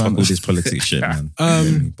 Seek Fuck all financial- this politics shit,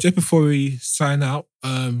 man. Just before we sign out,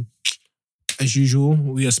 as usual,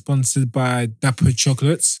 we are sponsored by Dapper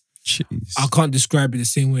Chocolates. Jeez. I can't describe it the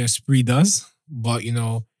same way as Spree does, but you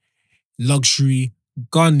know, luxury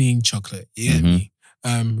Ghanaian chocolate. You get me?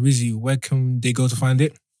 Rizzy, where can they go to find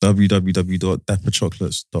it?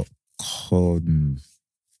 www.dapperchocolates.com.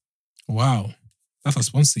 Wow, that's a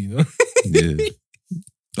sponsor, you know. Yeah.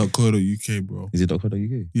 .co.uk, bro. Is it .co.uk?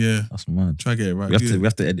 Yeah. That's mad. Try to get it right. We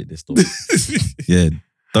have to edit this though. Yeah.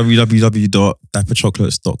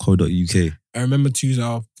 www.dapperchocolates.co.uk. And remember to use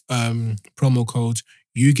our promo code.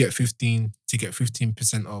 You get 15 to get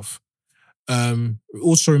 15% off.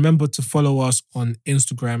 Also remember to follow us on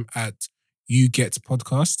Instagram at You Get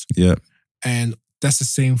Podcast. Yeah. And that's the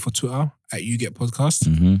same for Twitter at You Get Podcast.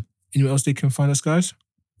 Mm-hmm. Anywhere else they can find us, guys?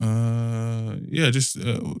 Yeah, just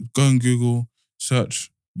go on Google,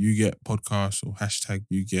 search You Get Podcast or hashtag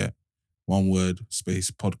You Get, one word, space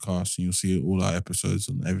podcast, and you'll see all our episodes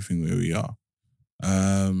and everything where we are.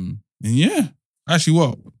 And yeah, actually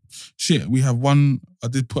what? Shit, we have one, I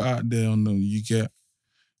did put out there on the You Get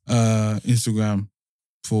Instagram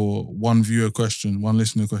for one viewer question, one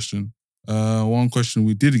listener question. One question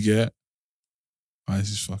we did get, this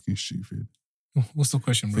is fucking stupid. What's the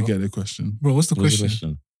question, bro? Forget the question. Bro, what's the What's question? the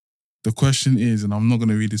question? The question is, and I'm not going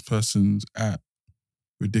to read this person's at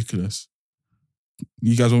ridiculous.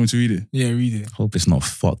 You guys want me to read it? Yeah, read it. Hope it's not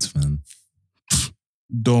fucked, man.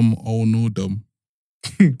 Dom or no dom?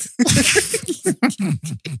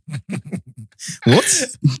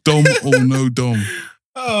 What? Dom or no dom?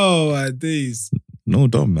 Oh, my days. No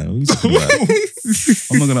dumb, man. What are you talking about?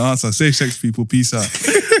 I'm not going to answer. Safe sex, people. Peace out.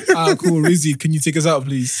 Cool. Rizzy, can you take us out,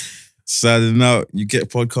 please? Signing out. You Get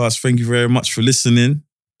Podcast. Thank you very much for listening.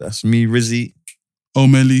 That's me, Rizzy.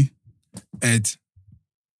 O'Malley. Ed.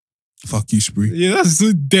 Fuck you, Spree. Yeah, that's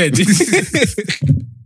so dead.